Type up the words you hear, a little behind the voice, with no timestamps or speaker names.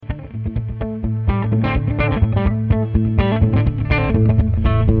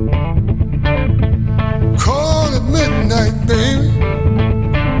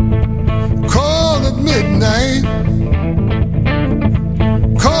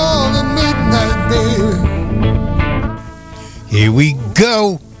Here we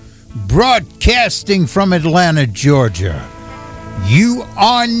go, broadcasting from Atlanta, Georgia. You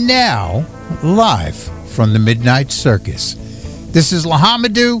are now live from the Midnight Circus. This is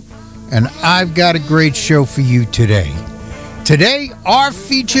Lahamadou, and I've got a great show for you today. Today, our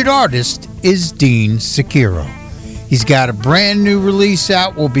featured artist is Dean Zucchero. He's got a brand new release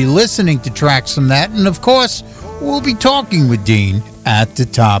out. We'll be listening to tracks from that, and of course, we'll be talking with Dean at the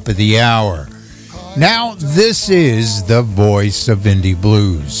top of the hour. Now, this is the voice of indie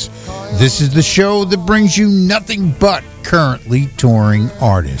blues. This is the show that brings you nothing but currently touring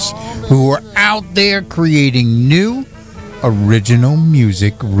artists who are out there creating new, original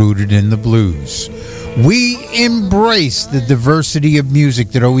music rooted in the blues. We embrace the diversity of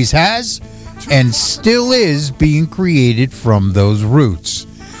music that always has and still is being created from those roots.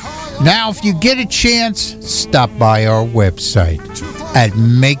 Now, if you get a chance, stop by our website at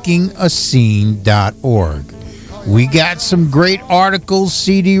makingascene.org. We got some great articles,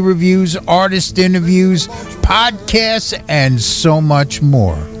 CD reviews, artist interviews, podcasts, and so much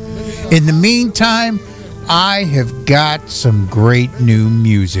more. In the meantime, I have got some great new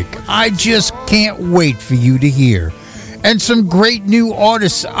music I just can't wait for you to hear. And some great new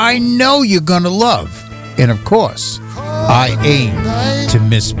artists I know you're going to love. And of course, I aim to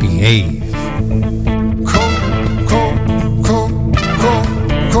misbehave.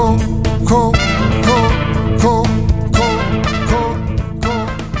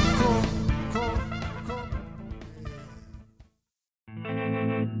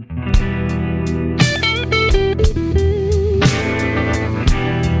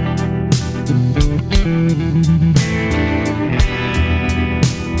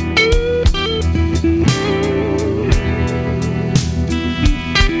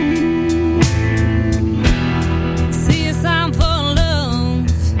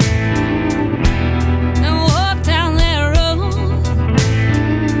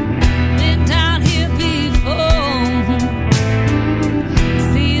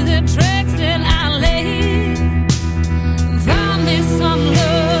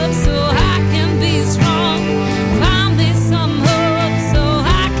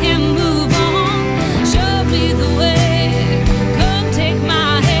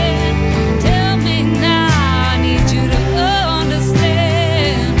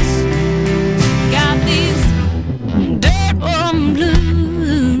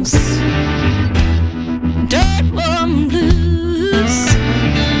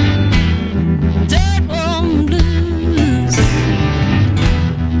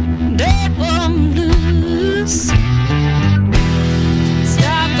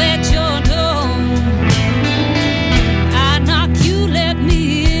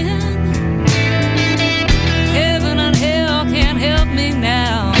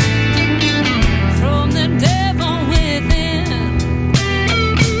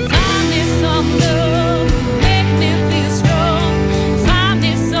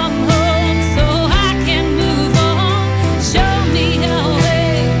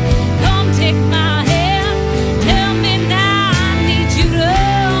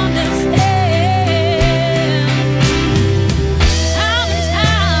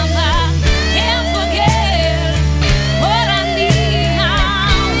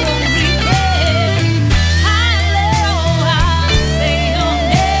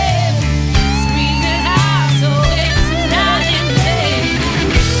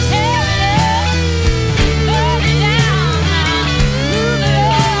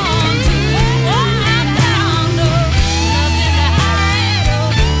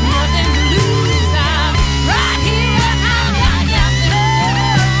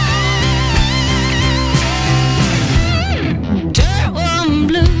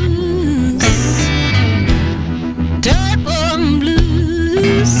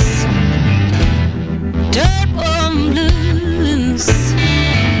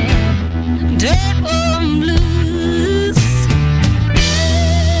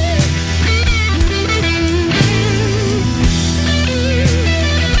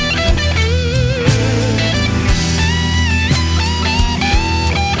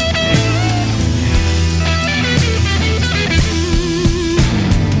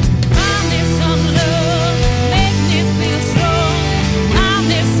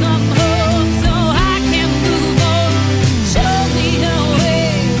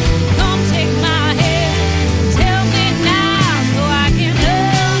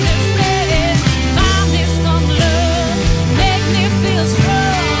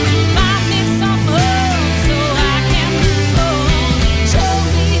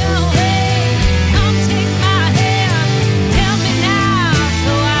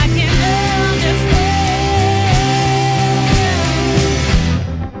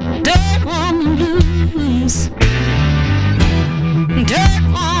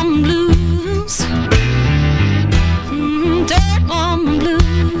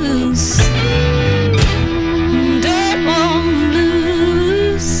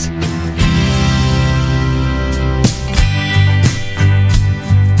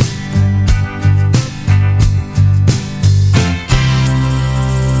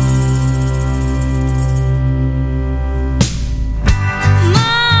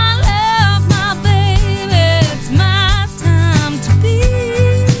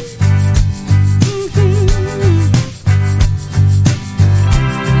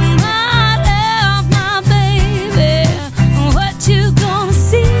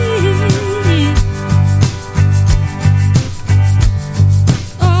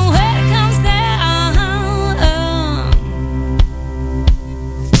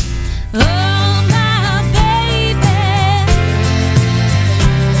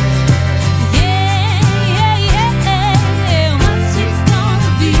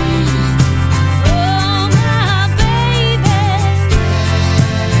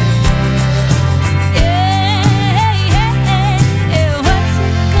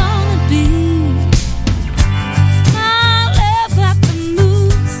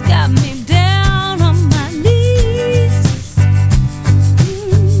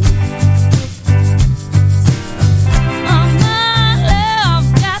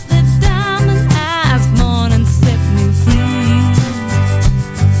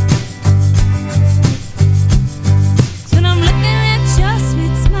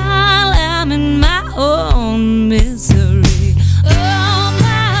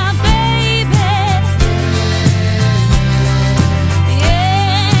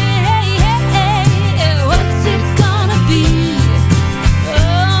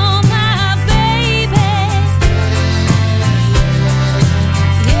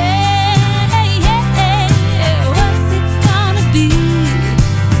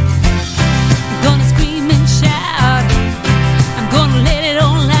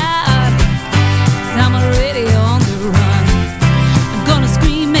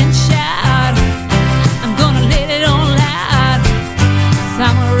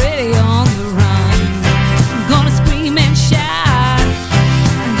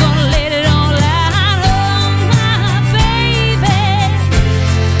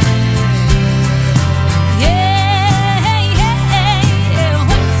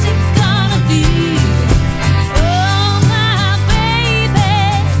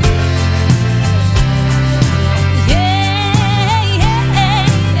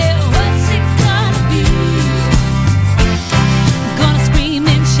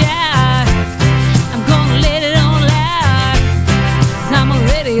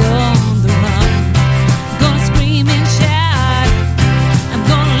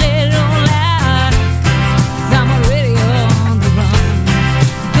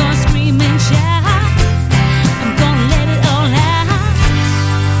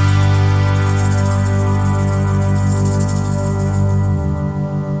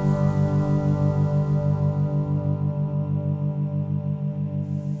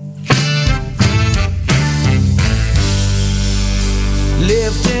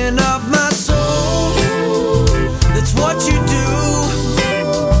 lifting up my soul. That's what you do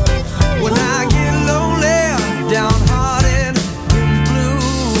when I get lonely, downhearted and blue.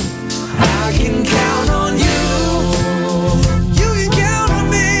 I can count on you. You can count on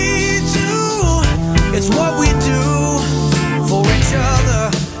me too. It's what we do for each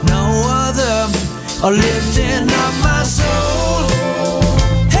other, no other. Lifting up my soul.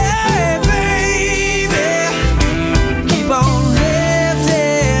 Hey baby, keep on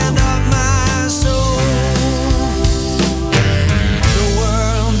lifting up my soul. The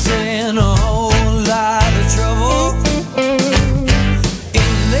world's in a whole lot of trouble,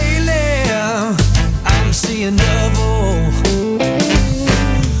 and lately I'm seeing double.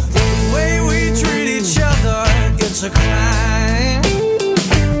 The way we treat each other, it's a crime.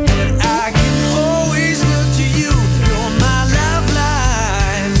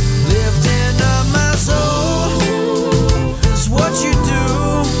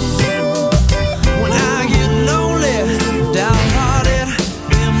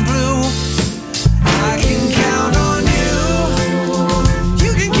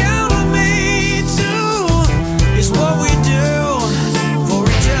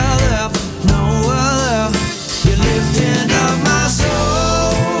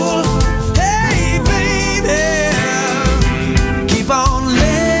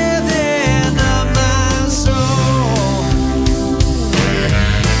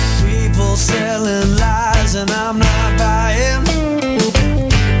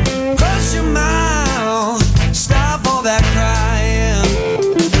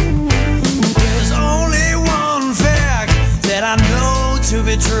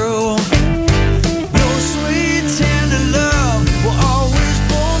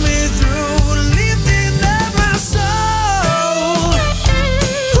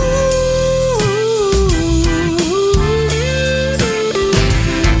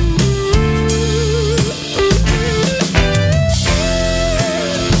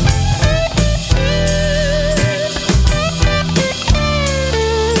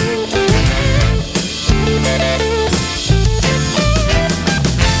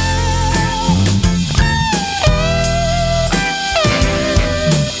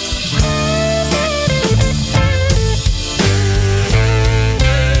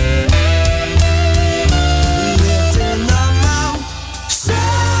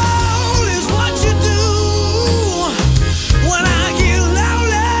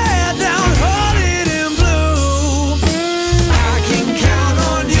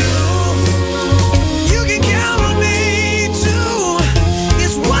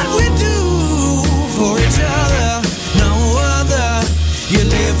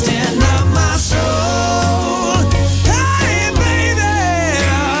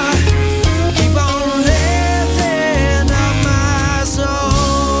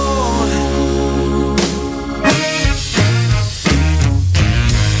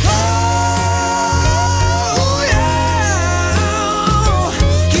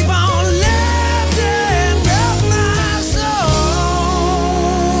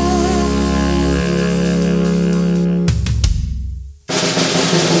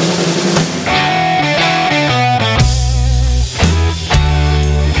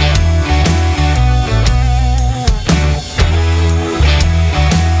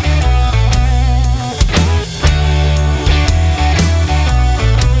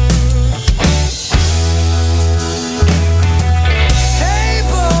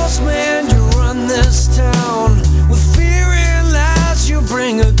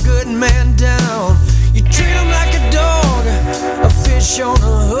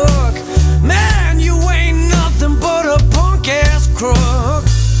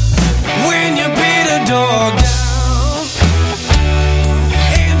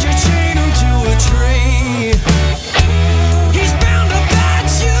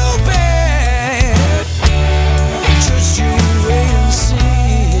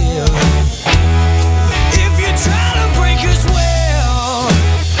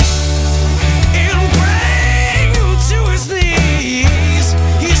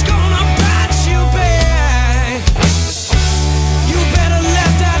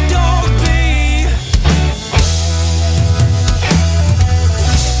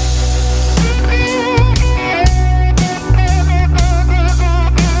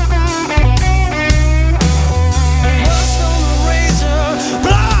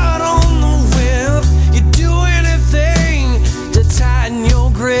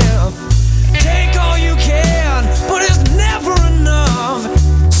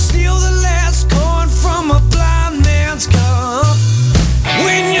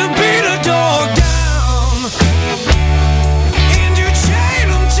 When you beat a dog down and you chain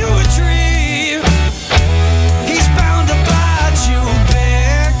him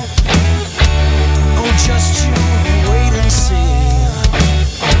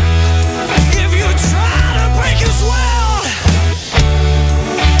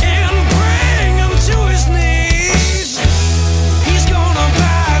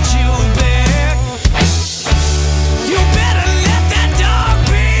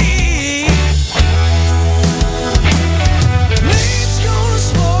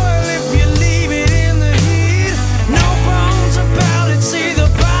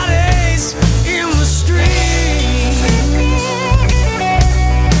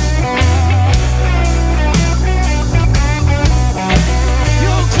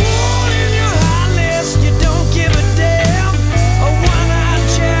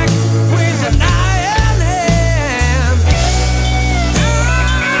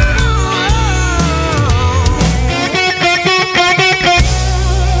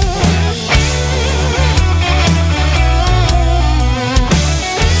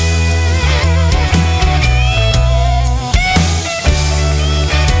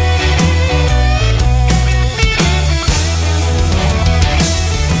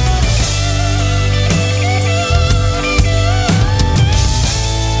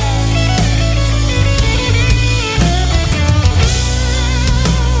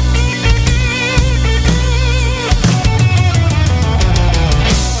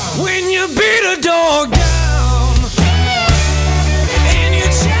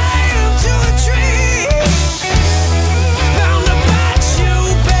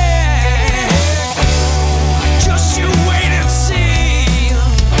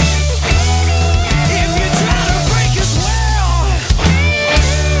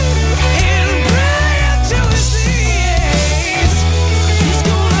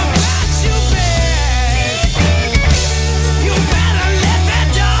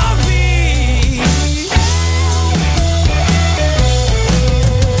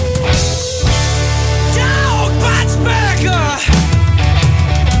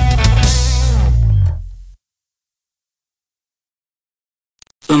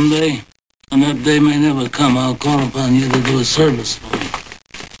someday, and that day may never come, I'll call upon you to do a service for me.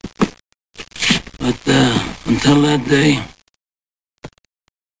 But until that day,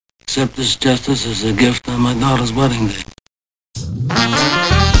 accept this justice as a gift on my daughter's wedding day.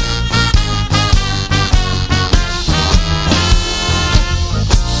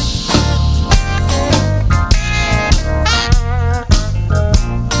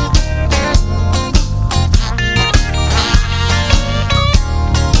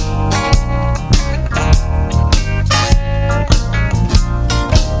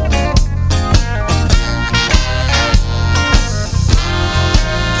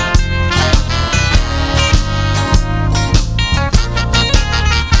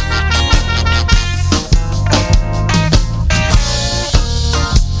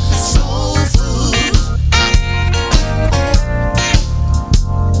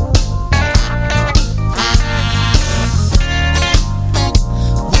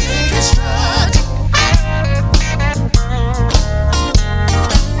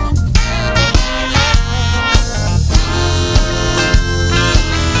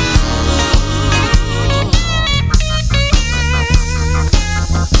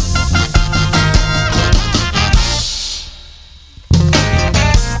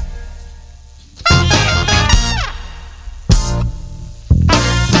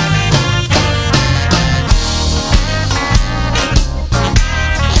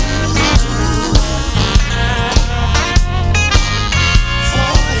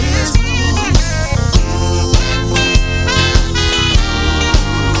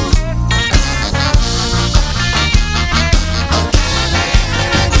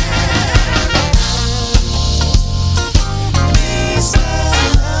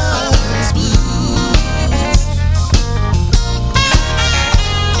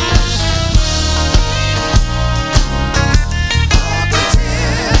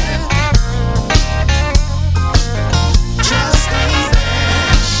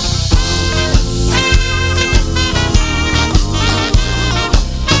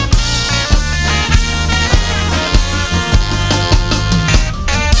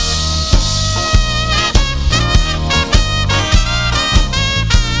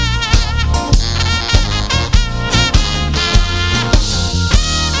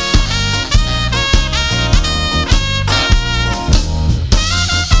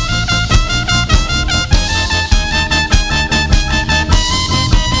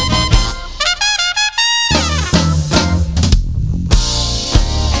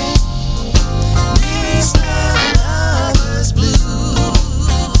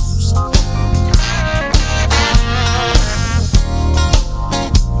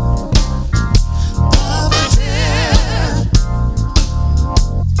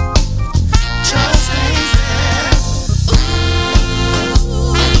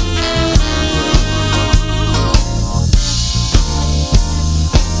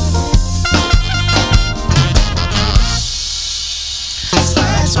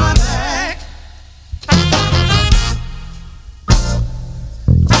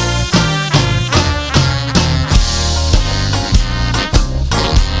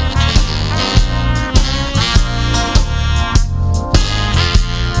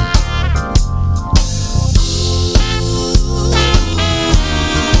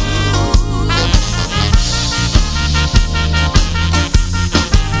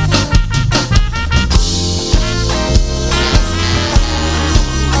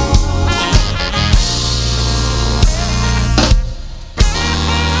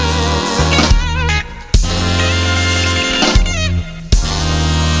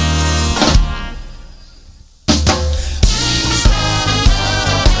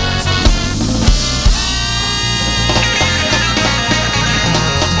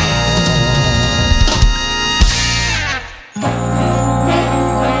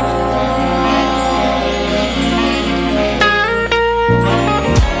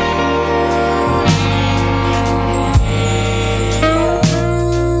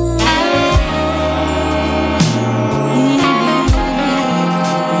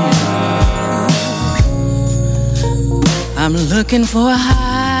 I'm looking for a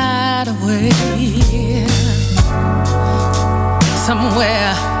hideaway,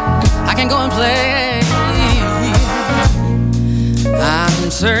 somewhere I can go and play. I'm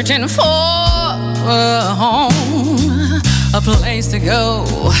searching for a home, a place to go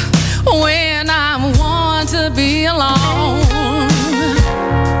when I want to be alone.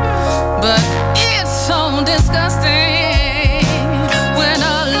 But it's so disgusting when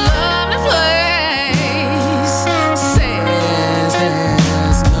a lovely place says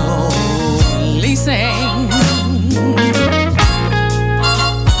there's no leasing.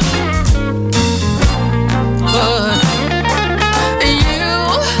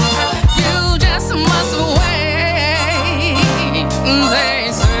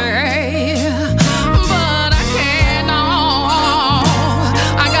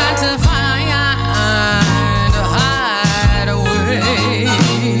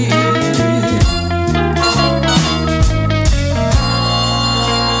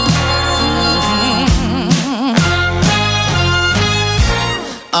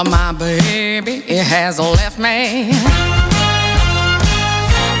 My baby, it has left me.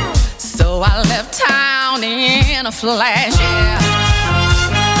 So I left town in a flash, yeah.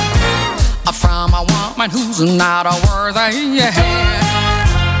 From a woman who's not a worthy, yeah.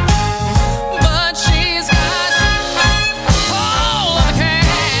 But she's got all of the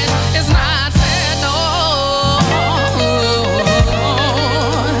cash. It's not fair, no.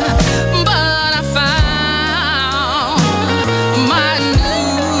 But I found my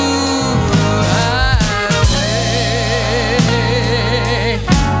new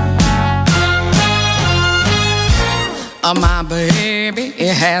hideaway. My baby,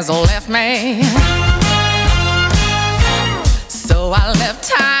 it has left me. So I left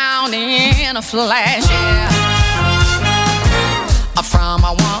town in a flash, yeah. From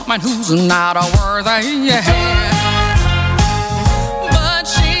a woman who's not a worthy, yeah. But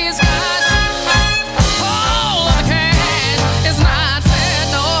she's got all of the cash. It's not fair,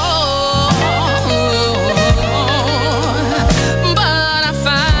 no. But I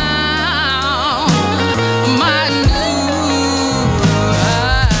found my new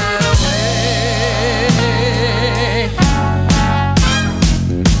hideaway.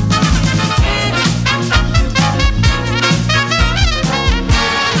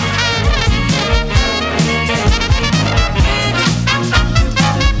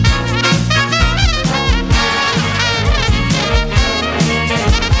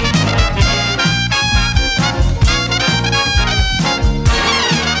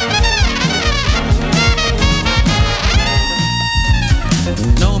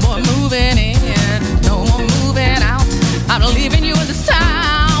 No more moving in, no more moving out. I'm leaving you in this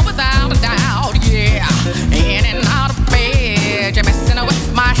town without a doubt, yeah. In and out of bed, you're messing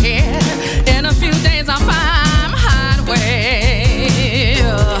with my head. In a few days I'll find my hideaway.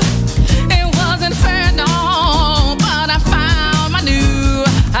 It wasn't fair, no, but I found my new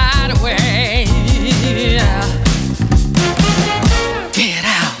hideaway. Get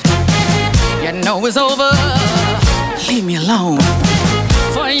out, you know it's over. Leave me alone.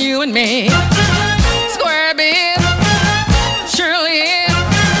 For you and me, square biz, surely is.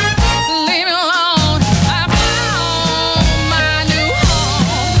 Leave me alone. I found my new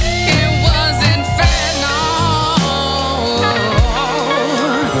home. It wasn't fair, no,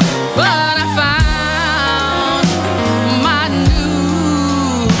 but I found my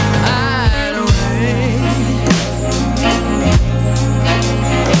new hideaway.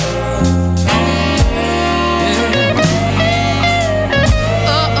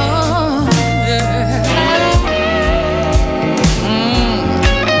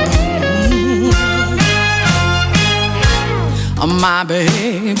 My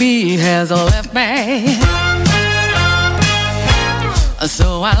baby has left me.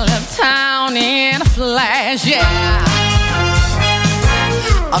 So I left town in a flash, yeah.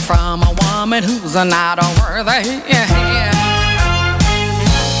 From a woman who's not a worthy, yeah.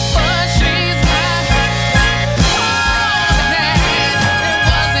 But she's got all the cash. It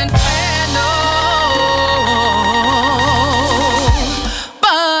wasn't fair, no.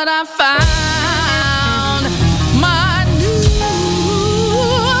 But I found my new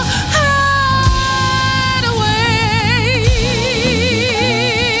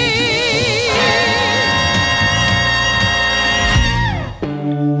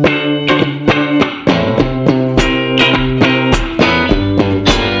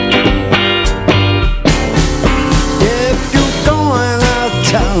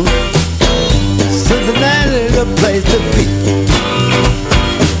place to be.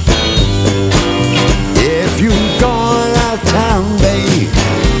 If you going out of town, babe,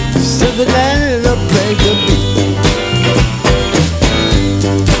 Cincinnati is a place to be.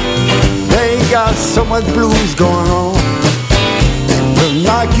 They got so much blues going on, it will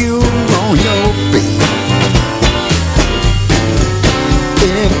knock you on your feet.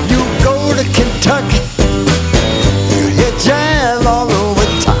 If you go to Kentucky, you hear jazz all over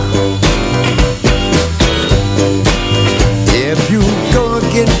town. If you go to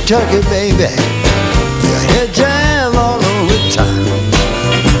Kentucky, baby, you hear jazz all over town.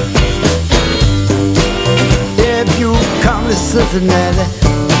 If you come to Cincinnati,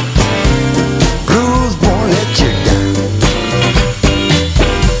 blues won't let you down.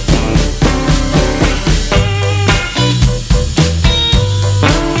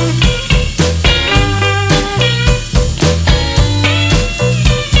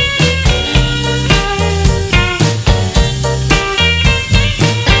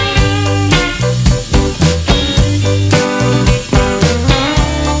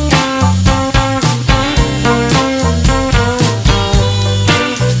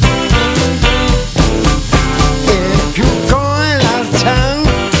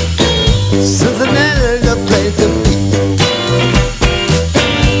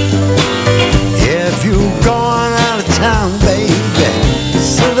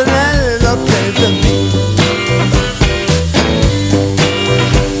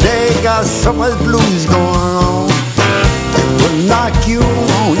 got so much blues going on, it will knock you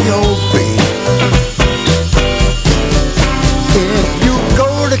on your feet. If you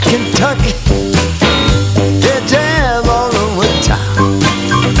go to Kentucky, they jazz all over town.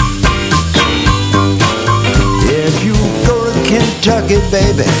 If you go to Kentucky,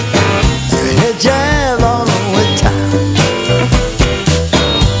 baby, they jazz all over town.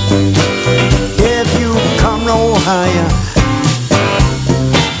 If you come to Ohio,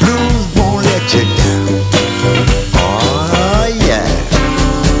 blues won't let you down. Oh yeah.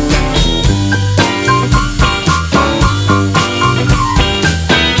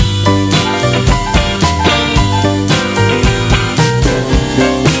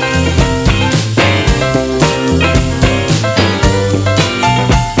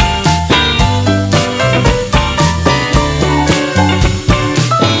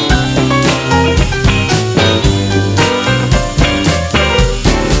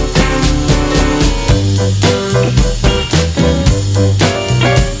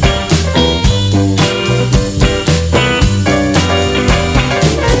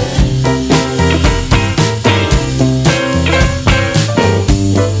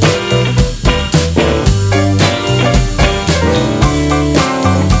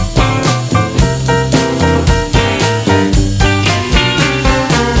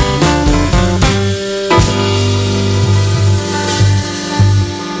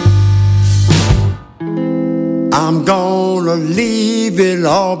 I'm gonna leave it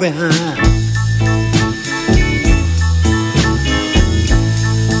all behind.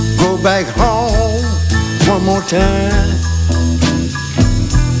 Go back home one more time.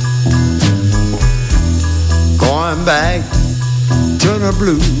 Going back to the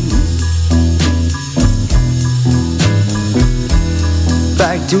blues.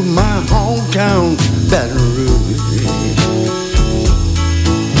 Back to my hometown, Baton Rouge.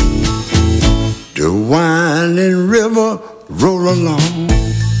 The winding river roll along,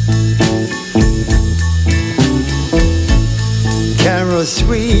 carry a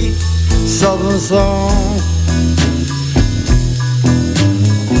sweet southern song.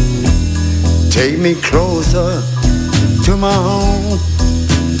 Take me closer to my home,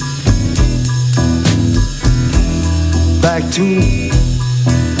 back to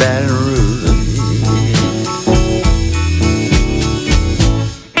Baton Rouge.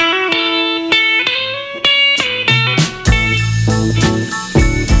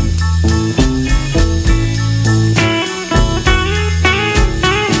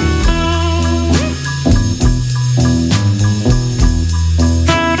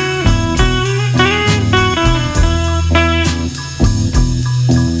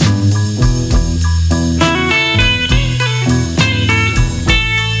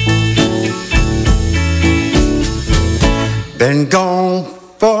 Been gone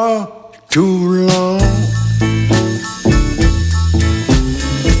for too long.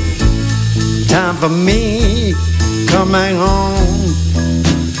 Time for me coming home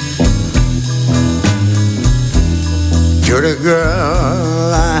to the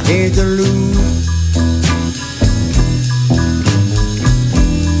girl I hate to lose.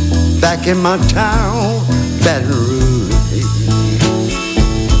 Back in my town, Baton Rouge.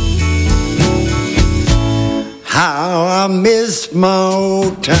 How I miss my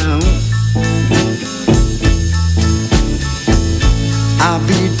old town. I'll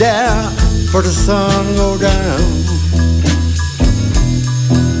be there for the sun go down.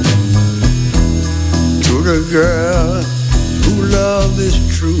 To the girl who love is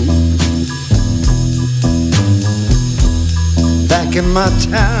true. Back in my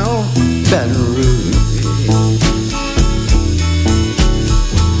town, Baton Rouge.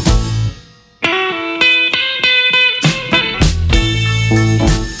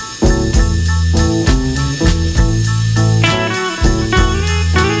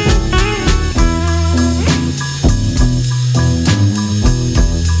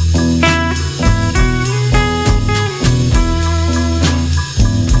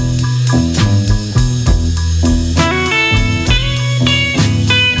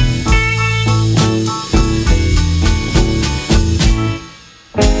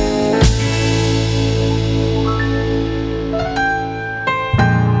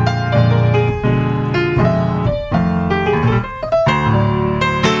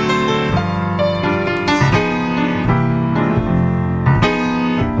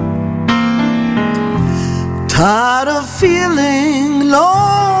 Tired of feeling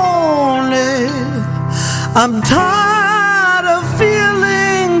lonely, I'm tired of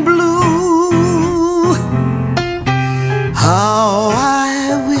feeling blue. How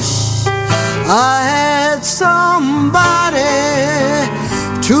I wish I had somebody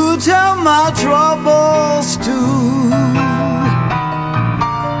to tell me my troubles too.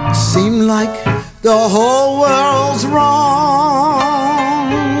 Seem like the whole world's wrong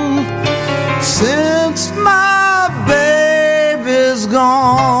since my baby's gone.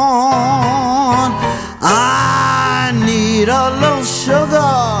 I need a little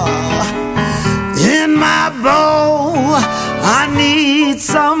sugar in my bowl. I need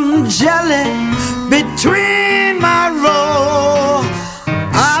some jelly between my roll.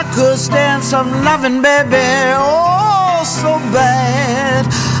 I could stand some loving, baby, oh, so bad.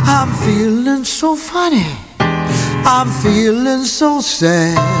 I'm feeling so funny, I'm feeling so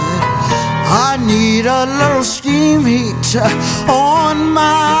sad. I need a little steam heat on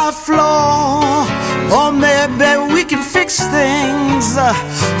my floor, or maybe we can fix things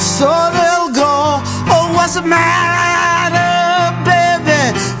so they'll go. Oh, what's the matter, baby?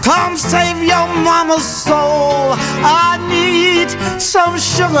 Come save your mama's soul. I need some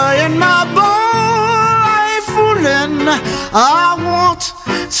sugar in my bowl. I ain't fooling, I want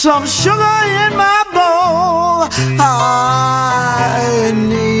some sugar in my bowl. I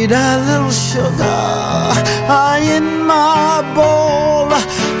need a little sugar in my bowl.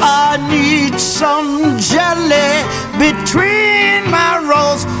 I need some jelly between my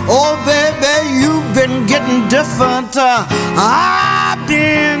rolls. Oh, baby, you've been getting different, I've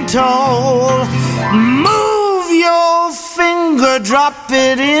been told. Move your finger, drop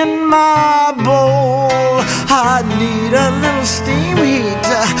it in my bowl. I need a little steam heat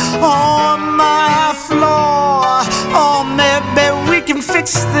on my floor, or maybe we can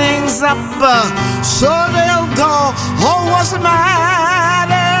fix things up so they'll go. Oh, what's the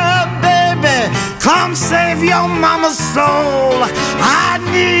matter, baby? Come save your mama's soul. I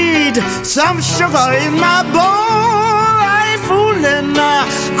need some sugar in my bowl. I ain't fooling,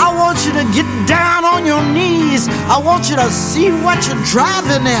 I want you to get down on your knees. I want you to see what you're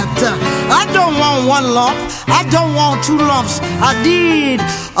driving at. I don't want one lump, I don't want two lumps. I need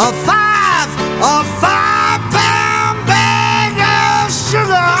a five-pound bag of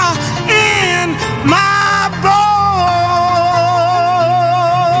sugar in my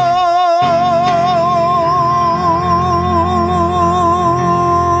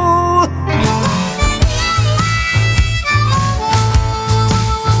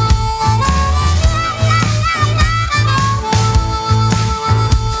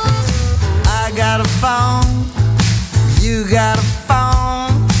got a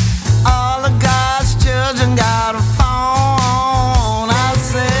phone, all of God's children got a phone. I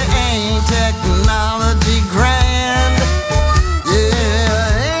say, ain't technology grand?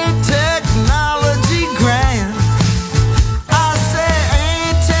 Yeah, ain't technology grand? I say,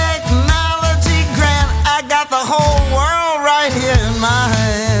 ain't technology grand? I got the whole world right here in my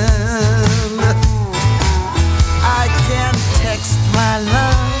hand. I can text my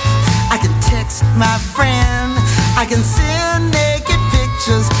love, I can text my friend, I can send naked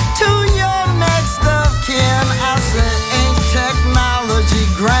pictures to your next of kin. I say, ain't technology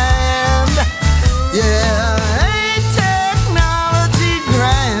grand? Yeah, ain't technology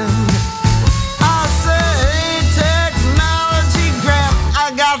grand? I say, ain't technology grand? I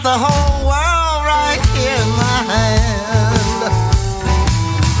got the whole world right here in my hand.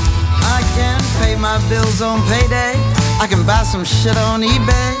 I can pay my bills on payday, I can buy some shit on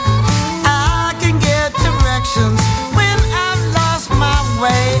eBay, I can get directions when I've lost my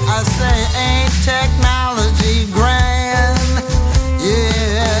way. I say, ain't technology grand?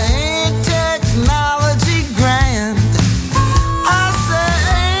 Yeah, ain't technology grand? I say,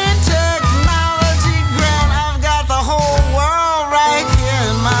 ain't technology grand? I've got the whole world right here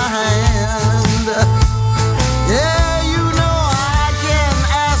in my hand. Yeah, you know I can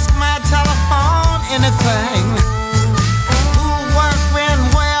ask my telephone anything. Who, what, when,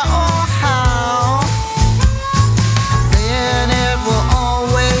 where, or how? Then it will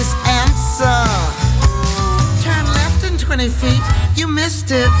always answer. Turn left in 20 feet, you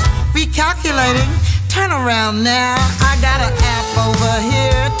missed it. Recalculating, turn around now. I got an app over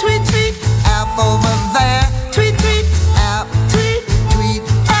here, tweet, tweet. App over there, tweet, tweet. App, tweet, tweet.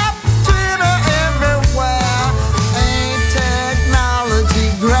 App, Twitter everywhere. Ain't technology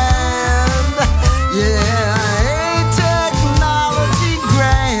grand? Yeah, ain't technology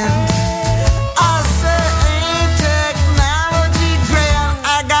grand? I say, ain't technology grand?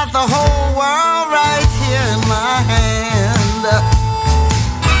 I got the whole world right here in my hand.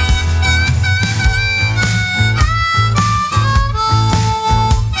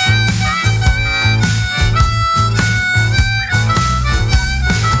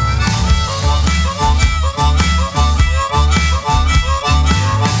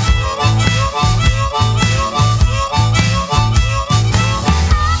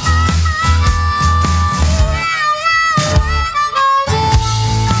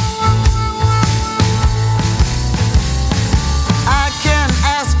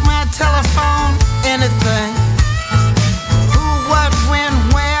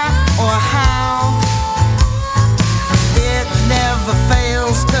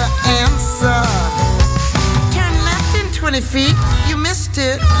 feet, you missed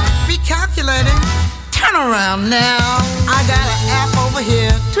it. Recalculating, turn around now. I got an app over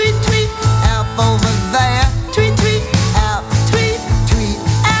here, tweet, tweet, app over there, tweet, tweet, app, tweet, tweet,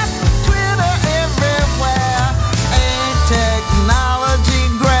 app, Twitter everywhere. Ain't technology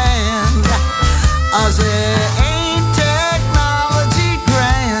grand? I say, ain't technology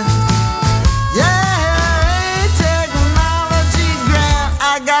grand? Yeah, ain't technology grand?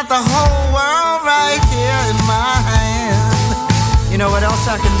 I got the whole world right here in my hand. You know what else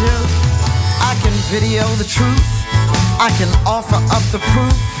I can do? I can video the truth. I can offer up the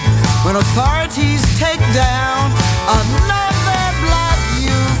proof when authorities take down another black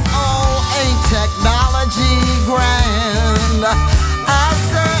youth. Oh, ain't technology grand? I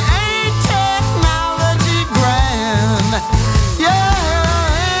say, ain't technology grand? Yeah,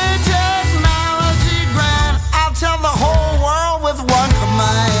 ain't technology grand? I'll tell the whole world with one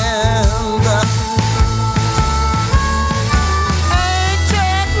command. Ain't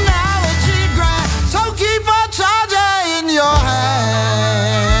technology grand? So keep a charger in your hand.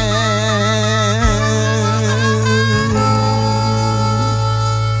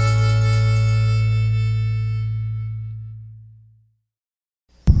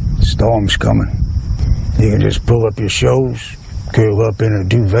 Storm's coming. You can just pull up your shows, curl up in a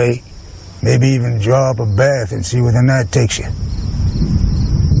duvet, maybe even draw up a bath and see where the night takes you.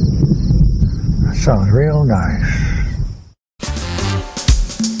 That sounds real nice.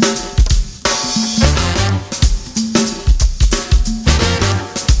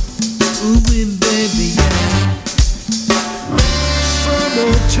 Ooh, baby, yeah.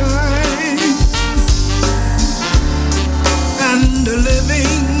 Summertime and the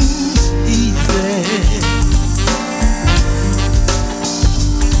living easy.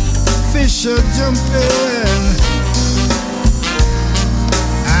 Fish are jumping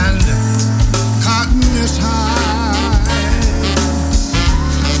and cotton is high.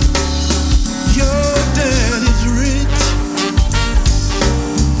 Your dad is rich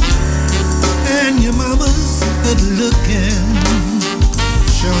and your mama's good looking.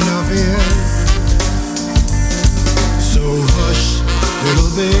 Sure enough, yeah. So hush,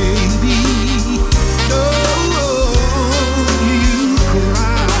 little baby, don't you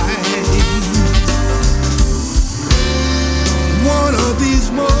cry. One of these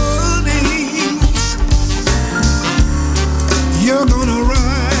mornings, you're gonna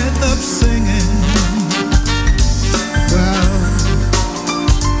rise up singing. Well,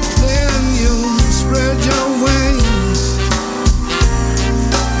 then you'll spread your wings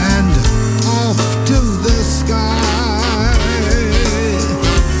and off to the sky.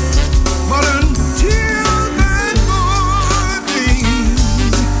 But until that morning,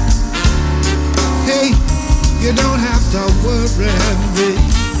 hey, you don't have to worry, babe.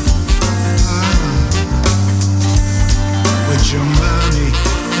 With your mommy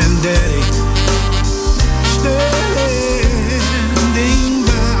and daddy standing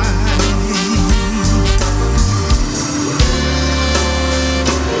by.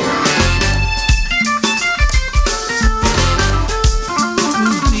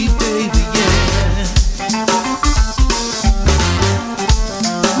 Ooh, baby, yeah.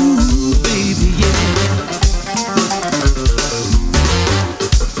 Ooh, baby, yeah.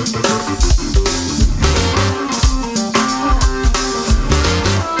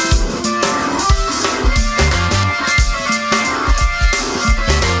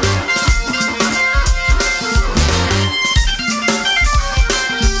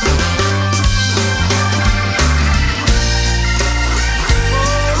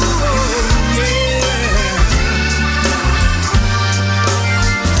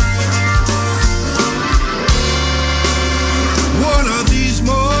 One of these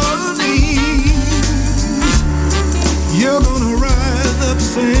mornings, you're gonna rise up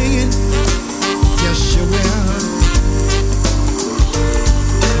singing. Yes, you will.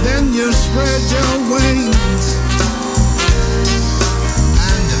 Then you spread your wings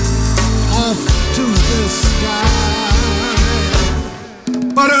and off to the sky.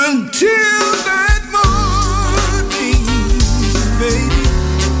 But until that morning, baby,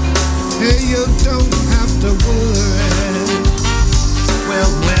 hey, you don't have to worry.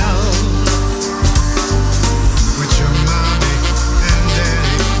 Well, with your mommy and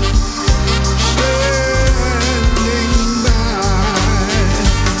daddy standing by.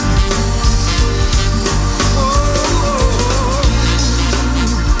 Oh,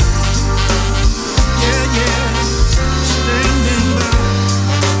 yeah, yeah, standing by.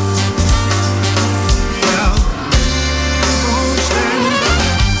 Well, oh, standing by.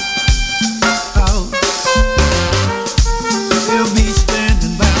 Oh, they'll be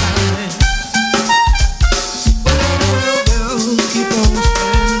standing by.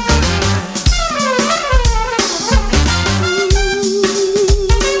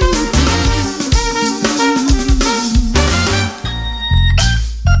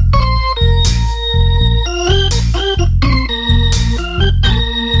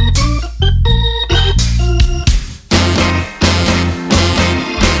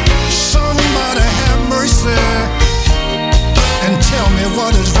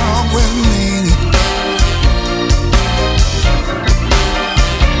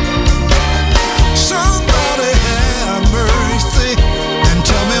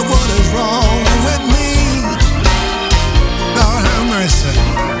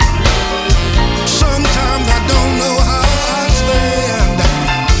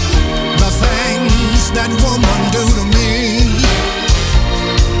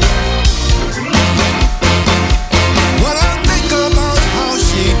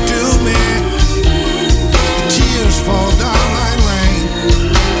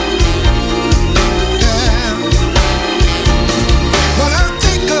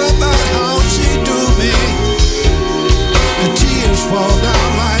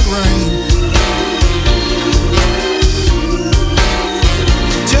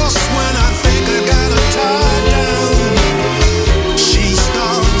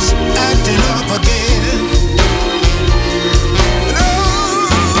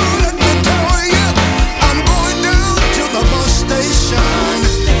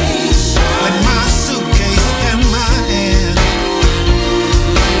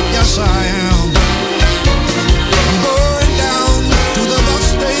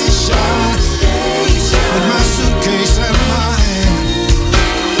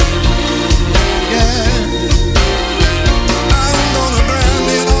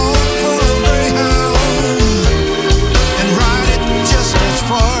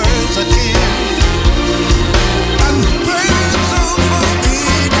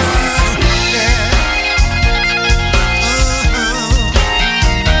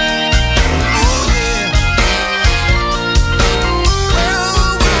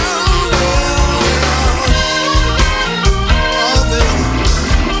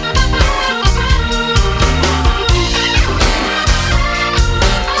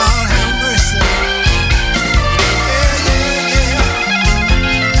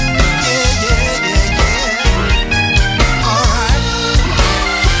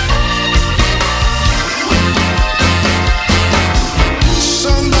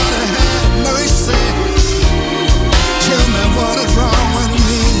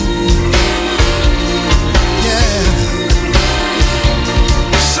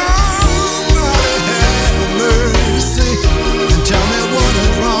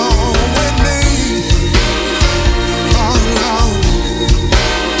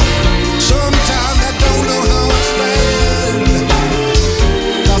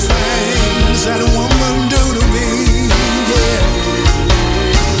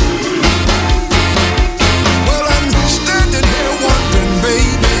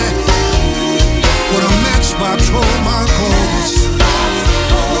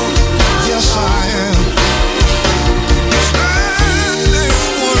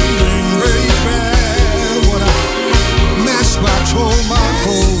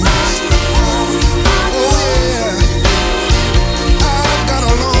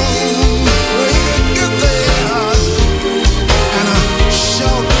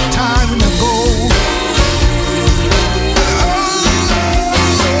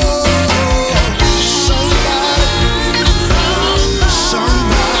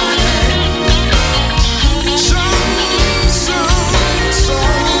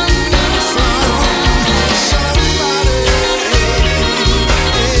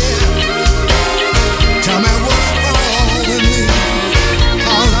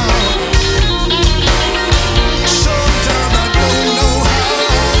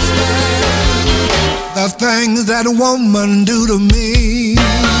 things that a woman do to me.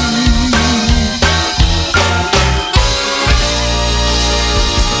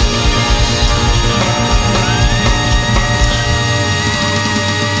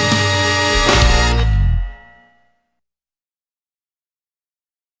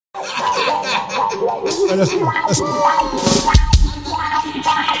 Let's go.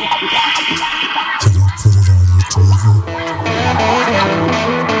 Can I put it on your table?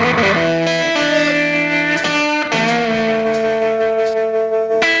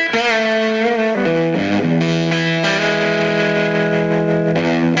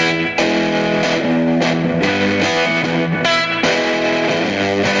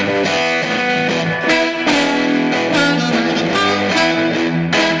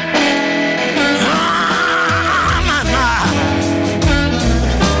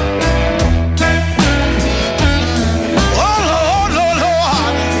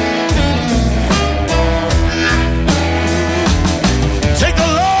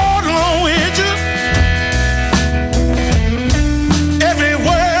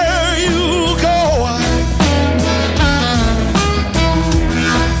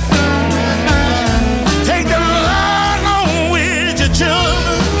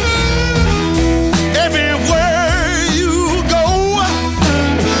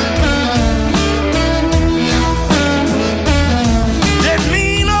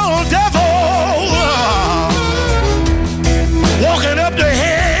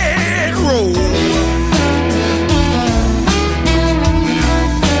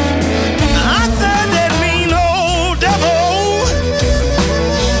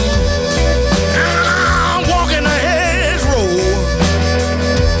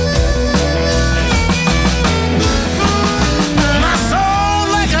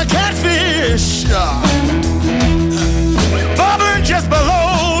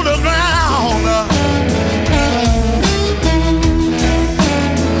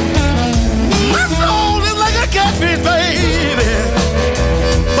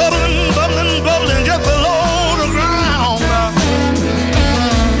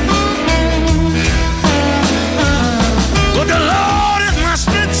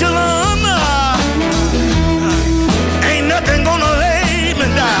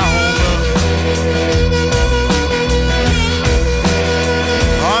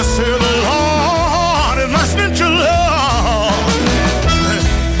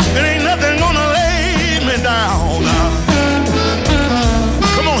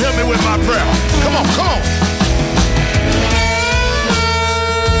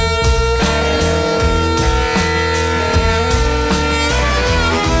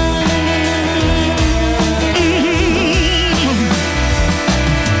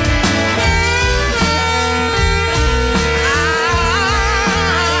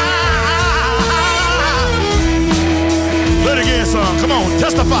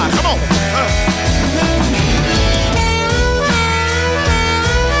 Testify, come on.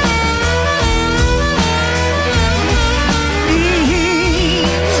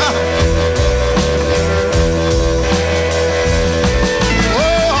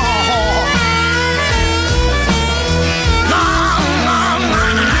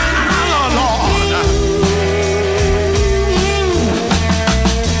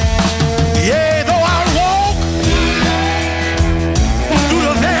 Yea, though I walk through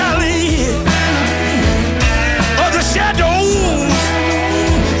the valley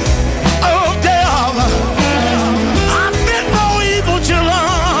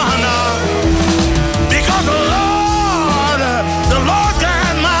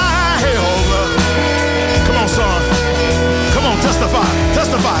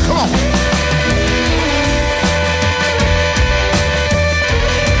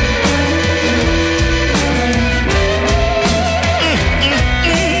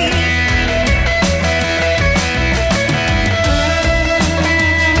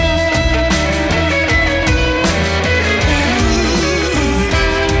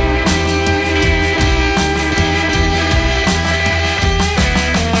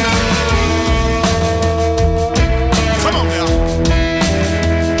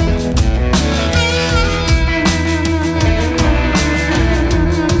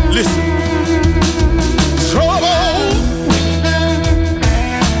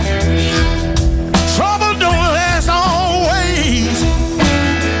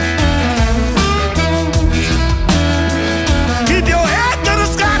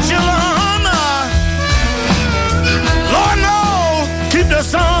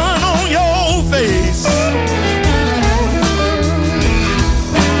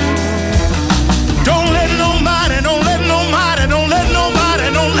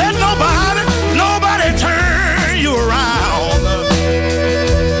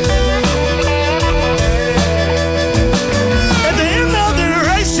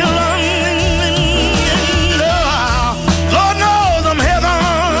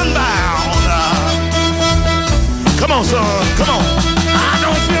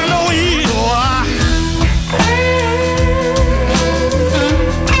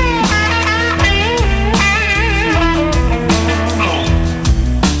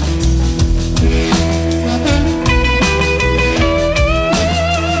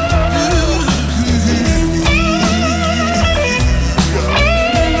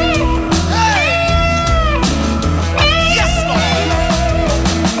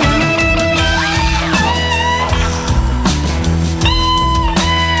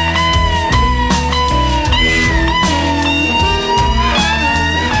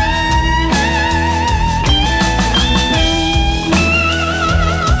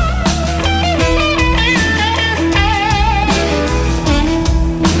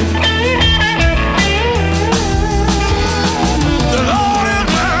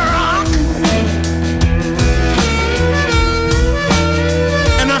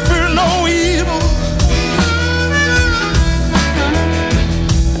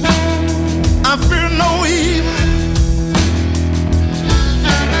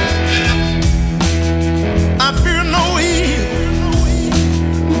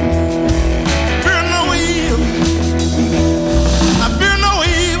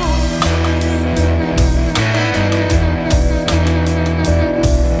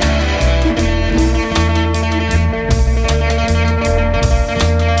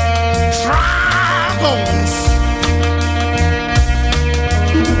bones.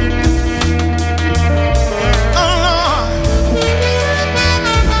 Oh Lord.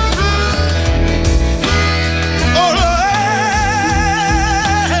 Oh Lord.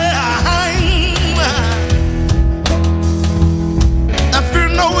 I fear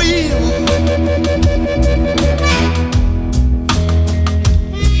no evil.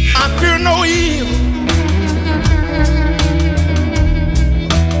 I fear no evil.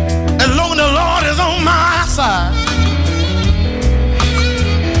 As long as the Lord is on my side.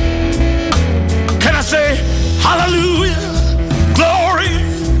 Can I say hallelujah, glory,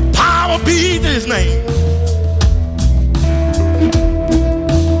 power be to his name.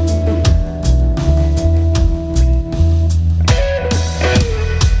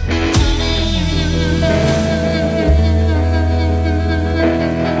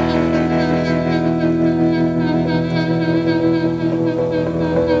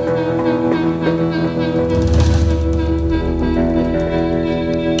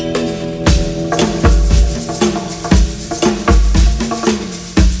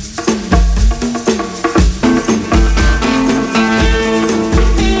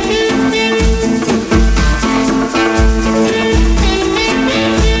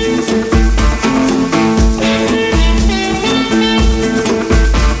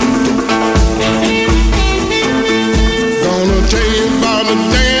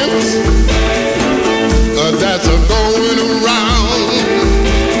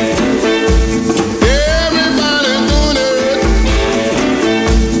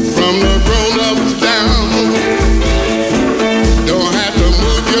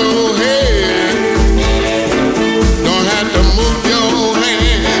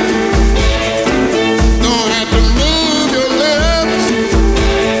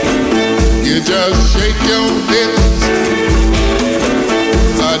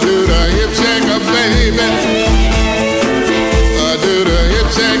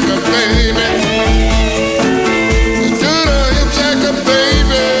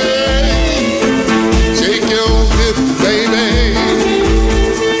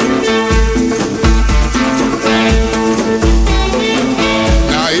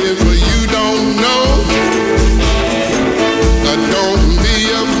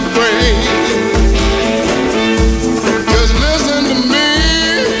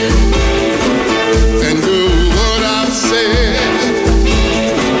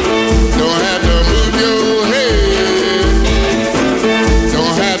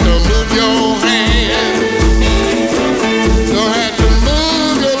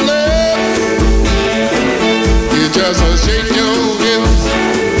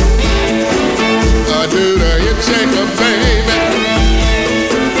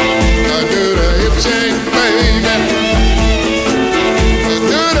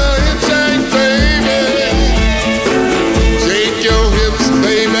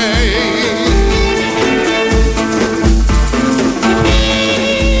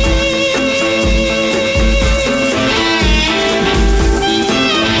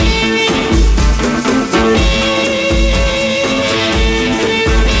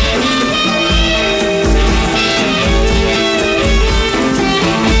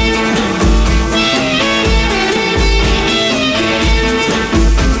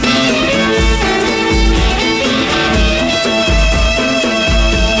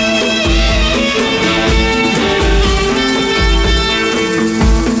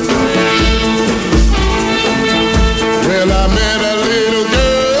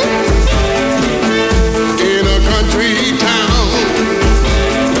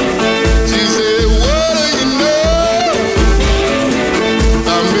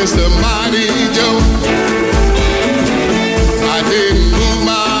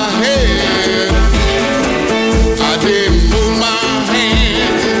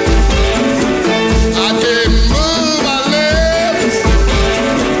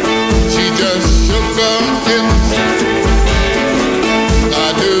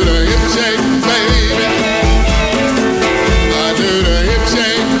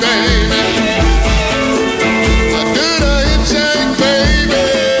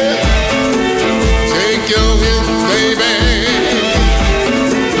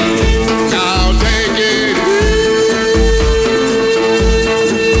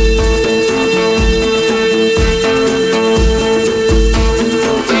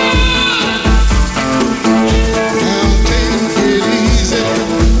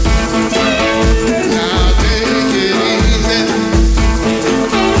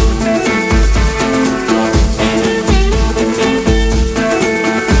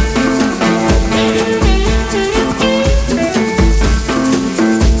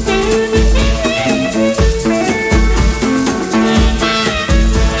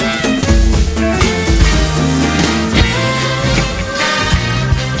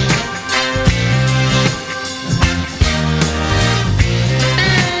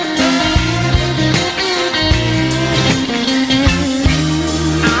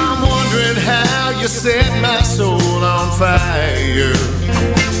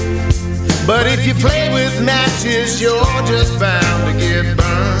 But if you play with matches, you're just bound to get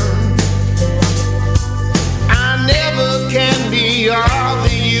burned. I never can be all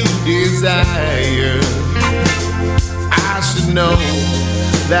that you desire. I should know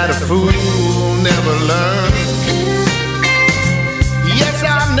that a fool never learns. Yes,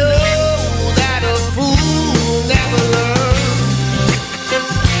 I know that a fool never learns.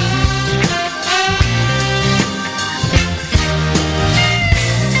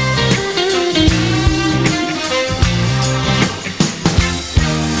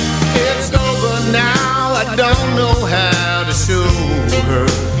 It's over now, I don't know how to show her.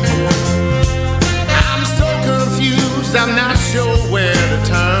 I'm so confused, I'm not sure where to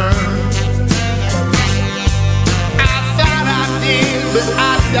turn. I thought I did, but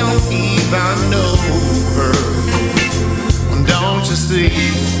I don't even know her. Don't you see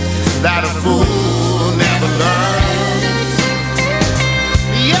that a fool never learns?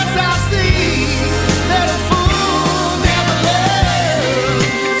 Yes, I see that a fool never learns.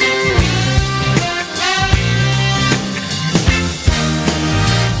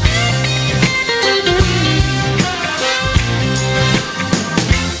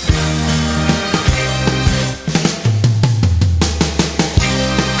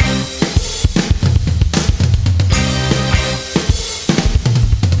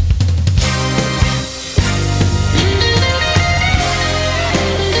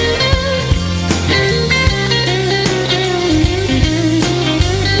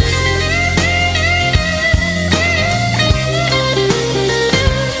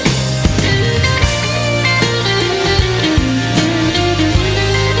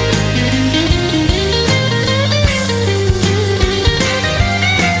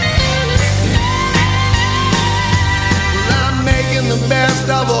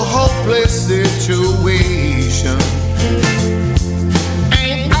 Situation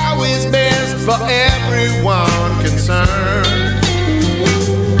ain't always best for everyone concerned.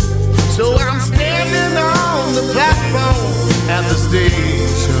 So I'm standing on the platform at the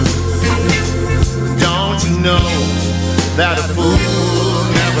station. Don't you know that a fool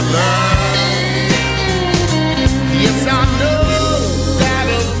never learns? Yes, I know that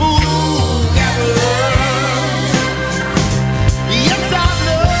a fool never learns. Yes, I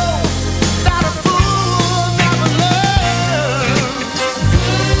know.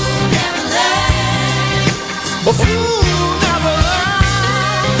 A fool never learns.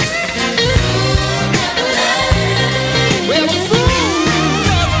 Well, a fool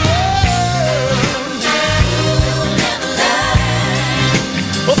never learns.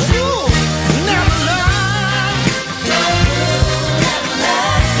 A fool never learns.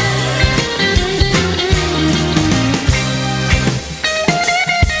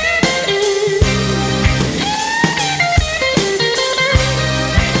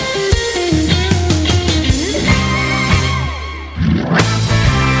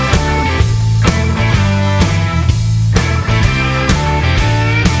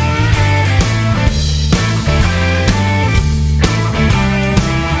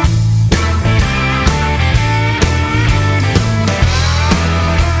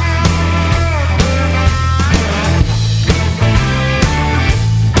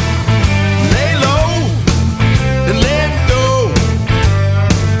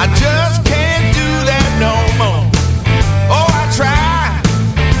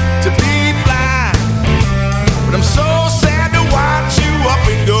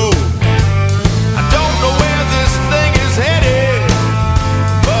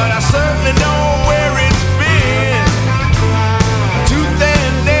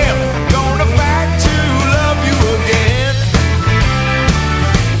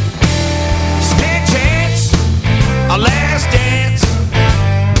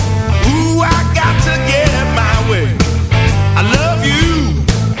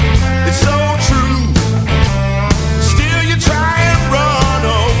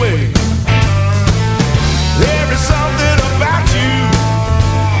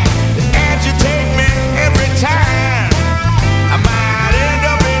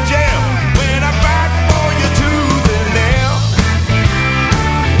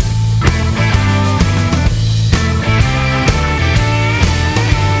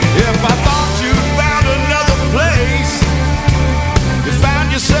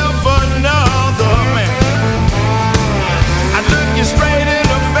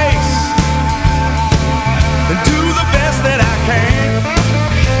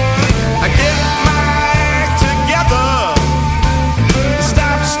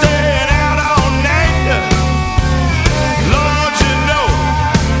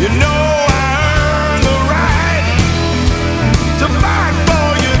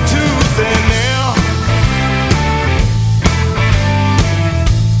 and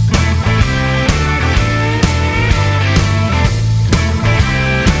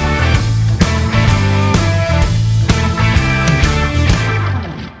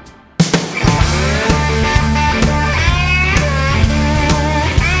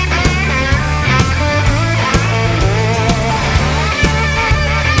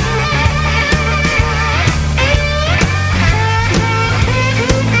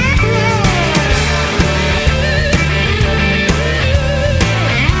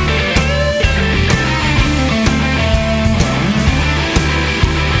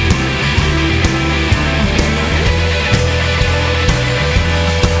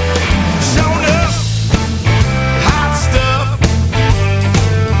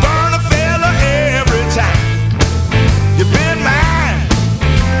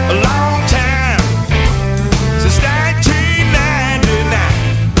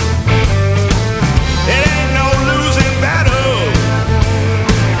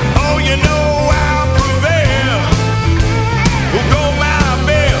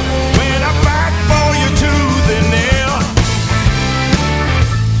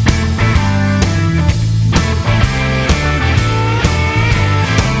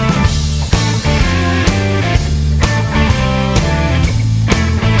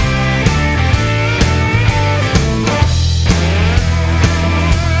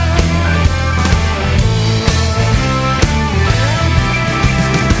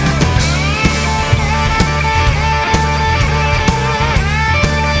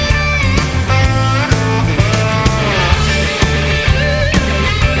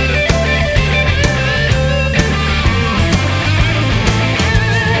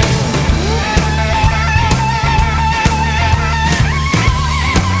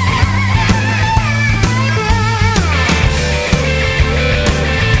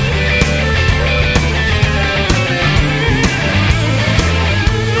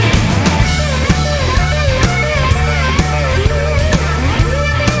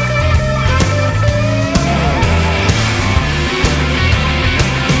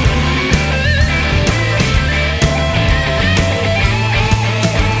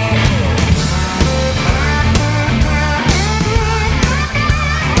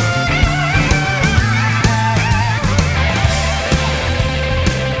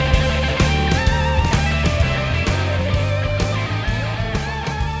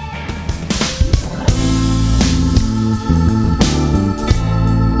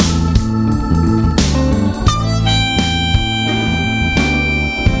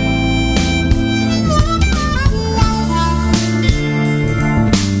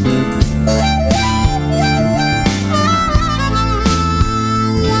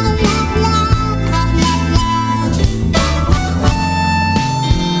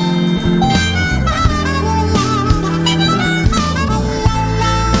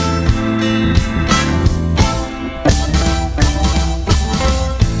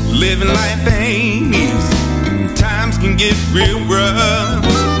Living life ain't easy. Times can get real rough.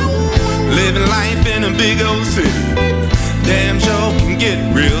 Living life in a big old city, damn sure can get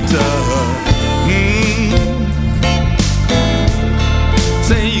real tough.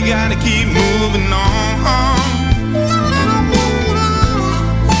 Say you gotta keep moving on.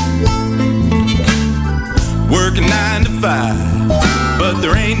 Working 9 to 5, but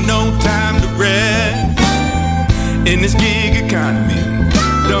there ain't no time to rest. In this gig economy,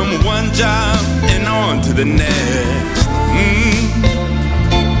 done with one job and on to the next.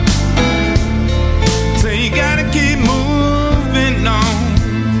 So you gotta keep moving on.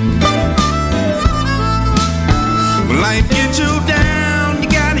 When life gets you down, you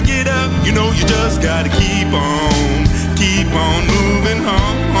gotta get up. You know you just gotta keep on moving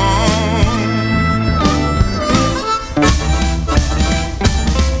on.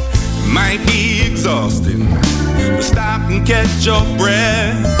 Might be exhausting, but stop and catch your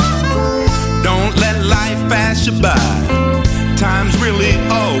breath. Don't let life pass you by. Time's really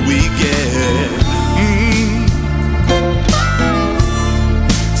all we get.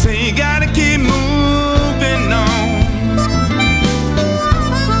 So you gotta keep moving on.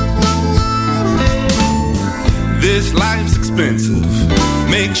 This life's expensive.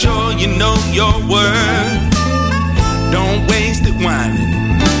 Make sure you know your worth. Don't waste it whining.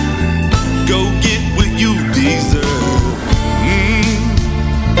 Go get what you deserve.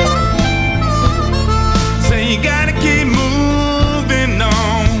 Say you gotta keep moving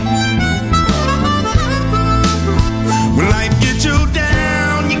on. When life gets you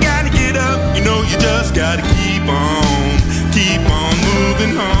down, you gotta get up. You know you just gotta keep on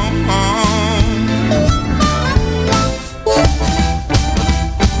moving on.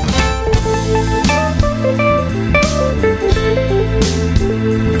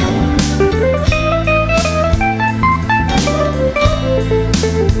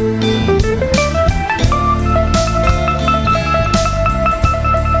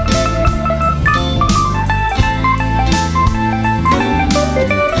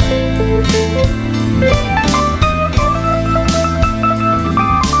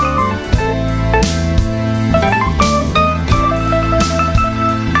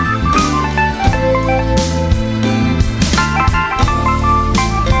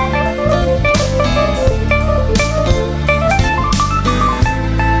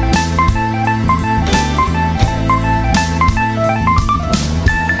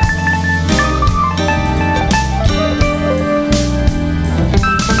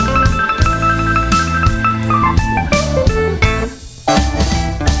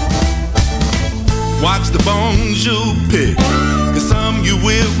 You pick, 'cause some you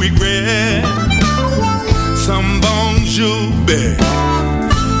will regret. Some bones you'll bear,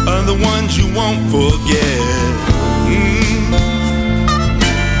 other ones you won't forget.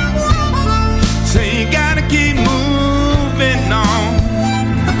 So you gotta keep moving on.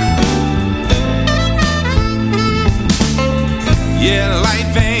 Yeah,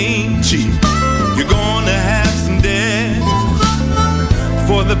 life ain't cheap. You're gonna have some debt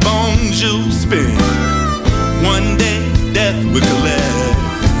for the bones you spend. One day death will collect.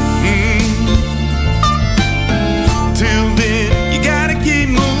 Till then, you gotta keep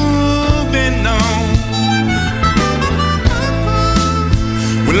moving on.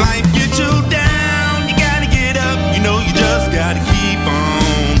 When life gets you down, you gotta get up. You know you just gotta keep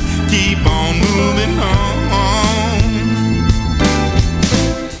on moving on.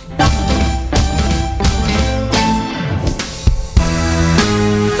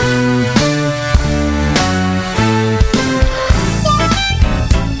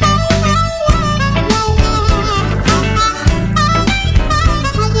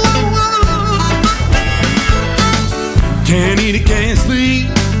 Can't eat, can't sleep,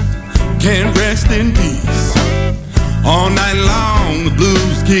 can't rest in peace. All night long the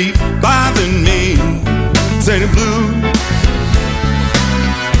blues keep bothering me. Say the blues,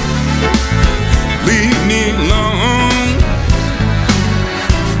 leave me alone.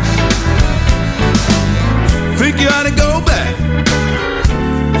 Think you ought to go back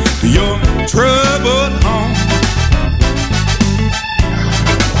to your troubled home.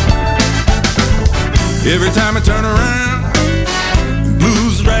 Every time I turn around,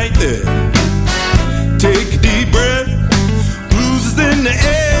 blues right there. Take a deep breath, blues is in the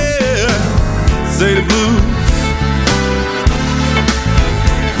air. Say the blues,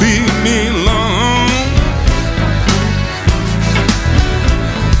 leave me alone.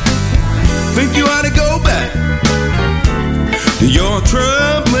 Think you ought to go back to your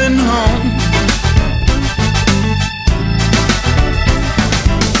troubling home.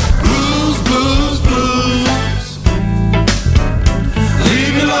 Blues, blues, blues,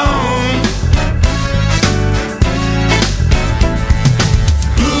 leave me alone.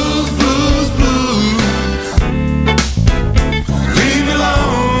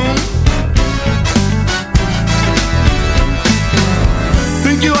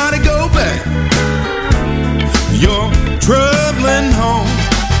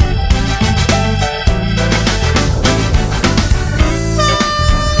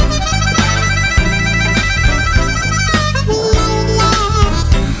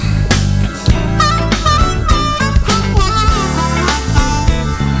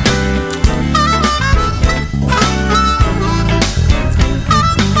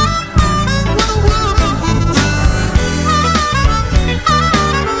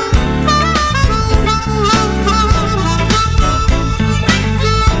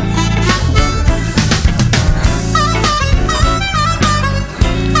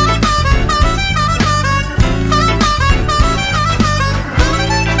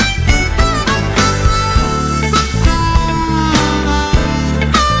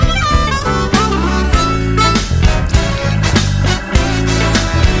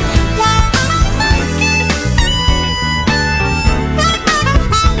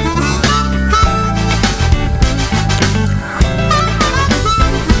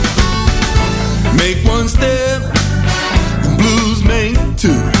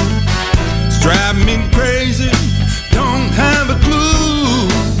 driving me crazy, don't have a clue.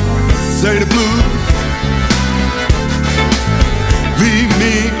 Say the blues, leave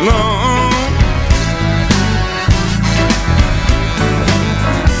me alone.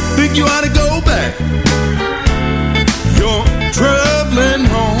 Think you ought to go back, you're traveling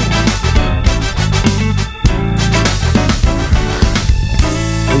home.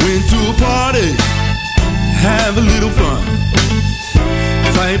 I went to a party, have a little fun.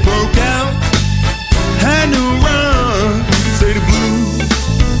 Fight broke out, had to run. Say the blues,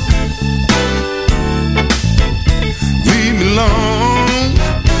 leave me alone.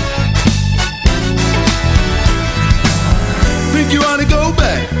 Think you ought to go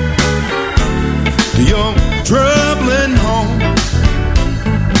back to your traveling home.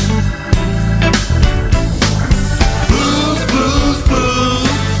 Blues, blues, blues,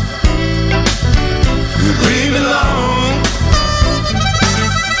 leave me alone.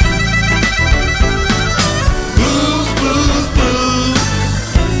 Blues, blues, blues,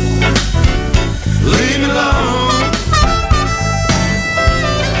 leave me alone.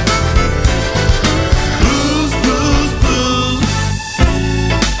 Blues, blues, blues,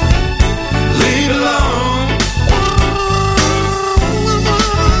 leave me alone.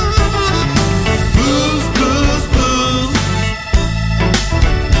 Blues, blues, blues,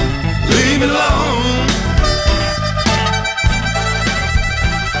 leave me alone.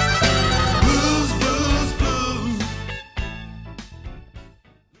 Blues, blues, blues.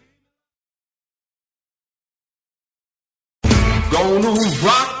 Gonna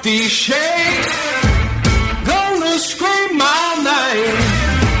rock these shades, gonna scream my name,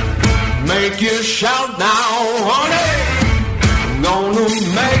 make you shout now, honey, gonna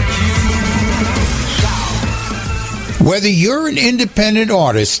make you shout. Whether you're an independent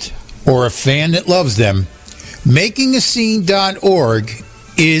artist or a fan that loves them, makingascene.org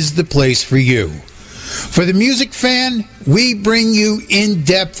is the place for you. For the music fan, we bring you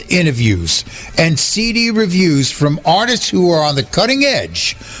in-depth interviews and CD reviews from artists who are on the cutting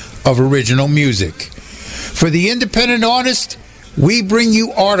edge of original music. For the independent artist, we bring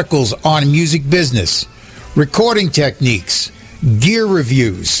you articles on music business, recording techniques, gear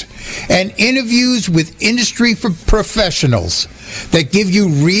reviews, and interviews with industry professionals that give you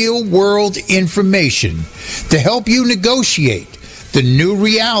real-world information to help you negotiate the new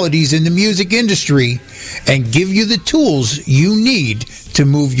realities in the music industry and give you the tools you need to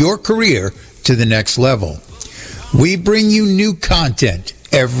move your career to the next level. We bring you new content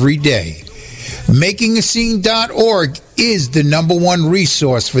every day. Makingascene.org is the #1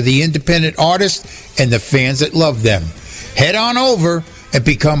 resource for the independent artists and the fans that love them. Head on over and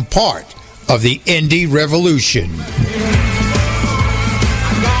become part of the indie revolution.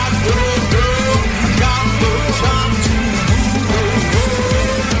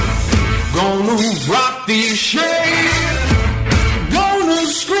 Gonna rock these shades, gonna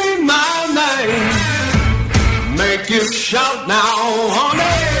scream my name, make you shout now,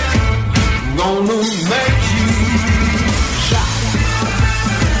 honey, gonna make you shout,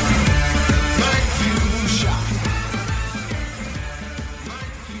 make you shout,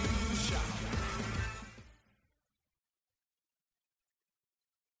 make you shout.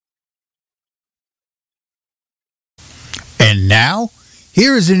 And now,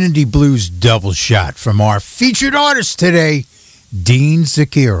 here is an indie blues double shot from our featured artist today, Dean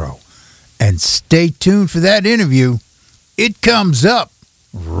Zucchero. And stay tuned for that interview. It comes up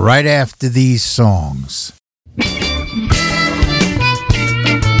right after these songs.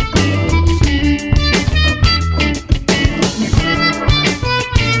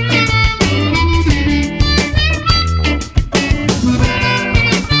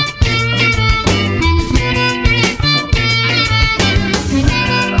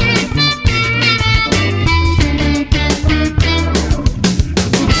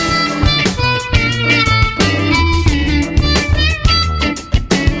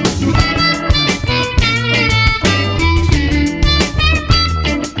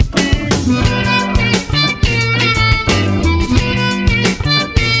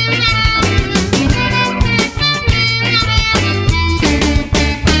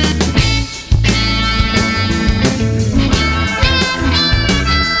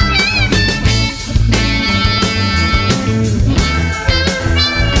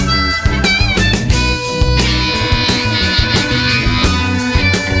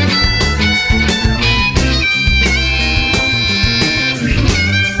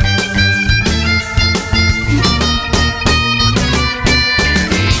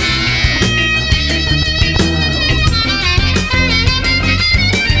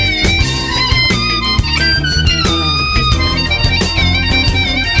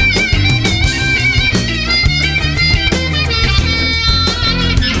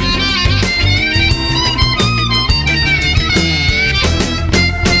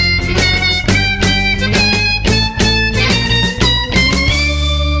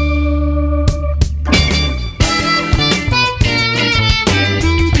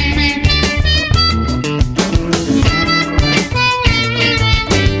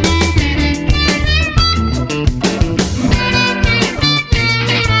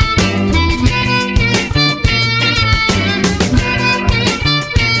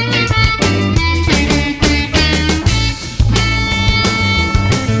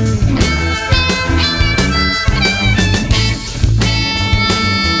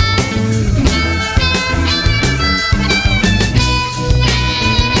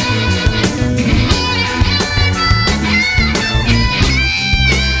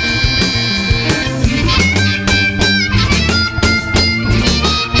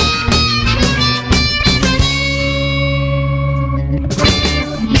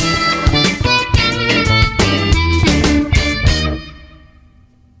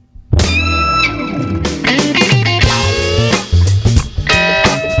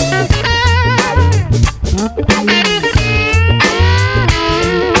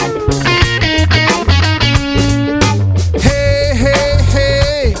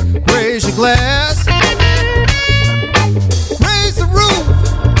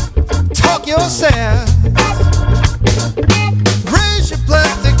 your sad. Raise your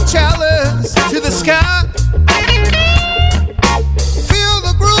plastic chalice to the sky. Feel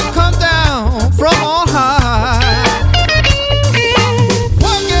the groove come down from on high.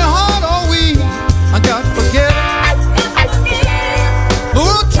 Working hard all week, I got to forget it. Who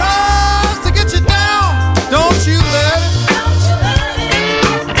tries to get you down? Don't you let it.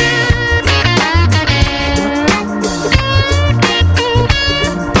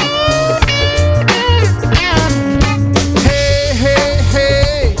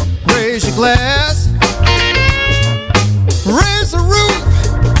 Glass. Raise the roof,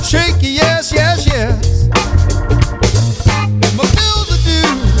 shake your yes, yes, yes. My bills are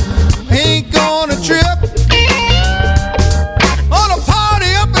due, ain't gonna trip. On a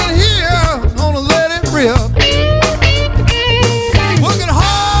party up in here, gonna let it rip. Working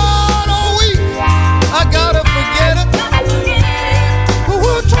hard all week, I gotta forget it. But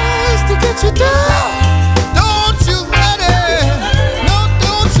who tries to get you down? Don't you let it. No,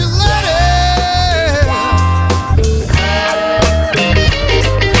 don't you let it.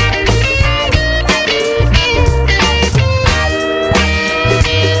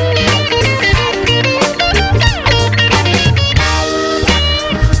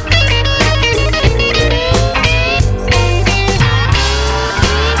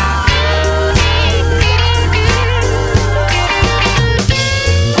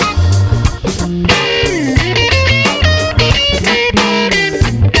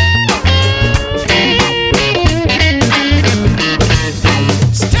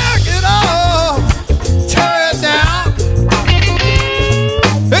 Stack it up, tear it down.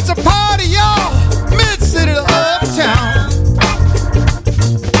 It's a party, y'all, mid-city to uptown.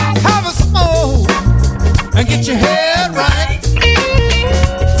 Have a smoke and get your head right.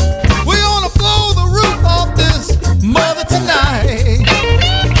 We gonna blow the roof off this mother tonight.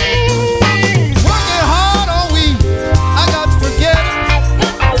 Working hard all week, I got to forget it.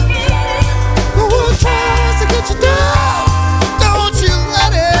 Who tries to get you down? Don't you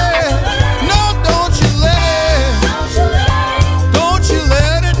let it. No, don't you let it. Don't you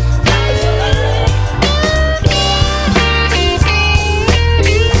let it.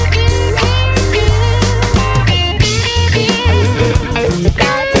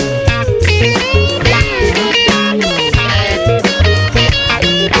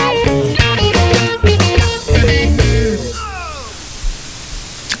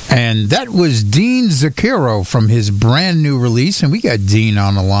 And that was Dean Zucchero from his brand new release, and we got Dean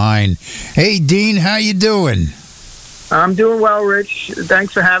on the line. Hey, Dean, how you doing? I'm doing well, Rich.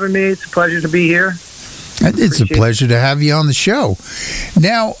 Thanks for having me. It's a pleasure to be here. It's a pleasure to have you on the show.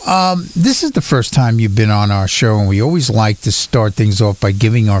 Now, this is the first time you've been on our show, and we always like to start things off by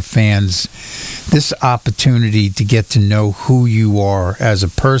giving our fans this opportunity to get to know who you are as a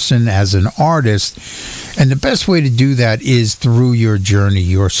person, as an artist, and the best way to do that is through your journey,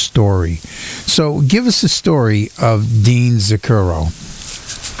 your story. So give us a story of Dean Zucchero.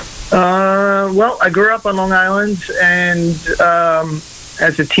 Well, I grew up on Long Island, and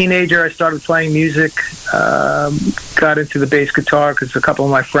as a teenager, I started playing music, got into the bass guitar because a couple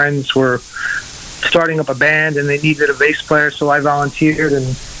of my friends were starting up a band and they needed a bass player, so I volunteered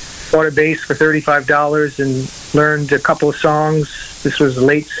and bought a bass for $35 and learned a couple of songs. This was the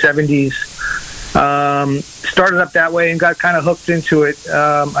late 70s. Started up that way and got kind of hooked into it.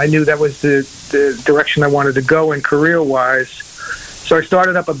 I knew that was the direction I wanted to go in career-wise. So I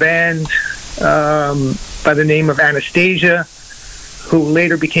started up a band by the name of Anastasia, who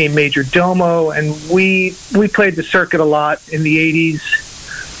later became Major Domo, and we played the circuit a lot in the 80s,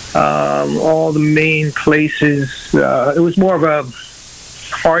 all the main places. It was more of a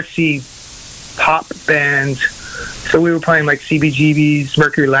Farsi pop band, so we were playing like CBGB's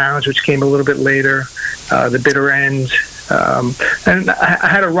Mercury Lounge, which came a little bit later, The Bitter End, and I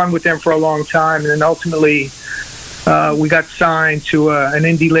had a run with them for a long time, and then ultimately we got signed to an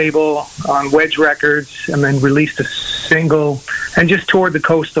indie label on Wedge Records, and then released a single and just toured the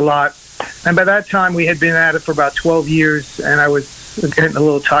coast a lot. And by that time, we had been at it for about 12 years, and I was getting a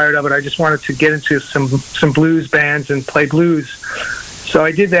little tired of it. I just wanted to get into some blues bands and play blues. So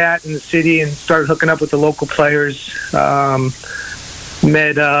I did that in the city and started hooking up with the local players.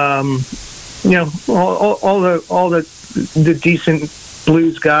 Met all the decent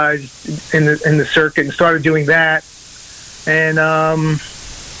blues guys in the circuit, and started doing that. And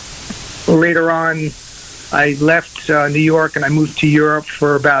later on, I left New York and I moved to Europe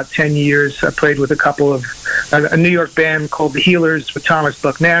for about 10 years. I played with a New York band called The Healers with Thomas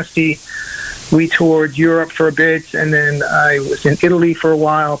Buck Nasty. We toured Europe for a bit, and then I was in Italy for a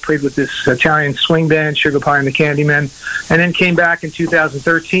while, played with this Italian swing band, Sugar Pie and the Candymen, and then came back in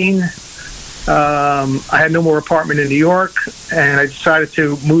 2013 I had no more apartment in New York, and I decided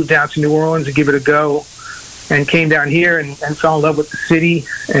to move down to New Orleans and give it a go. And came down here and fell in love with the city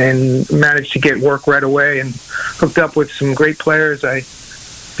and managed to get work right away and hooked up with some great players. I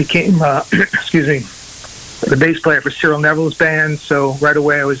became, the bass player for Cyril Neville's band. So right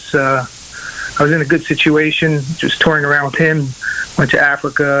away I was in a good situation, just touring around with him. Went to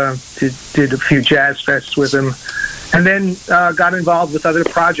Africa, did a few jazz fests with him, and then got involved with other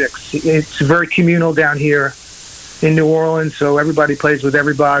projects. It's very communal down here in New Orleans, so everybody plays with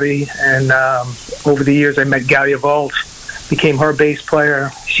everybody. And over the years, I met Galia Volt, became her bass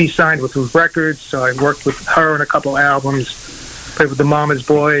player. She signed with Ruth Records, so I worked with her on a couple albums, played with the Mama's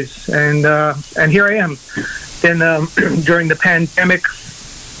Boys, and here I am. Then during the pandemic,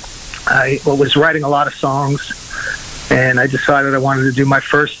 I was writing a lot of songs, and I decided I wanted to do my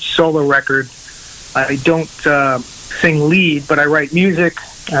first solo record. I don't sing lead, but I write music,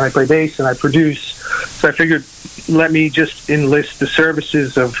 and I play bass, and I produce. So I figured, let me just enlist the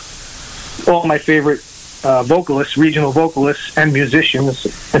services of all my favorite vocalists, regional vocalists, and musicians,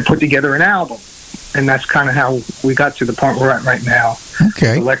 and put together an album. And that's kind of how we got to the point we're at right now.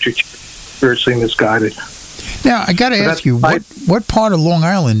 Okay. Electric, spiritually misguided. Now, I got to ask you, what part of Long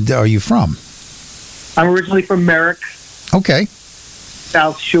Island are you from? I'm originally from Merrick. Okay.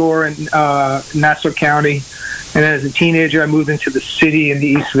 South Shore in Nassau County. And as a teenager, I moved into the city in the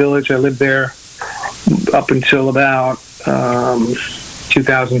East Village. I lived there up until about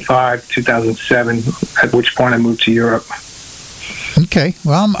 2005, 2007, at which point I moved to Europe. Okay.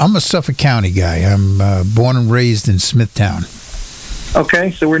 Well, I'm a Suffolk County guy. I'm born and raised in Smithtown.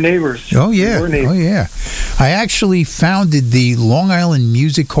 Okay, so we're neighbors. Oh, yeah. Oh, yeah. I actually founded the Long Island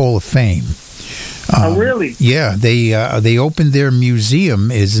Music Hall of Fame. Oh, really? Yeah. They opened their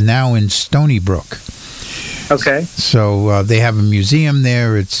museum, is now in Stony Brook. Okay. So they have a museum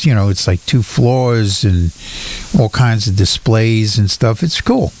there. It's, it's like 2 floors and all kinds of displays and stuff. It's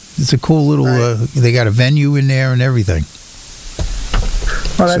cool. It's a cool little, they got a venue in there and everything.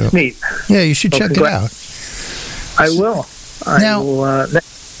 Well, that's neat. Yeah, you should check it out. I will.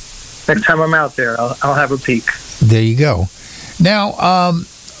 Next time I'm out there, I'll have a peek. There you go. Now,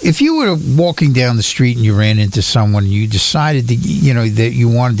 if you were walking down the street and you ran into someone and you decided to, that you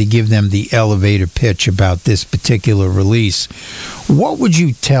wanted to give them the elevator pitch about this particular release, what would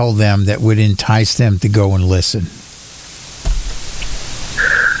you tell them that would entice them to go and listen?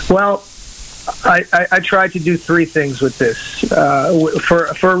 Well, I tried to do 3 things with this.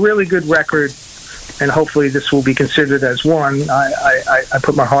 For a really good record, and hopefully this will be considered as one, I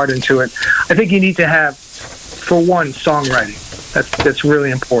put my heart into it. I think you need to have, for one, songwriting. That's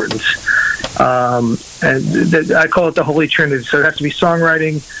really important. And I call it the Holy Trinity. So it has to be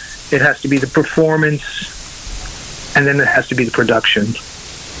songwriting, it has to be the performance, and then it has to be the production.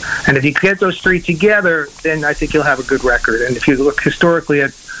 And if you get those 3 together, then I think you'll have a good record. And if you look historically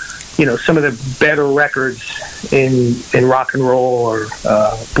at, some of the better records in rock and roll or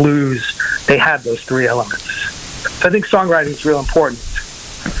blues, they have those 3 elements. So I think songwriting is real important,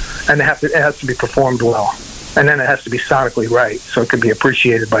 and it has to be performed well. And then it has to be sonically right, so it can be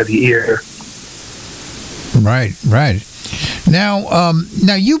appreciated by the ear. Right.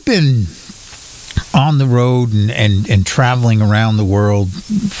 Now you've been on the road and traveling around the world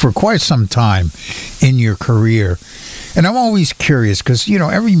for quite some time in your career. And I'm always curious because,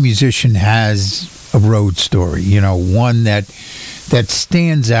 every musician has a road story, one that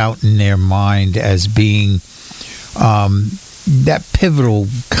stands out in their mind as being that pivotal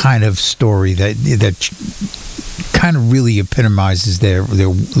kind of story that kind of really epitomizes their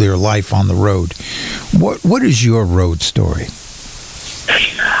life on the road. What is your road story?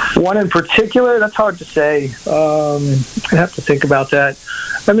 One in particular, that's hard to say. I have to think about that.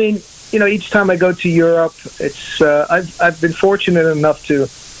 I mean, each time I go to Europe, it's I've been fortunate enough to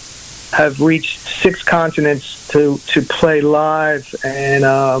have reached 6 continents to play live, and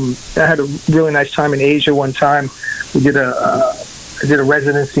I had a really nice time in Asia one time. I did a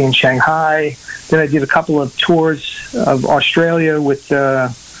residency in Shanghai. Then I did a couple of tours of Australia with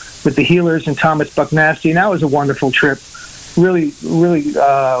the Healers and Thomas Bucknasty, and that was a wonderful trip. Really, really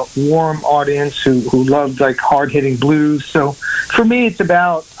warm audience who loved like hard-hitting blues. So for me, it's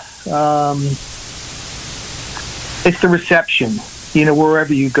about it's the reception.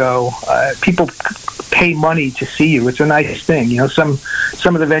 Wherever you go, people pay money to see you. It's a nice thing. Some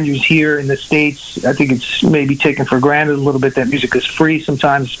of the venues here in the States, I think it's maybe taken for granted a little bit that music is free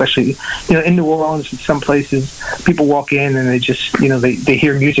sometimes, especially, in New Orleans, in some places, people walk in and they just, they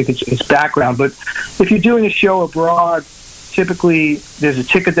hear music, it's background. But if you're doing a show abroad, typically there's a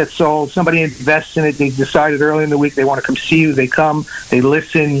ticket that's sold, somebody invests in it, they decided early in the week they want to come see you, they come, they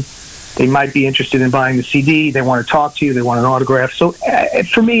listen, they might be interested in buying the CD. They want to talk to you. They want an autograph. So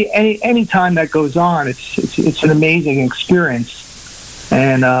for me, any time that goes on, it's an amazing experience.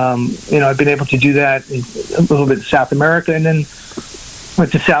 And I've been able to do that a little bit in South America, and then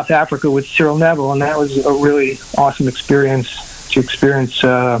went to South Africa with Cyril Neville, and that was a really awesome experience to experience,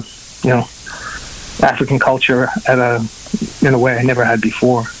 African culture in a way I never had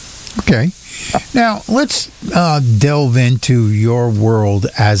before. Okay. Now, let's delve into your world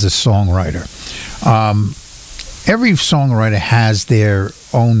as a songwriter. Every songwriter has their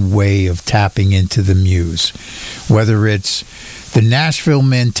own way of tapping into the muse, whether it's the Nashville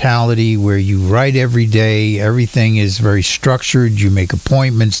mentality where you write every day, everything is very structured, you make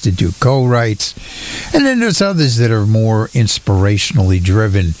appointments to do co-writes, and then there's others that are more inspirationally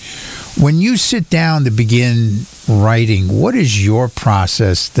driven. When you sit down to begin writing, what is your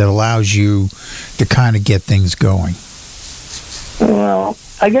process that allows you to kind of get things going? Well,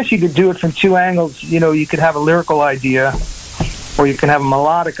 I guess you could do it from two angles. You could have a lyrical idea, or you can have a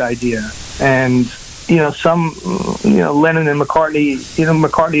melodic idea. And, Lennon and McCartney,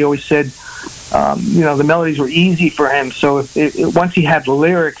 McCartney always said, the melodies were easy for him. So once he had the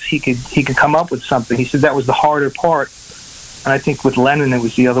lyrics, he could come up with something. He said that was the harder part. And I think with Lennon, it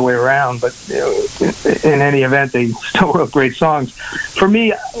was the other way around. But in any event, they still wrote great songs. For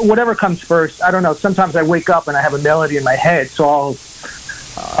me, whatever comes first, I don't know. Sometimes I wake up and I have a melody in my head, so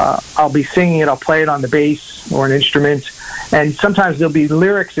I'll be singing it. I'll play it on the bass or an instrument, and sometimes there'll be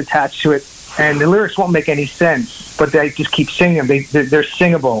lyrics attached to it, and the lyrics won't make any sense, but they just keep singing. They're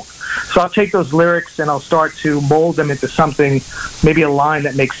singable. So I'll take those lyrics and I'll start to mold them into something, maybe a line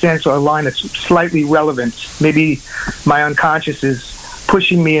that makes sense or a line that's slightly relevant. Maybe my unconscious is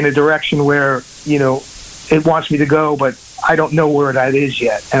pushing me in a direction where, it wants me to go, but I don't know where that is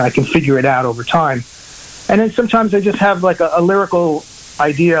yet, and I can figure it out over time. And then sometimes I just have like a lyrical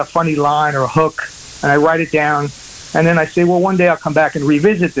idea, a funny line or a hook, and I write it down, and then I say, well, one day I'll come back and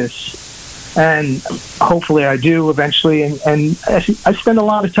revisit this. And hopefully I do eventually, and I spend a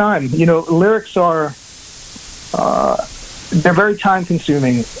lot of time. Lyrics are they're very time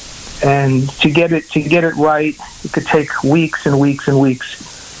consuming, and to get it right, it could take weeks and weeks and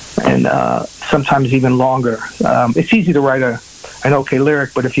weeks, and sometimes even longer. It's easy to write an okay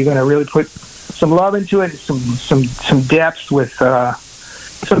lyric, but if you're going to really put some love into it, some depth with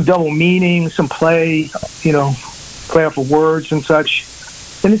some double meaning, some play off of words and such,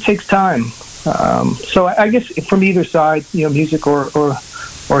 then it takes time. So I guess from either side, music or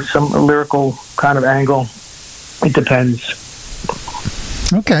some lyrical kind of angle, it depends.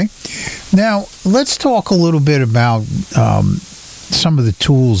 Okay. Now, let's talk a little bit about some of the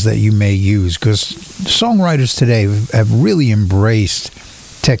tools that you may use, because songwriters today have really embraced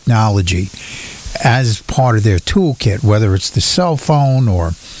technology as part of their toolkit, whether it's the cell phone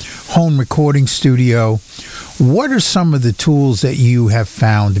or home recording studio. What are some of the tools that you have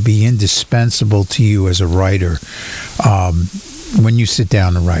found to be indispensable to you as a writer when you sit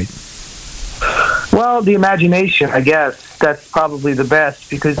down to write? Well, the imagination, I guess. That's probably the best,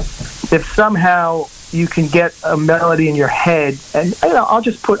 because if somehow you can get a melody in your head, and I'll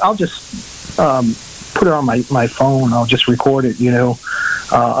just put it on my phone. I'll just record it,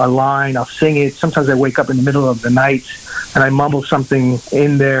 a line. I'll sing it. Sometimes I wake up in the middle of the night and I mumble something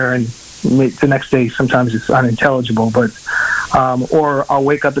in there, and the next day sometimes it's unintelligible, but or I'll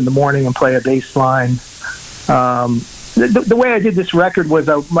wake up in the morning and play a bass line. The way I did this record was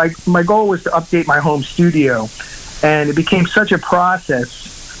my goal was to update my home studio, and it became such a process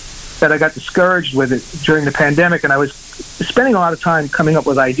that I got discouraged with it during the pandemic, and I was spending a lot of time coming up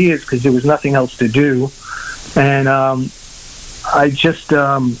with ideas because there was nothing else to do. And I just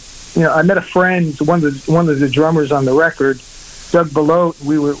I met a friend, one of the drummers on the record, Doug Belote.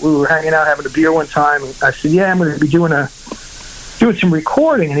 We were hanging out having a beer one time, and I said, I'm going to be doing some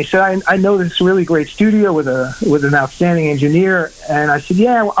recording. And he said, I know this really great studio with an outstanding engineer. And I said,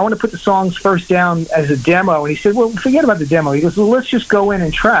 I want to put the songs first down as a demo. And he said, well, forget about the demo. He goes, well, let's just go in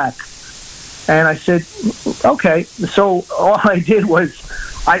and track. And I said, okay. So all I did was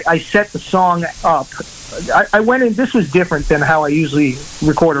I set the song up. I went in. This was different than how I usually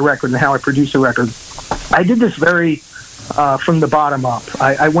record a record and how I produce a record. I did this very from the bottom up.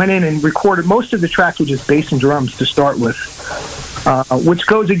 I went in and recorded. Most of the tracks were just bass and drums to start with, which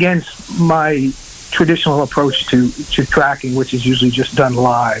goes against my traditional approach to tracking, which is usually just done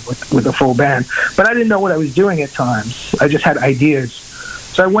live with a full band. But I didn't know what I was doing at times. I just had ideas.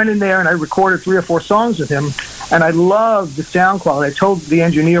 So I went in there and I recorded 3 or 4 songs with him, and I loved the sound quality. I told the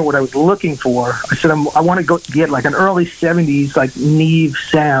engineer what I was looking for. I said, I want to get like an early 70s, like Neve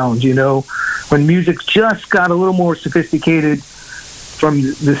sound, when music just got a little more sophisticated, from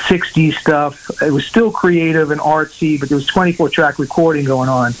the 60s stuff. It was still creative and artsy, but there was 24-track recording going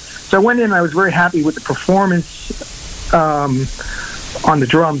on. So I went in and I was very happy with the performance on the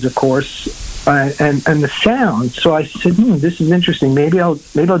drums, of course, and the sound. So I said, this is interesting. Maybe I'll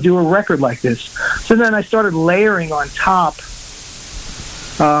do a record like this. So then I started layering on top.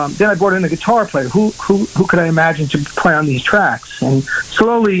 Then I brought in a guitar player. Who could I imagine to play on these tracks? And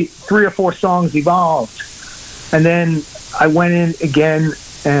slowly 3 or 4 songs evolved. And then I went in again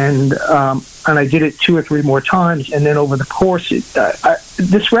and I did it 2 or 3 more times. And then over the course,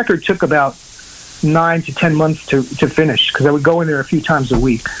 this record took about 9 to 10 months to finish, because I would go in there a few times a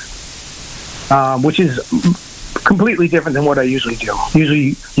week, which is completely different than what I usually do.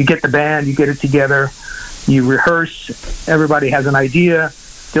 Usually you get the band, you get it together, you rehearse, everybody has an idea,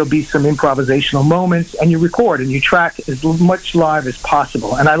 there'll be some improvisational moments, and you record and you track as much live as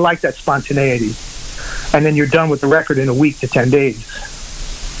possible. And I like that spontaneity. And then you're done with the record in a week to 10 days.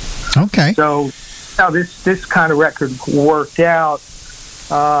 Okay. So now this kind of record worked out.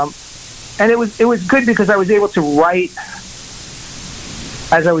 And it was good because I was able to write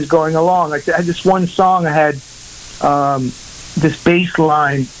as I was going along. Like I had this one song, I had this bass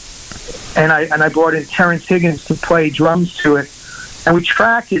line, and I brought in Terrence Higgins to play drums to it. And we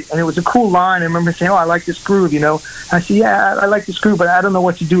tracked it, and it was a cool line. I remember saying, I like this groove, And I said, yeah, I like this groove, but I don't know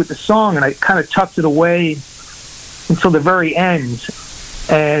what to do with the song. And I kind of tucked it away until the very end.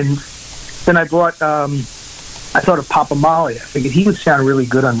 And then I brought, I thought of Papa Molly. I figured he would sound really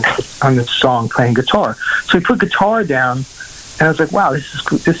good on this song playing guitar. So we put guitar down, and I was like, wow,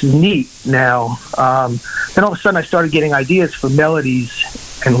 this is neat now. Then all of a sudden I started getting ideas for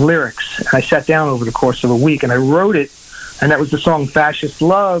melodies and lyrics. And I sat down over the course of a week, and I wrote it. And that was the song Fascist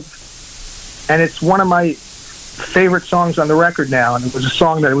Love. And it's one of my favorite songs on the record now. And it was a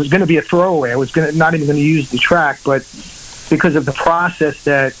song that it was going to be a throwaway. I was not even going to use the track, but because of the process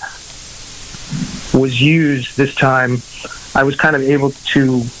that was used this time, I was kind of able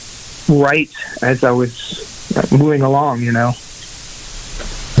to write as I was moving along,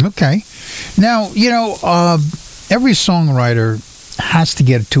 Okay. Now, every songwriter has to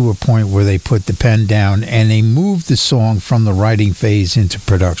get to a point where they put the pen down and they move the song from the writing phase into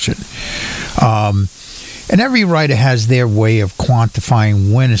production. And every writer has their way of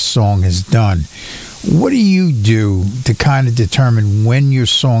quantifying when a song is done. What do you do to kind of determine when your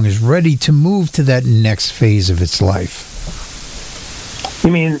song is ready to move to that next phase of its life?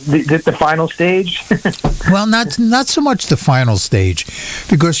 You mean the final stage? Well, not so much the final stage,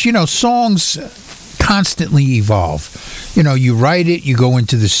 because, songs constantly evolve. You write it, you go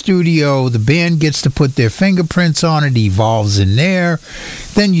into the studio, the band gets to put their fingerprints on it, evolves in there,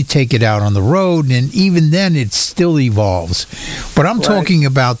 then you take it out on the road, and even then it still evolves. But I'm talking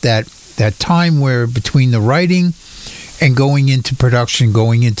about that time where between the writing and going into production,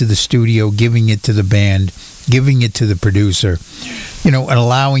 going into the studio, giving it to the band, giving it to the producer, and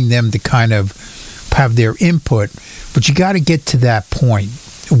allowing them to kind of have their input. But you got to get to that point.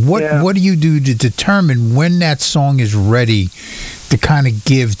 What do you do to determine when that song is ready to kind of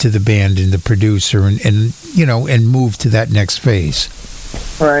give to the band and the producer and move to that next phase?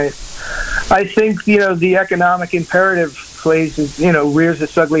 Right. I think, the economic imperative rears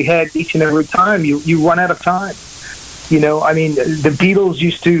its ugly head each and every time. You run out of time. The Beatles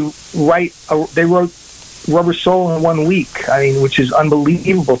used to they wrote Rubber Soul in 1 week. Which is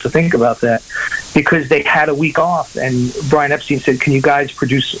unbelievable to think about that, because they had a week off. And Brian Epstein said, "Can you guys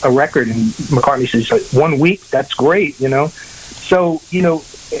produce a record?" And McCartney says, 1 week? That's great, So,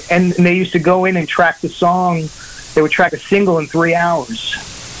 and they used to go in and track the song. They would track a single in 3 hours.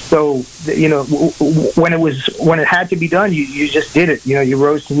 So, when it had to be done, you just did it. You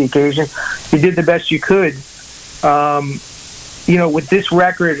rose to the occasion. You did the best you could. With this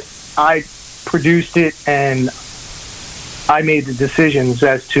record, I produced it, and I made the decisions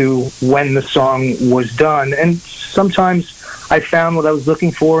as to when the song was done. And sometimes I found what I was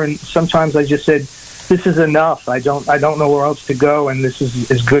looking for, and sometimes I just said, this is enough. I don't know where else to go, and this is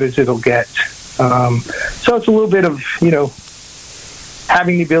as good as it'll get. So it's a little bit of,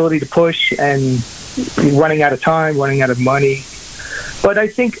 having the ability to push and running out of time, running out of money. But I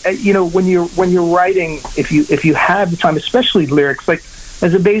think, when you're writing, if you have the time, especially lyrics, like,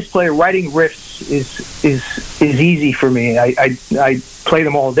 as a bass player, writing riffs is easy for me. I play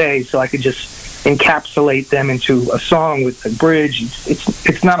them all day, so I could just encapsulate them into a song with a bridge.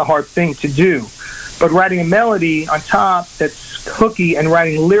 It's not a hard thing to do. But writing a melody on top that's hooky and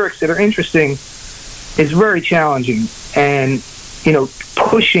writing lyrics that are interesting is very challenging. And,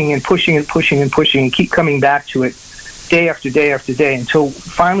 pushing and pushing and pushing and pushing and keep coming back to it day after day after day until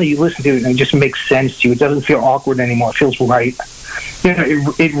finally you listen to it and it just makes sense to you. It doesn't feel awkward anymore. It feels right.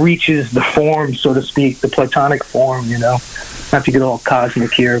 it reaches the form, so to speak, the platonic form. Not to get all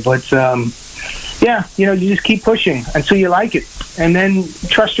cosmic here, but you just keep pushing until you like it, and then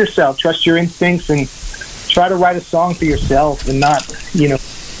trust yourself, trust your instincts, and try to write a song for yourself and not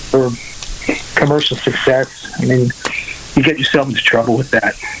for commercial success. I mean, you get yourself into trouble with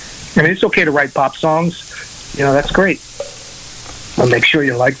that. I mean, it's okay to write pop songs. That's great. But make sure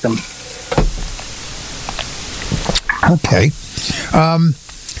you like them. Okay.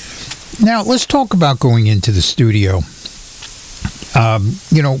 Now, let's talk about going into the studio.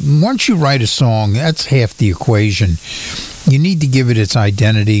 Once you write a song, that's half the equation. You need to give it its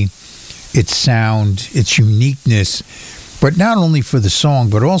identity, its sound, its uniqueness. But not only for the song,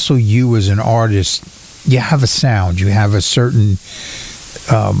 but also you as an artist, you have a sound. You have a certain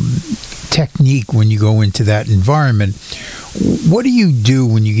technique when you go into that environment. What do you do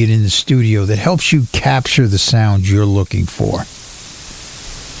when you get in the studio that helps you capture the sound you're looking for?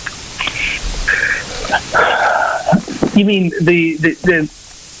 You mean the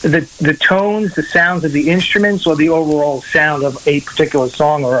tones, the sounds of the instruments, or the overall sound of a particular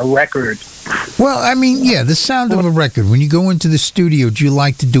song or a record? Well, I mean, the sound of a record. When you go into the studio, do you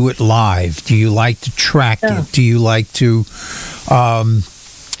like to do it live? Do you like to track it? Do you like to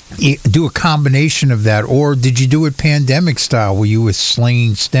do a combination of that? Or did you do it pandemic style, where you were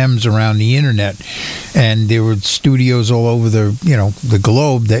slinging stems around the internet and there were studios all over the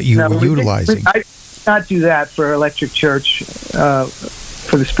globe that you were utilizing? I did not do that for Electric Church,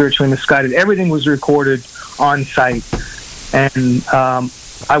 for the Spiritually Misguided. Everything was recorded on site, and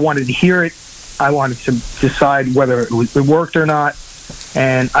I wanted to hear it. I wanted to decide whether it worked or not,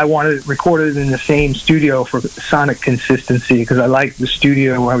 and I wanted it recorded in the same studio for sonic consistency, because I liked the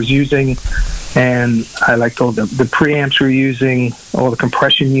studio I was using, and I liked all the preamps we were using, all the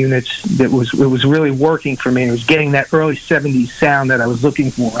compression units. It was really working for me. It was getting that early 70s sound that I was looking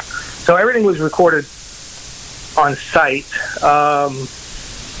for. So everything was recorded on site.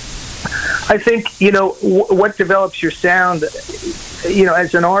 I think, what develops your sound,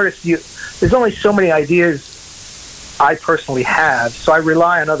 as an artist, there's only so many ideas I personally have, so I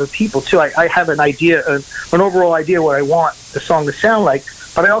rely on other people too. I have an idea, an overall idea what I want the song to sound like,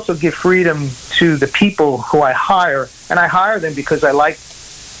 but I also give freedom to the people who I hire, and I hire them because I like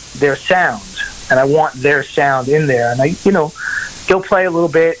their sound, and I want their sound in there, and they'll play a little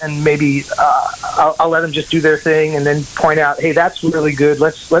bit, and maybe I'll let them just do their thing, and then point out, hey, that's really good.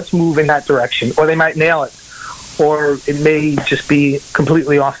 Let's move in that direction. Or they might nail it, or it may just be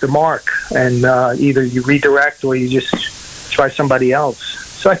completely off the mark, and either you redirect or you just try somebody else.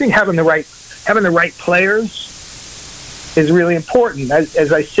 So I think having the right players is really important.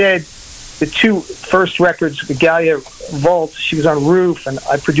 As I said, the two first records, Galia Vault, she was on Roof, and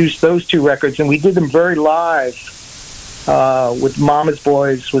I produced those two records, and we did them very live. With Mama's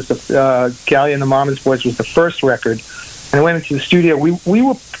Boys was Galia and the Mama's Boys was the first record, and I went into the studio. We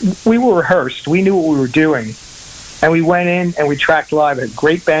were rehearsed. We knew what we were doing, and we went in and we tracked live. I had a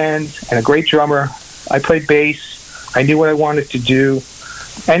great band and a great drummer. I played bass. I knew what I wanted to do,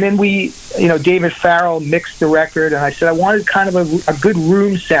 and then David Farrell mixed the record, and I said I wanted kind of a good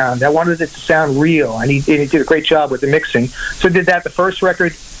room sound. I wanted it to sound real, and he did a great job with the mixing. So I did that the first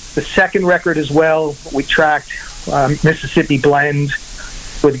record. The second record as well, we tracked Mississippi Blend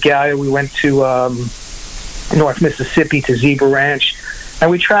with Galia. We went to North Mississippi to Zebra Ranch,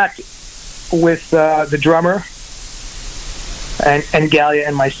 and we tracked with the drummer and Galia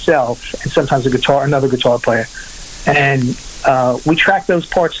and myself, and sometimes another guitar player, and we tracked those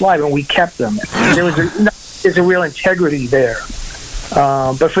parts live, and we kept them. There's a real integrity there.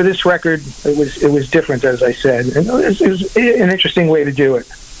 But for this record, it was different, as I said, and it was an interesting way to do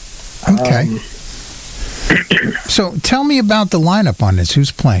it. Okay. So tell me about the lineup on this.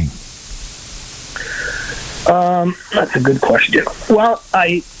 Who's playing? That's a good question. Well,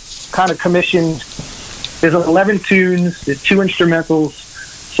 I kind of commissioned, there's 11 tunes, there's 2 instrumentals,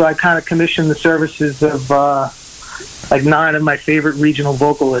 so I kind of commissioned the services of 9 of my favorite regional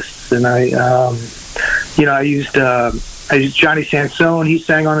vocalists, and I used Johnny Sansone. He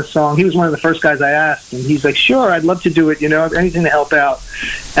sang on a song. He was one of the first guys I asked, and he's like, sure, I'd love to do it, anything to help out.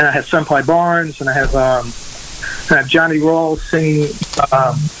 And I have Sunfly Barnes, and I have Johnny Rawls singing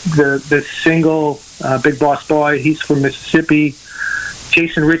the single, Big Boss Boy. He's from Mississippi.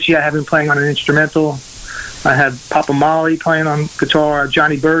 Jason Ritchie, I have him playing on an instrumental. I had Papa Molly playing on guitar,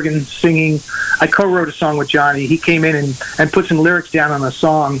 Johnny Bergen singing. I co-wrote a song with Johnny. He came in and put some lyrics down on a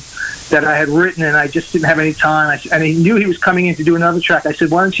song that I had written, and I just didn't have any time. And he knew he was coming in to do another track. I said,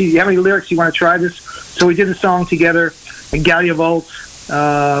 why don't you have any lyrics? You want to try this? So we did a song together, and Galia Volt,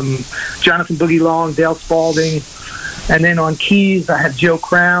 Jonathan Boogie Long, Dale Spalding, And then on keys, I have Joe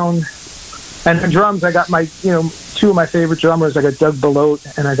Crown. And the drums, I got my, two of my favorite drummers. I got Doug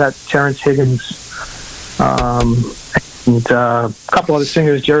Belote and I got Terrence Higgins. And a couple other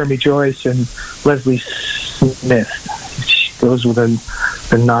singers, Jeremy Joyce and Leslie Smith. Those were the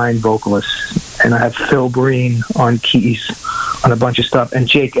 9 vocalists. And I have Phil Breen on keys on a bunch of stuff. And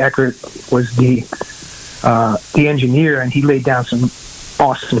Jake Eckert was the engineer, and he laid down some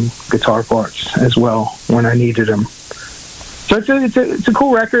awesome guitar parts as well when I needed them. So it's a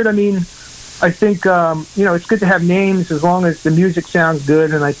cool record. I mean, I think, it's good to have names as long as the music sounds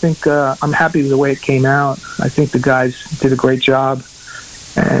good, and I think I'm happy with the way it came out. I think the guys did a great job,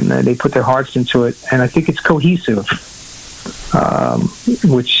 and they put their hearts into it, and I think it's cohesive,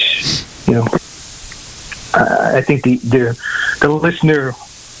 which, I think the listener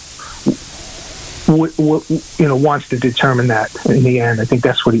wants to determine that in the end. I think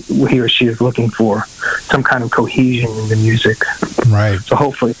that's what he or she is looking for, some kind of cohesion in the music. Right. So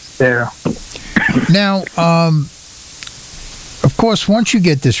hopefully it's there. Now, of course, once you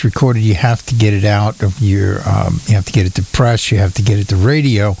get this recorded, you have to get it out of your, you have to get it to press, you have to get it to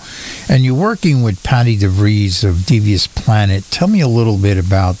radio, and you're working with Patty DeVries of Devious Planet. Tell me a little bit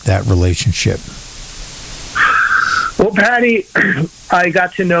about that relationship. Well, Patty, I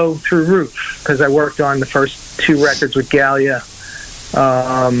got to know through Roof because I worked on the first 2 records with Gallia.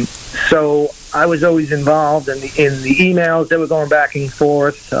 So I was always involved in the emails that were going back and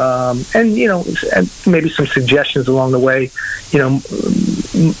forth, and and maybe some suggestions along the way.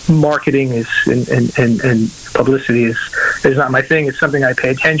 Marketing is and publicity is not my thing. It's something I pay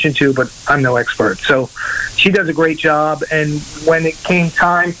attention to, but I'm no expert. So she does a great job. And when it came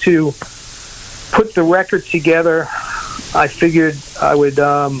time to put the record together, I figured I would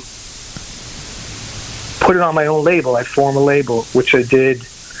put it on my own label. I'd form a label, which I did,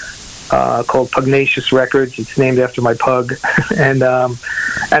 called Pugnacious Records. It's named after my pug. And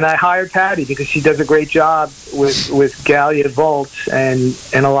I hired Patty because she does a great job with Gallia Vaults and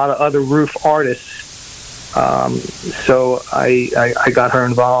a lot of other Roof artists. So I got her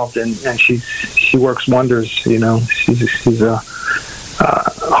involved, and she works wonders. She's a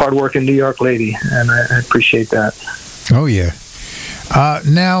hard-working New York lady, and I appreciate that. Oh, yeah.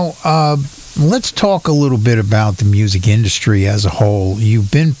 Now, let's talk a little bit about the music industry as a whole.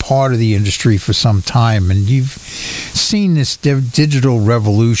 You've been part of the industry for some time, and you've seen this digital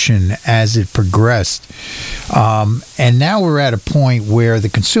revolution as it progressed. And now we're at a point where the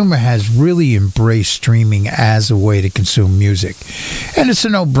consumer has really embraced streaming as a way to consume music. And it's a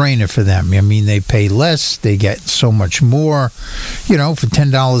no-brainer for them. I mean, they pay less, they get so much more. For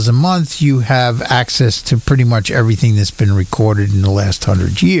 $10 a month, you have access to pretty much everything that's been recorded in the last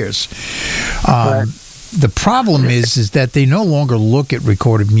 100 years. The problem is that they no longer look at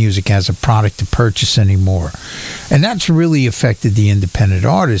recorded music as a product to purchase anymore. And that's really affected the independent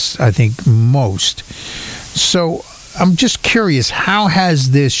artists, I think, most. So I'm just curious, how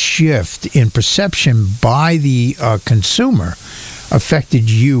has this shift in perception by the consumer affected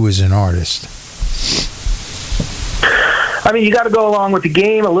you as an artist? I mean, you got to go along with the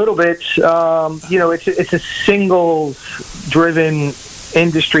game a little bit. It's a singles-driven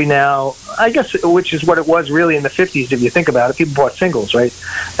industry now, I guess, which is what it was really in the 50s, if you think about it. People bought singles, right?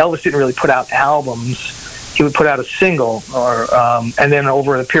 Elvis didn't really put out albums. He would put out a single, and then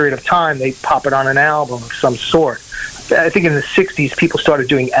over a period of time, they pop it on an album of some sort. I think in the 60s, people started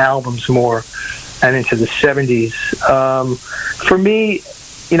doing albums more, and into the 70s. For me,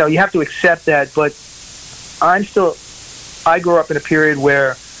 you have to accept that, but I grew up in a period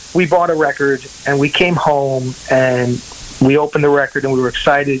where we bought a record, and we came home, and we opened the record, and we were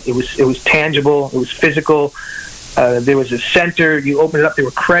excited. It was tangible. It was physical. There was a center. You opened it up. There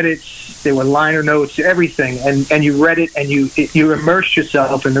were credits. There were liner notes. Everything. And you read it, and you immersed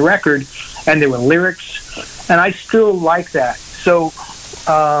yourself in the record. And there were lyrics. And I still like that. So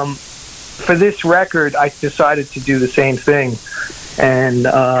for this record, I decided to do the same thing. And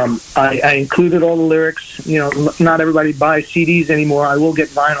I included all the lyrics. Not everybody buys CDs anymore. I will get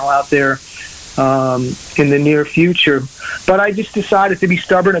vinyl out there in the near future, but I just decided to be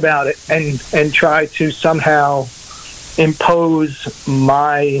stubborn about it and try to somehow impose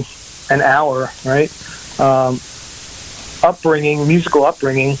our musical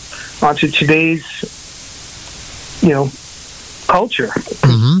upbringing onto today's culture,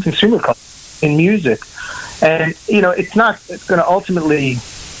 consumer culture in music. And it's not going to ultimately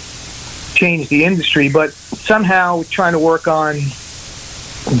change the industry, but somehow trying to work on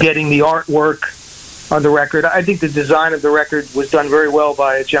getting the artwork on the record. I think the design of the record was done very well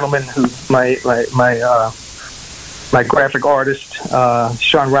by a gentleman who my graphic artist,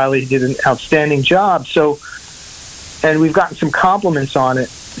 Sean Riley, did an outstanding job. So and we've gotten some compliments on it.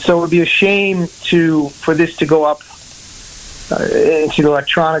 So it would be a shame for this to go up into the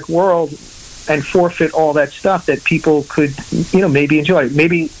electronic world and forfeit all that stuff that people could, maybe enjoy.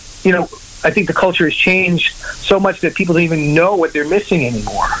 Maybe, I think the culture has changed so much that people don't even know what they're missing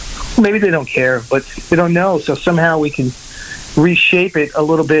anymore. Maybe they don't care, but they don't know. So somehow we can reshape it a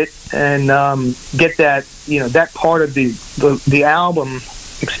little bit and get that, that part of the album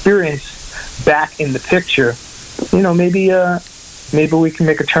experience back in the picture. Maybe we can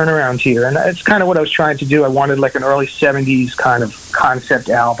make a turnaround here. And it's kind of what I was trying to do. I wanted like an early 70s kind of concept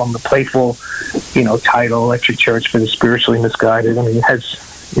album, the playful, title, Electric Church for the Spiritually Misguided. I mean, it has,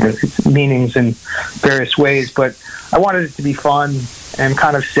 its meanings in various ways, but I wanted it to be fun and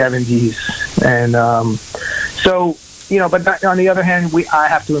kind of 70s. And but on the other hand, I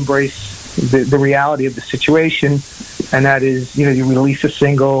have to embrace the reality of the situation, and that is, you release a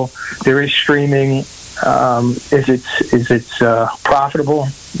single, there is streaming. Is it profitable?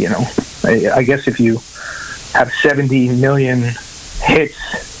 I guess if you have 70 million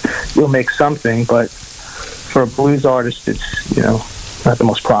hits, you'll make something. But for a blues artist, it's not the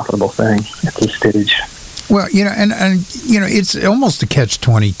most profitable thing at this stage. Well, and it's almost a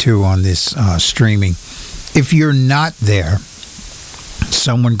catch-22 on this streaming. If you're not there,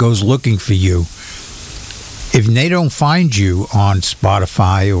 someone goes looking for you. If they don't find you on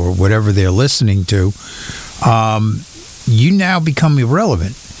Spotify or whatever they're listening to, you now become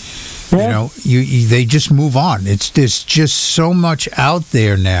irrelevant. Yeah. They just move on. There's just so much out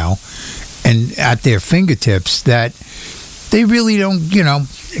there now and at their fingertips that they really don't,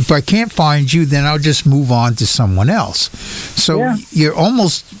 if I can't find you, then I'll just move on to someone else. So you're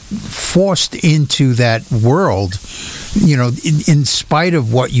almost forced into that world, in spite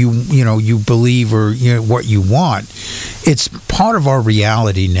of what you believe or what you want. It's part of our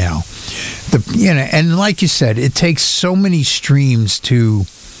reality now. And like you said, it takes so many streams to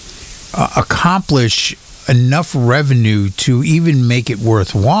accomplish enough revenue to even make it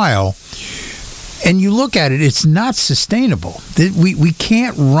worthwhile. And you look at it, it's not sustainable. We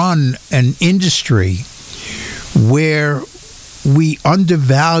can't run an industry where we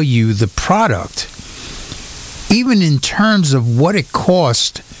undervalue the product, even in terms of what it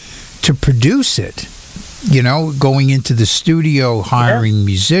cost to produce it. Going into the studio, hiring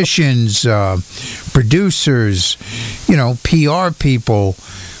musicians, producers, PR people.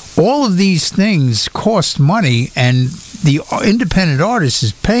 All of these things cost money, and the independent artist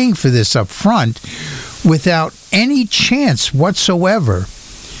is paying for this up front without any chance whatsoever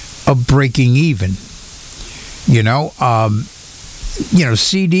of breaking even.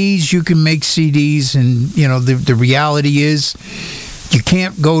 CDs, you can make CDs, and the reality is you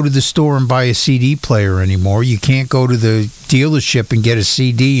can't go to the store and buy a CD player anymore. You can't go to the dealership and get a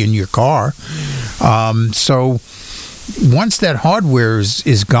CD in your car. So once that hardware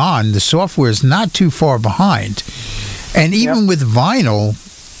is gone, the software is not too far behind. And even with vinyl,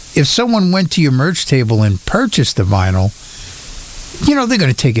 if someone went to your merch table and purchased the vinyl, they're going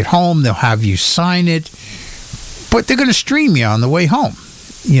to take it home. They'll have you sign it, but they're going to stream you on the way home.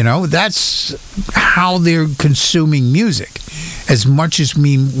 That's how they're consuming music. As much as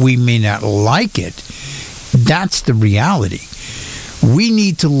we may not like it, that's the reality. We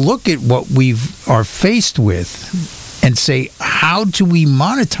need to look at what we are faced with and say, how do we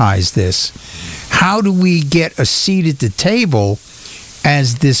monetize this? How do we get a seat at the table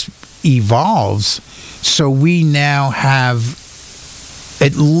as this evolves, so we now have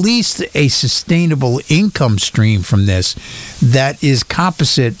at least a sustainable income stream from this that is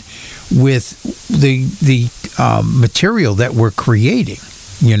composite with the material that we're creating?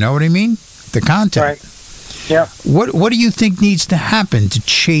 You know what I mean? The content. Right. Yeah. What do you think needs to happen to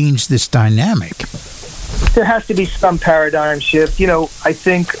change this dynamic? There has to be some paradigm shift. I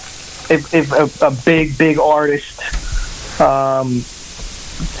think if a big artist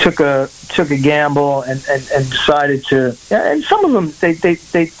took a gamble and decided to, and some of them they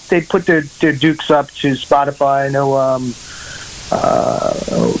put their dukes up to Spotify. I know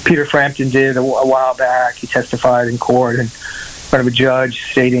Peter Frampton did a while back. He testified in court in front of a judge,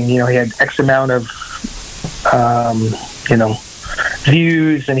 stating he had X amount of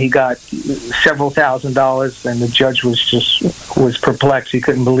views, and he got several $1,000s, and the judge was perplexed. He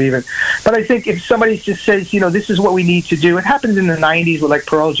couldn't believe it. But I think if somebody just says, this is what we need to do, it happened in the 90s with like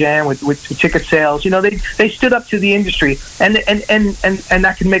Pearl Jam with ticket sales. They stood up to the industry, and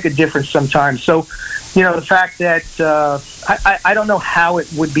that can make a difference sometimes. So the fact that I don't know how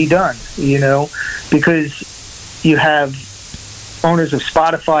it would be done, because you have owners of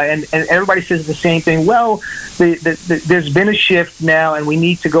Spotify, and everybody says the same thing. Well, there's been a shift now, and we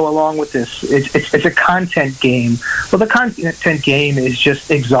need to go along with this. It's a content game. Well, the content game is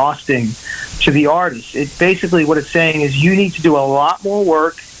just exhausting to the artist. It basically what it's saying is you need to do a lot more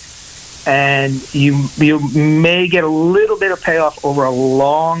work, and you may get a little bit of payoff over a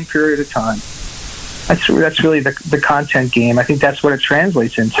long period of time. That's really the content game. I think that's what it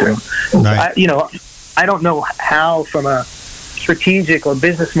translates into. Right. I don't know how, from a strategic or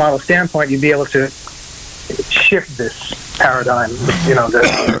business model standpoint, you'd be able to shift this paradigm.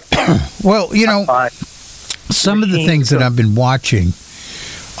 Well, some of the things that I've been watching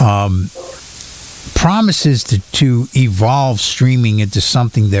promises to evolve streaming into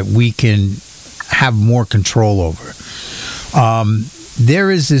something that we can have more control over. There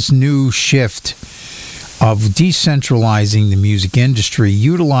is this new shift of decentralizing the music industry,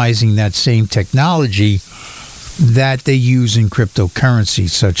 utilizing that same technology that they use in cryptocurrency,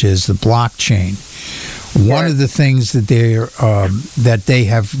 such as the blockchain. One of the things that they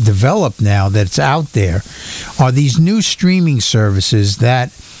have developed now that's out there are these new streaming services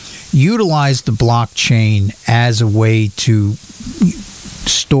that utilize the blockchain as a way to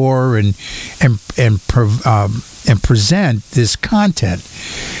store and present this content.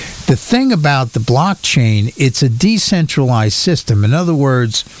 The thing about the blockchain, it's a decentralized system. In other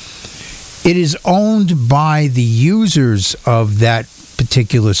words, it is owned by the users of that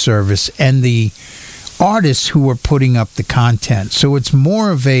particular service and the artists who are putting up the content. So it's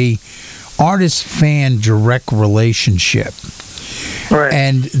more of a artist-fan direct relationship. Right.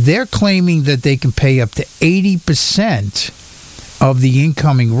 And they're claiming that they can pay up to 80% of the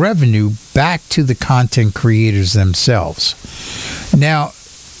incoming revenue back to the content creators themselves. Now,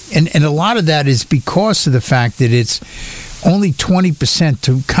 and a lot of that is because of the fact that it's only 20%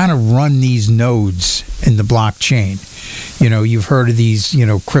 to kind of run these nodes in the blockchain. You've heard of these,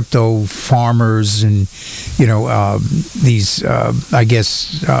 crypto farmers and, these,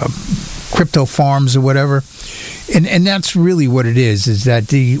 crypto farms or whatever. And that's really what it is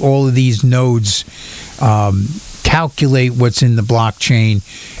that all of these nodes calculate what's in the blockchain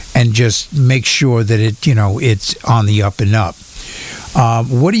and just make sure that it's on the up and up.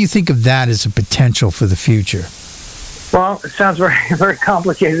 What do you think of that as a potential for the future? Well, it sounds very, very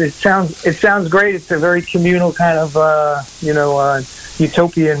complicated. It sounds great. It's a very communal kind of,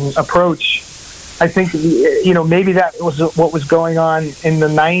 utopian approach. I think, maybe that was what was going on in the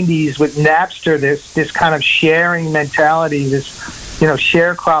 90s with Napster, this kind of sharing mentality, this,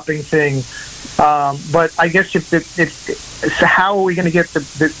 sharecropping thing. But I guess so how are we going to get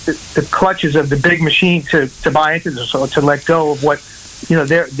the clutches of the big machine to buy into this, or to let go of what,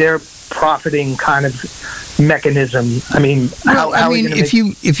 their profiting kind of mechanism? I mean, if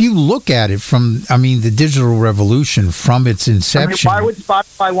you look at it from, the digital revolution from its inception. Why would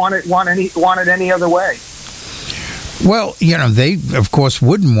Spotify want it any other way? Well, they of course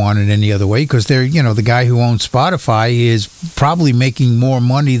wouldn't want it any other way because they're, the guy who owns Spotify is probably making more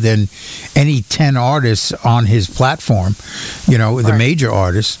money than any 10 artists on his platform, the major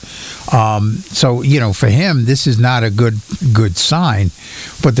artists. So, for him, this is not a good sign.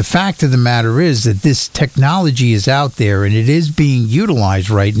 But the fact of the matter is that this technology is out there and it is being utilized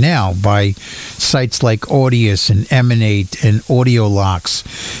right now by sites like Audius and Emanate and AudioLocks.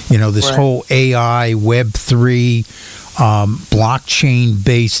 This whole AI, Web3,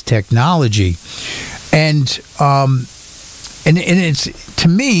 blockchain-based technology. And it's, to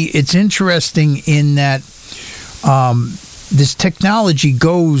me, it's interesting in that this technology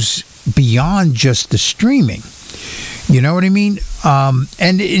goes beyond just the streaming. You know what I mean?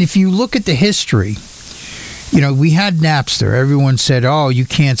 And if you look at the history, we had Napster. Everyone said, "Oh, you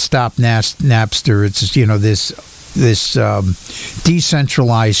can't stop Napster. It's this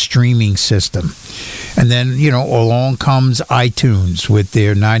decentralized streaming system." And then, along comes iTunes with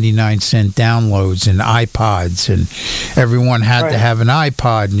their 99-cent downloads and iPods, and everyone had to have an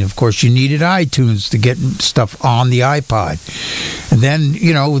iPod. And, of course, you needed iTunes to get stuff on the iPod. And then,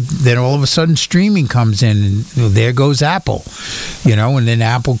 then all of a sudden streaming comes in, and there goes Apple, and then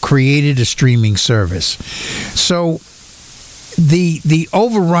Apple created a streaming service. So the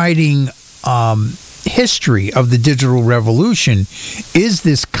overriding history of the digital revolution is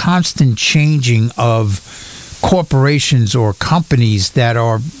this constant changing of corporations or companies that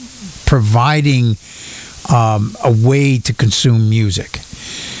are providing a way to consume music,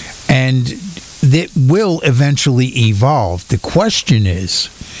 and that will eventually evolve. The question is,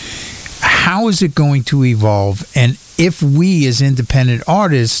 how is it going to evolve, and if we as independent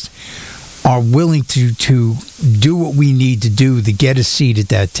artists are willing to do what we need to do to get a seat at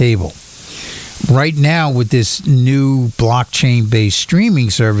that table. right now with this new blockchain-based streaming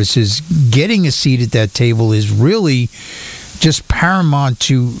services, getting a seat at that table is really just paramount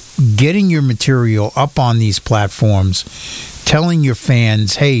to getting your material up on these platforms, telling your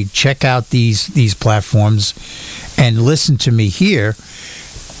fans, hey, check out these platforms and listen to me here.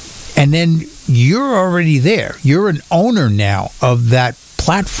 And then you're already there. You're an owner now of that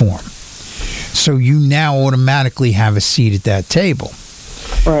platform. So you now automatically have a seat at that table.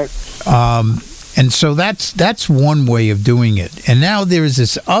 Right. And so that's one way of doing it. And now there's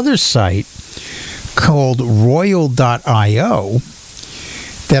this other site called Royal.io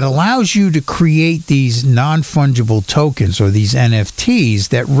that allows you to create these non-fungible tokens, or these NFTs,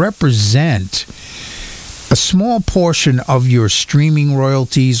 that represent a small portion of your streaming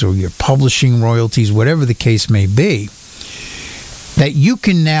royalties or your publishing royalties, whatever the case may be, that you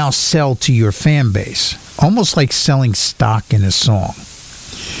can now sell to your fan base, almost like selling stock in a song.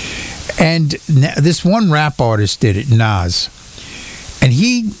 And this one rap artist did it, Nas, and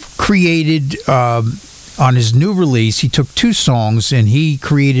he created, on his new release, he took 2 songs and he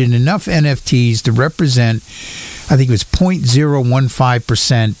created enough NFTs to represent, I think it was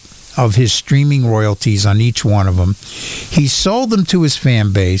 0.015% of his streaming royalties on each one of them. He sold them to his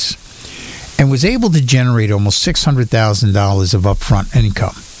fan base and was able to generate almost $600,000 of upfront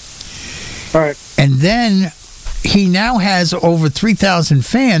income. All right. And then he now has over 3,000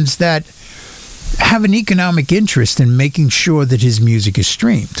 fans that have an economic interest in making sure that his music is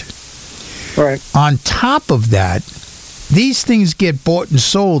streamed. Right. On top of that, these things get bought and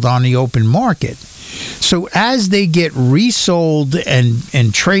sold on the open market. So as they get resold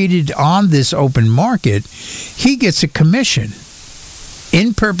and traded on this open market, he gets a commission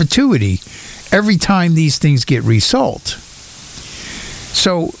in perpetuity every time these things get resold.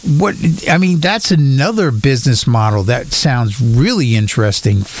 So that's another business model that sounds really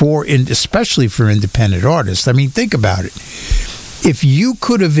interesting especially for independent artists. I mean, think about it. If you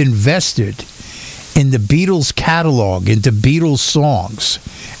could have invested in the Beatles catalog, into Beatles songs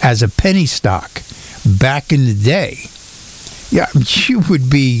as a penny stock back in the day, yeah, you would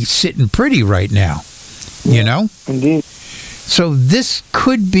be sitting pretty right now, you know? Indeed. So this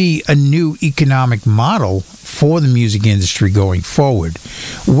could be a new economic model for the music industry going forward.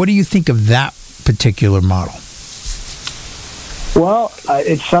 What do you think of that particular model? Well,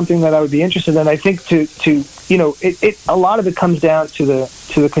 it's something that I would be interested in. I think to a lot of it comes down to the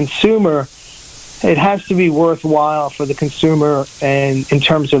consumer. It has to be worthwhile for the consumer, and in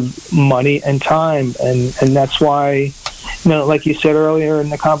terms of money and time, and that's why, like you said earlier in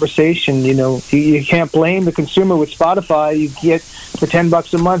the conversation, you can't blame the consumer with Spotify. You get, for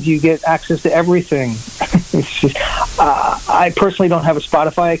 $10 a month, you get access to everything. It's just, I personally don't have a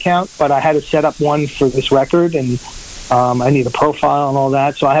Spotify account, but I had to set up one for this record, and I need a profile and all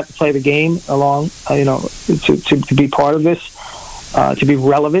that, so I have to play the game along, to be part of this, to be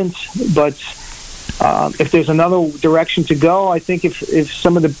relevant. But if there's another direction to go, I think if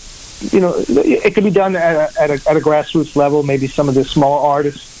some of the, it could be done at a grassroots level. Maybe some of the small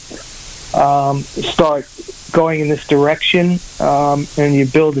artists start going in this direction, and you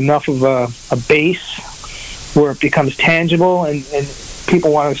build enough of a base where it becomes tangible, and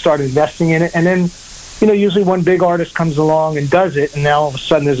people want to start investing in it. And then, usually one big artist comes along and does it, and now all of a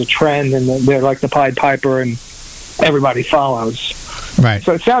sudden there's a trend, and they're like the Pied Piper, and everybody follows. Right.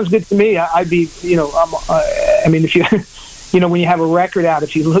 So it sounds good to me. I'd be, if you, when you have a record out,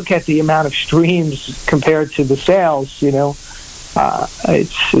 if you look at the amount of streams compared to the sales,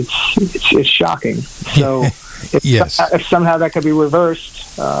 it's shocking. So yes. If somehow that could be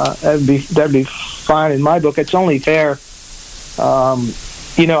reversed, that'd be fine in my book. It's only fair. I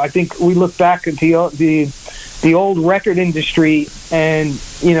think we look back at the old record industry, and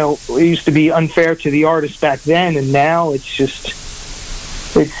it used to be unfair to the artists back then, and now it's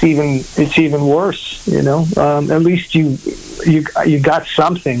even worse. At least you got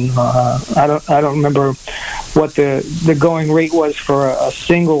something. I don't remember what the going rate was for a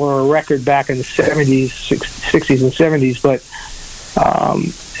single or a record back in the 60s and 70s, but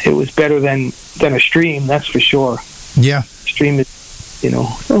it was better than a stream, that's for sure. Yeah, stream is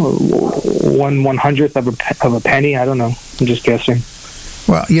 1/100th of a penny. I don't know. I'm just guessing.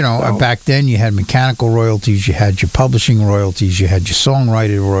 Well, back then you had mechanical royalties, you had your publishing royalties, you had your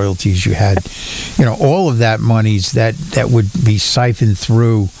songwriter royalties, you had, all of that monies that would be siphoned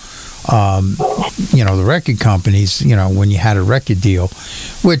through, the record companies, when you had a record deal,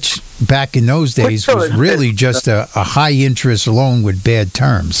 which back in those days was really just a high interest loan with bad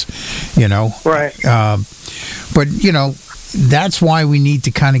terms, Right. But, that's why we need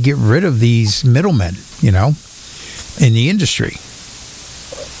to kind of get rid of these middlemen, in the industry.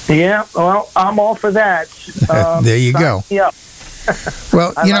 Yeah, well, I'm all for that. There you go. Yeah.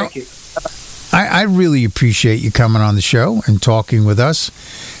 Well, I you know, like it. I really appreciate you coming on the show and talking with us.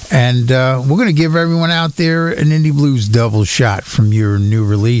 And we're going to give everyone out there an Indie Blues double shot from your new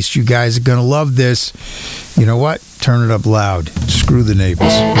release. You guys are going to love this. You know what? Turn it up loud. Screw the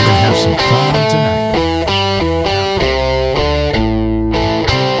neighbors. We're going to have some fun tonight.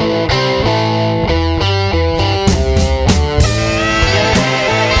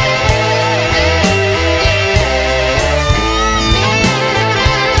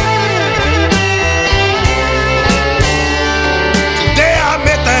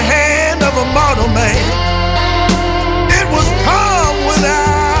 Mortal man, it was calm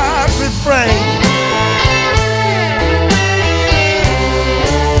without refrain.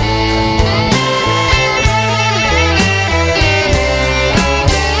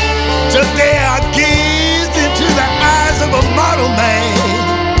 Today I gazed into the eyes of a mortal man.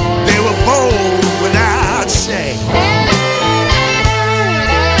 They were bold without shame.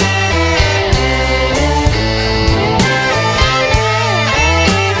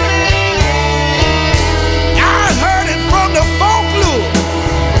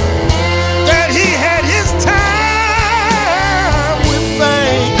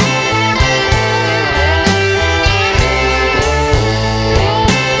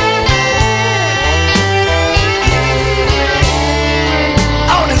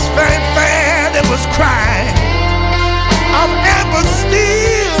 Crying of amber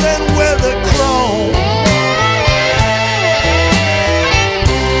steel and weather chrome.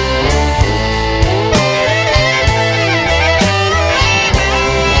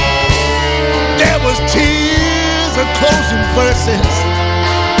 There was tears of closing verses,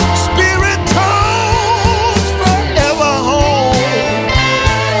 spirit tones forever home.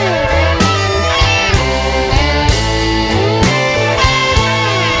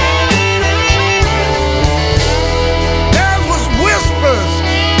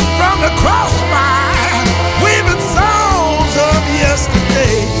 The crossfire, weaving songs of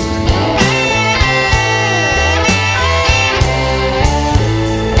yesterday.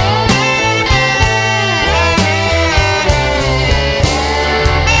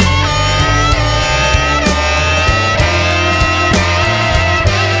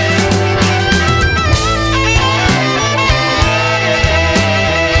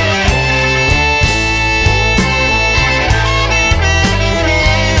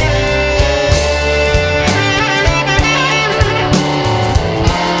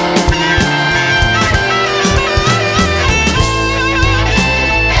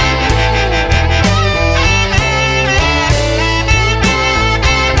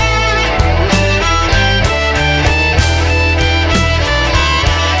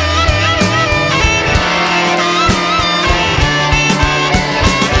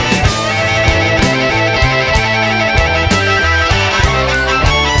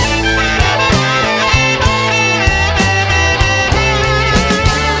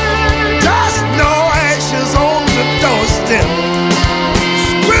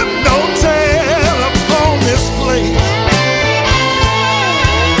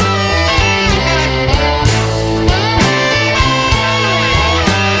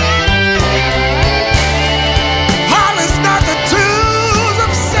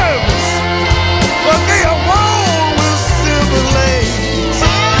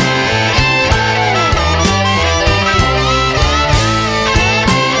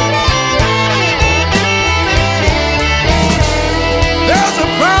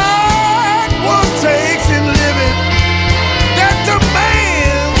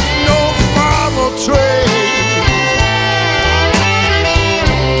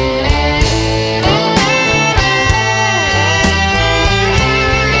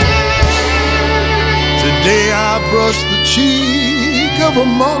 Brushed the cheek of a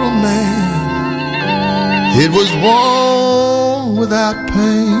mortal man. It was warm without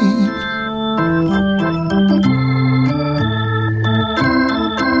pain.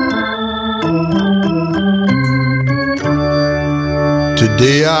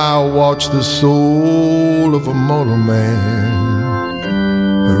 Today I watch the soul of a mortal man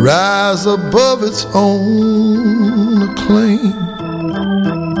rise above its own acclaim.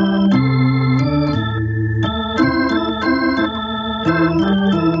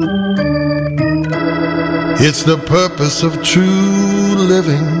 It's the purpose of true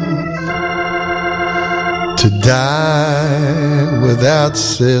living, to die without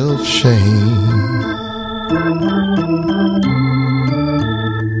self-shame.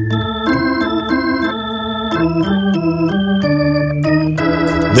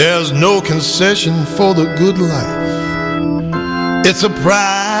 There's no concession for the good life. It's a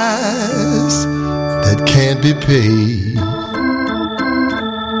price that can't be paid.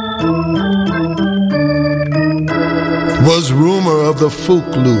 Was rumor of the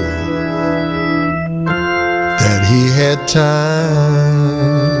folklore that he had time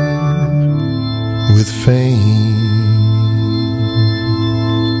with fame.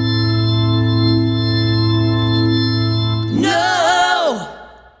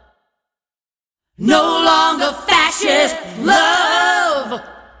 No longer fascist love.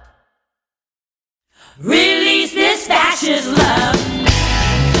 Release this fascist love.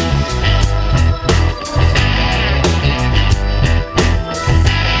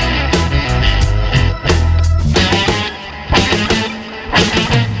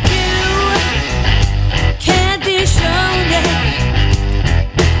 You can't be shown yet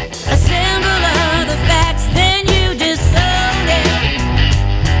a symbol of the facts, then you disown it.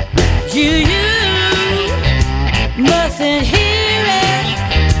 You mustn't hear it.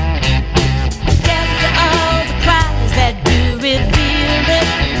 Death to all the cries that do reveal.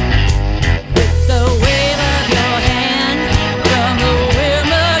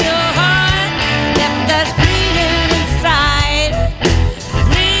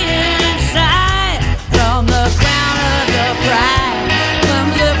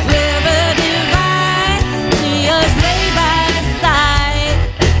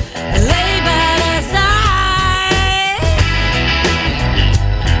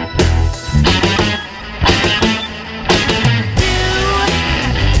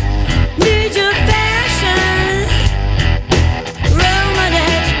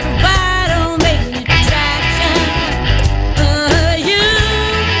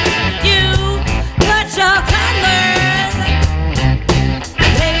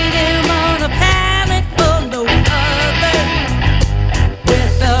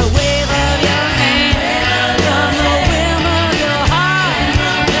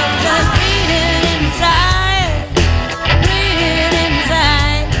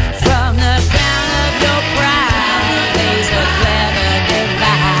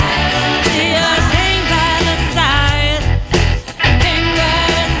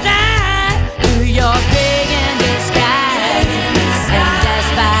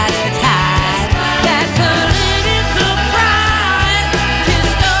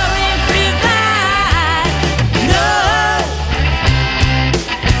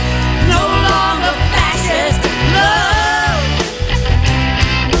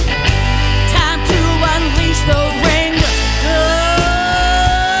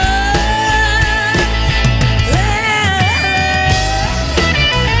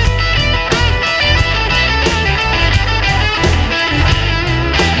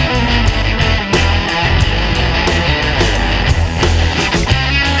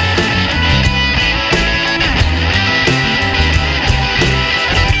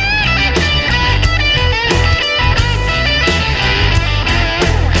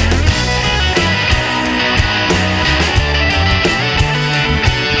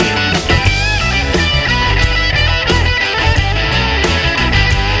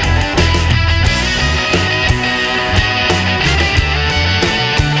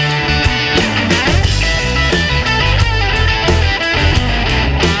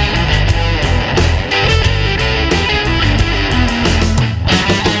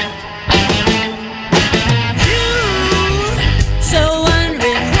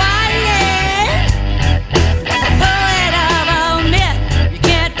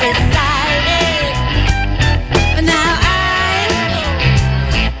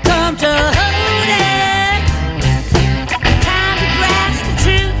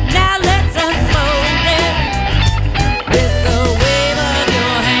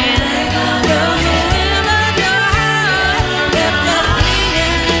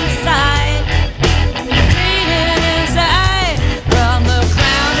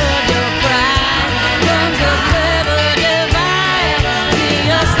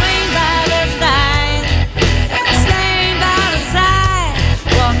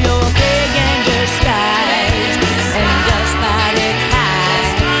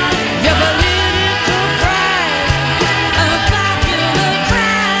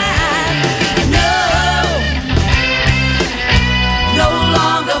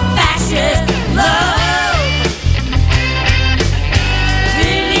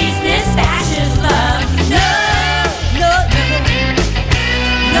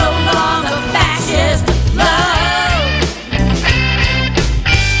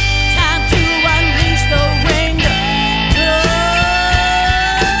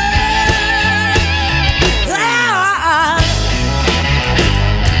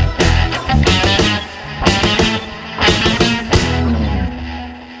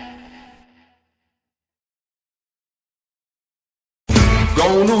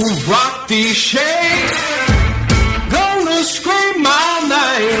 Gonna rock these shades, gonna scream my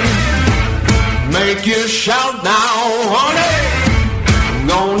name, make you shout now, honey,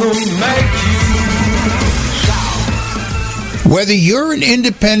 gonna make you shout. Whether you're an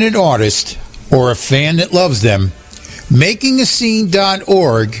independent artist or a fan that loves them,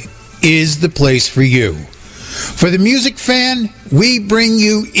 MakingAScene.org is the place for you. For the music fan, we bring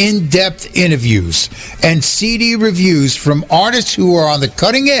you in-depth interviews and CD reviews from artists who are on the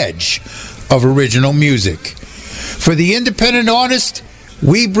cutting edge of original music. For the independent artist,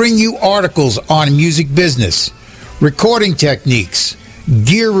 we bring you articles on music business, recording techniques,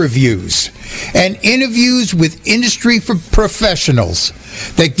 gear reviews, and interviews with industry professionals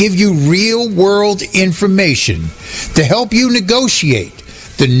that give you real-world information to help you negotiate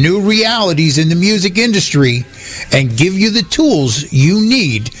the new realities in the music industry and give you the tools you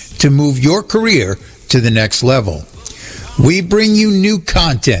need to move your career to the next level. We bring you new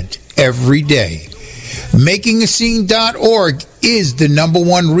content every day. MakingAScene.org is the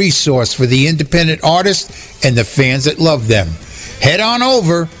 #1 resource for the independent artists and the fans that love them. Head on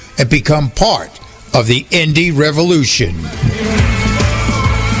over and become part of the indie revolution.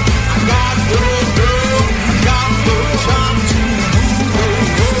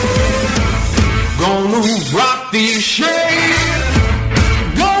 Rock these shades,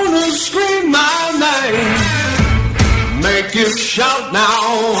 gonna scream my name, make you shout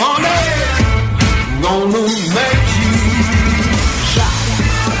now, honey, gonna make you shout,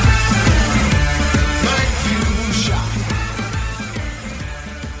 make you shout,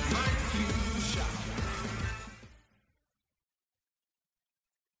 make you shout.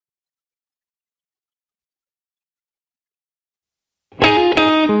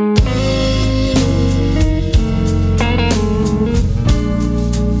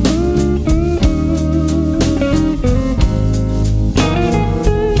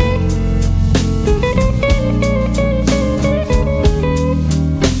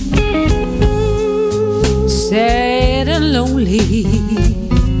 Sad and lonely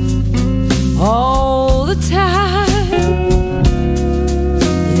all the time.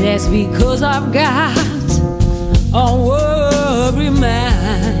 That's because I've got a worry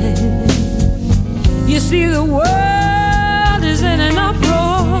mind. You see, the world is in an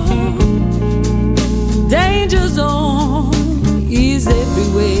uproar. Danger zone is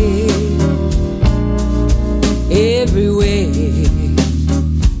everywhere, everywhere.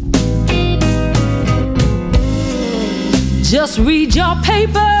 Just read your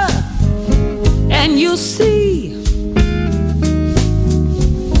paper and you'll see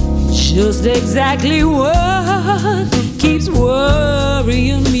just exactly what keeps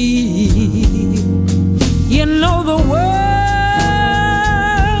worrying me. You know the world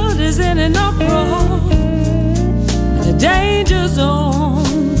is in an uproar. The danger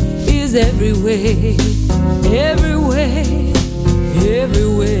zone is everywhere, everywhere,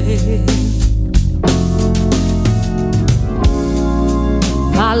 everywhere.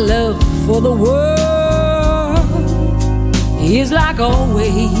 My love for the world is like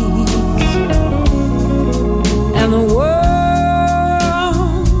always, and the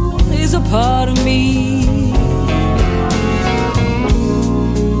world is a part of me.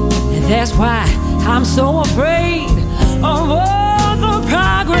 And that's why I'm so afraid of all the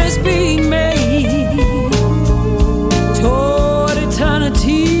progress being made toward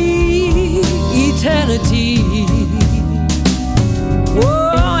eternity, eternity.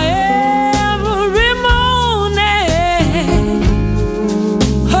 Oh, every morning,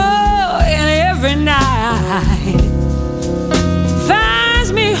 oh, and every night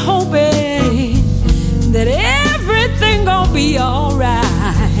finds me hoping that everything gonna be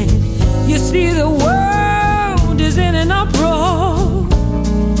alright. You see, the world is in an uproar,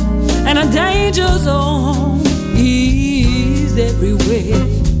 and a danger zone is everywhere,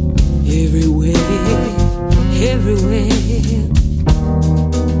 everywhere, everywhere.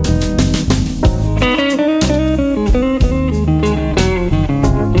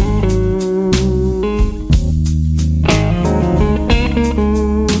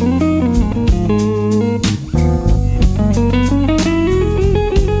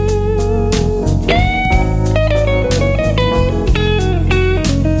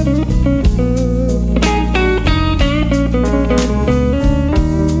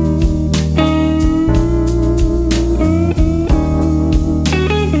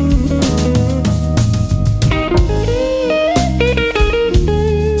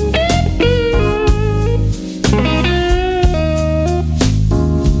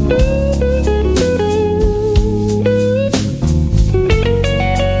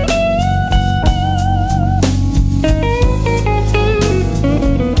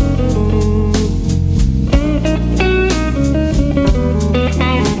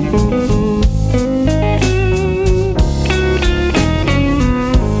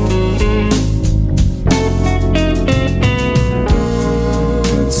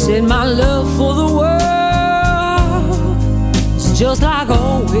 just like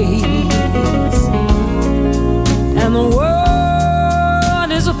always. And the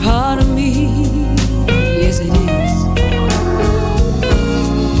world is a part of me. Yes, it is.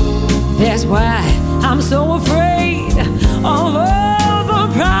 That's why I'm so afraid of all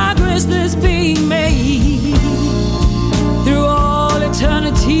the progress that's being made through all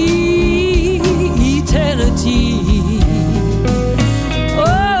eternity, eternity.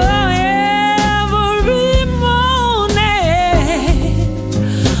 Oh, every morning,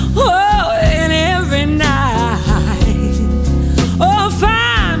 oh, and every night. Oh,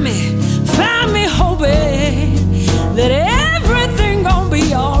 find me hoping that everything gonna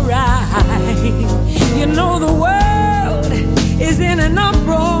be alright. You know the world is in an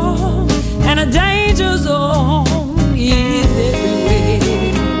uproar and a danger zone is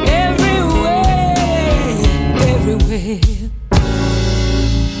everywhere, everywhere, everywhere.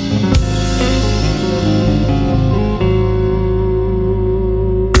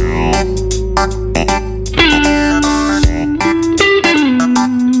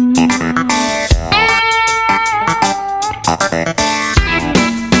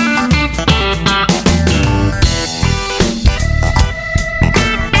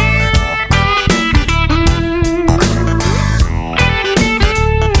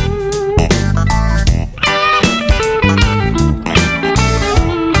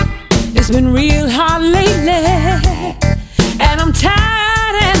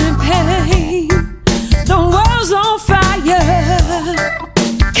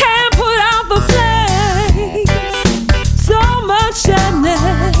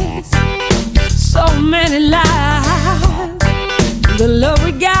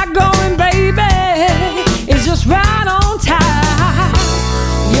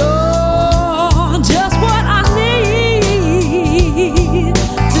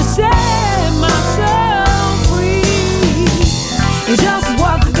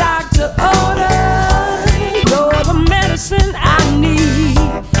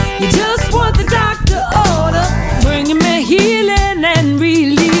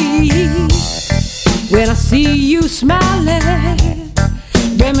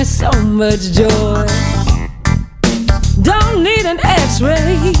 Much joy. Don't need an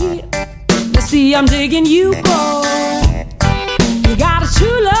x-ray. Let's see, I'm digging you, boy. You got a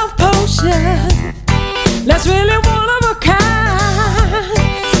true love potion that's really one of a kind.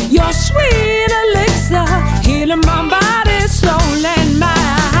 Your sweet elixir healing my body, soul, and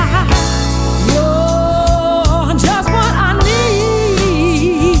mind. You're just what I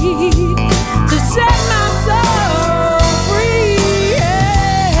need to set my soul free.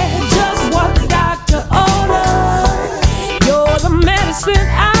 I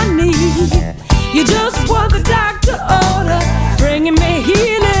need. You're just what the doctor ordered, bringing me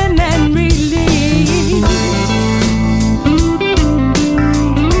healing and relief.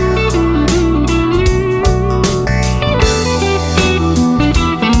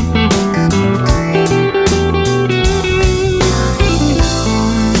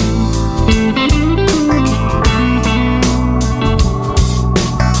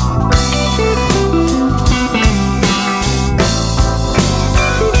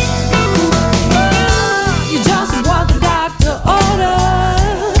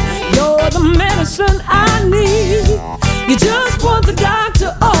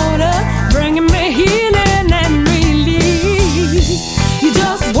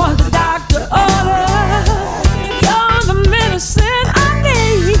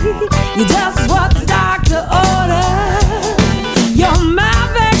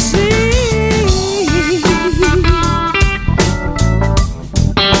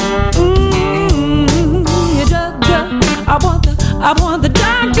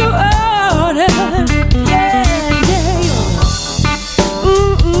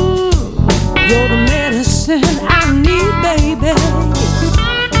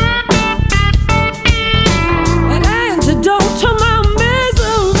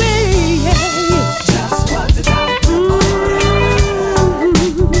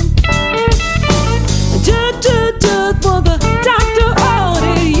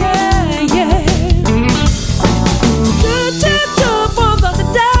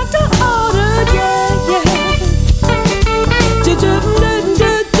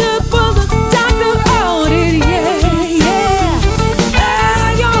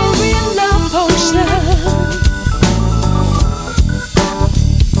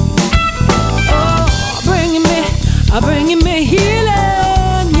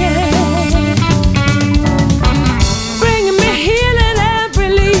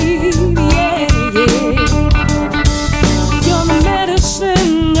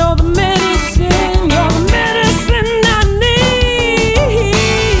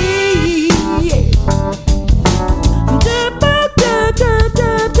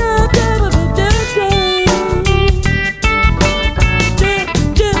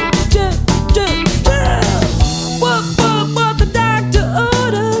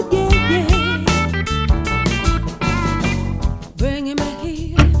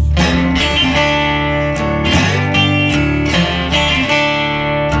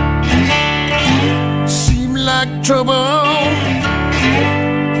 trouble,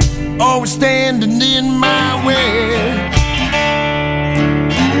 always standing in my way.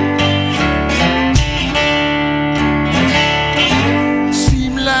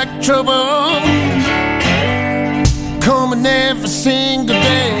 Seem like trouble coming every single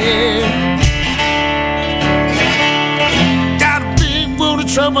day. Got a big world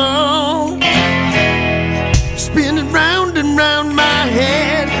of trouble spinning round and round my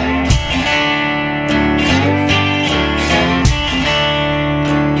head.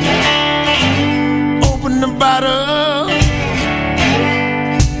 Open the bottle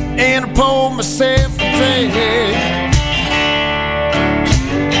and I pour myself a drink.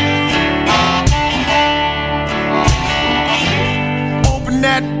 Open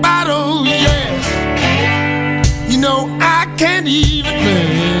that bottle, yes. You know I can't even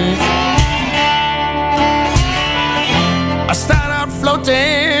think. I start out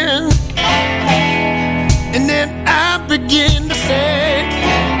floating, and then I begin to sink.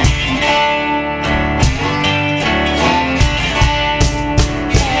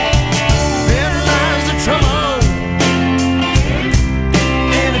 There lies the trouble,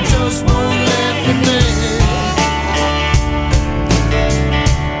 and it just won't let me think.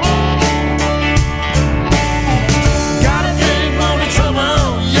 Got a big load of trouble,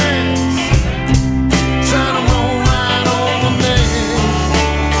 yes, trying to roll right over me.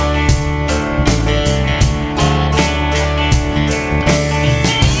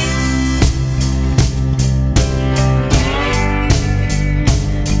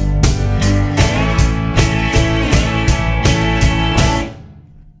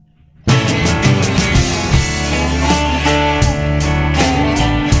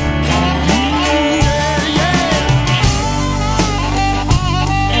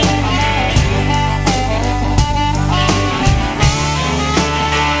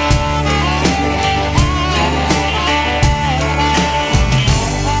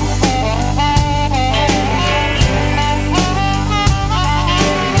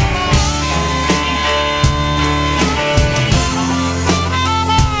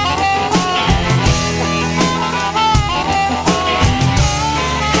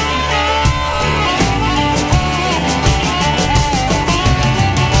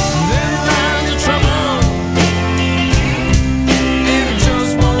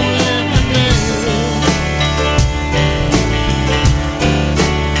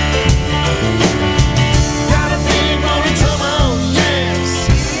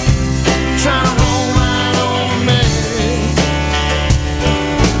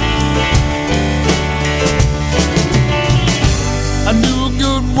 I knew a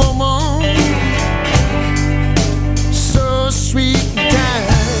good woman, so sweet and kind.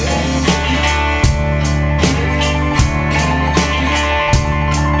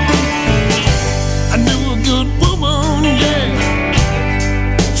 I knew a good woman, yeah.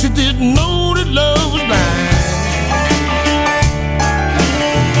 She didn't know that love was blind.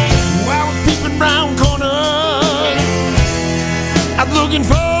 While I was peeping round corners, I was looking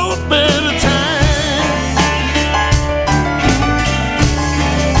for a better time.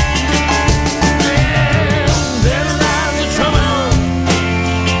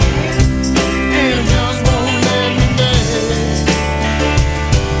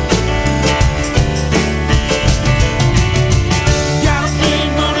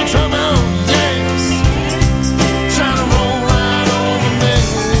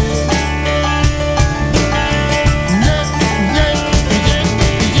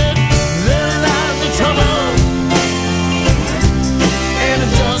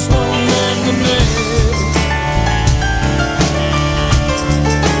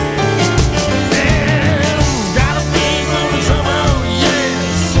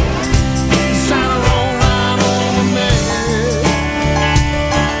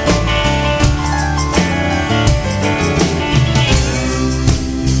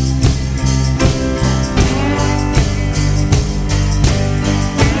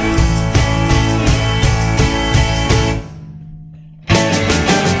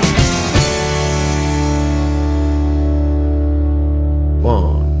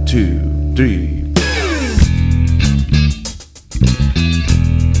 One, two, three.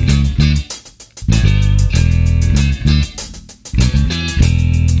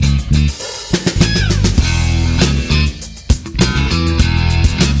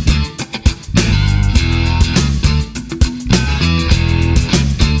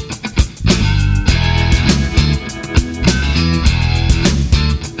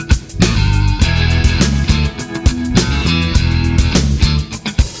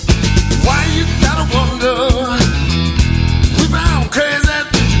 Why you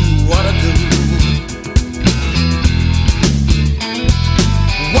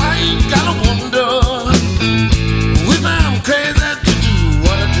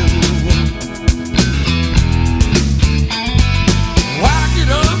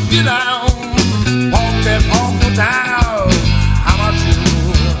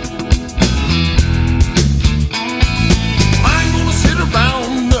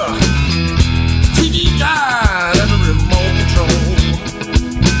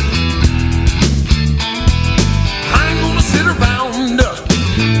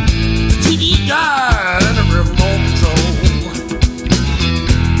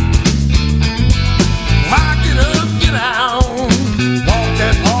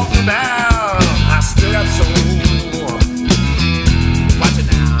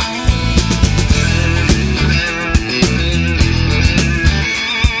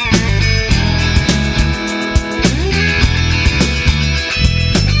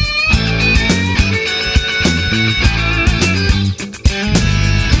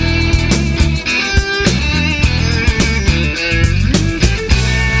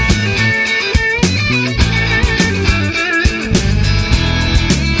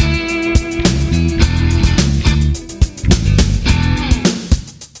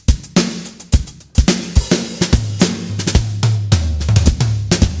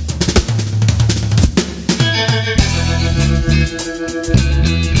Why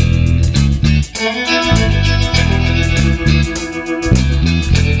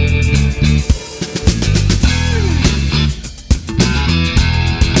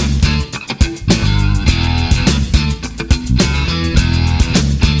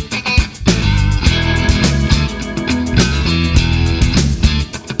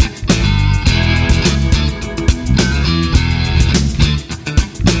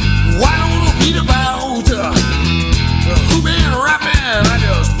don't we read about who been rapping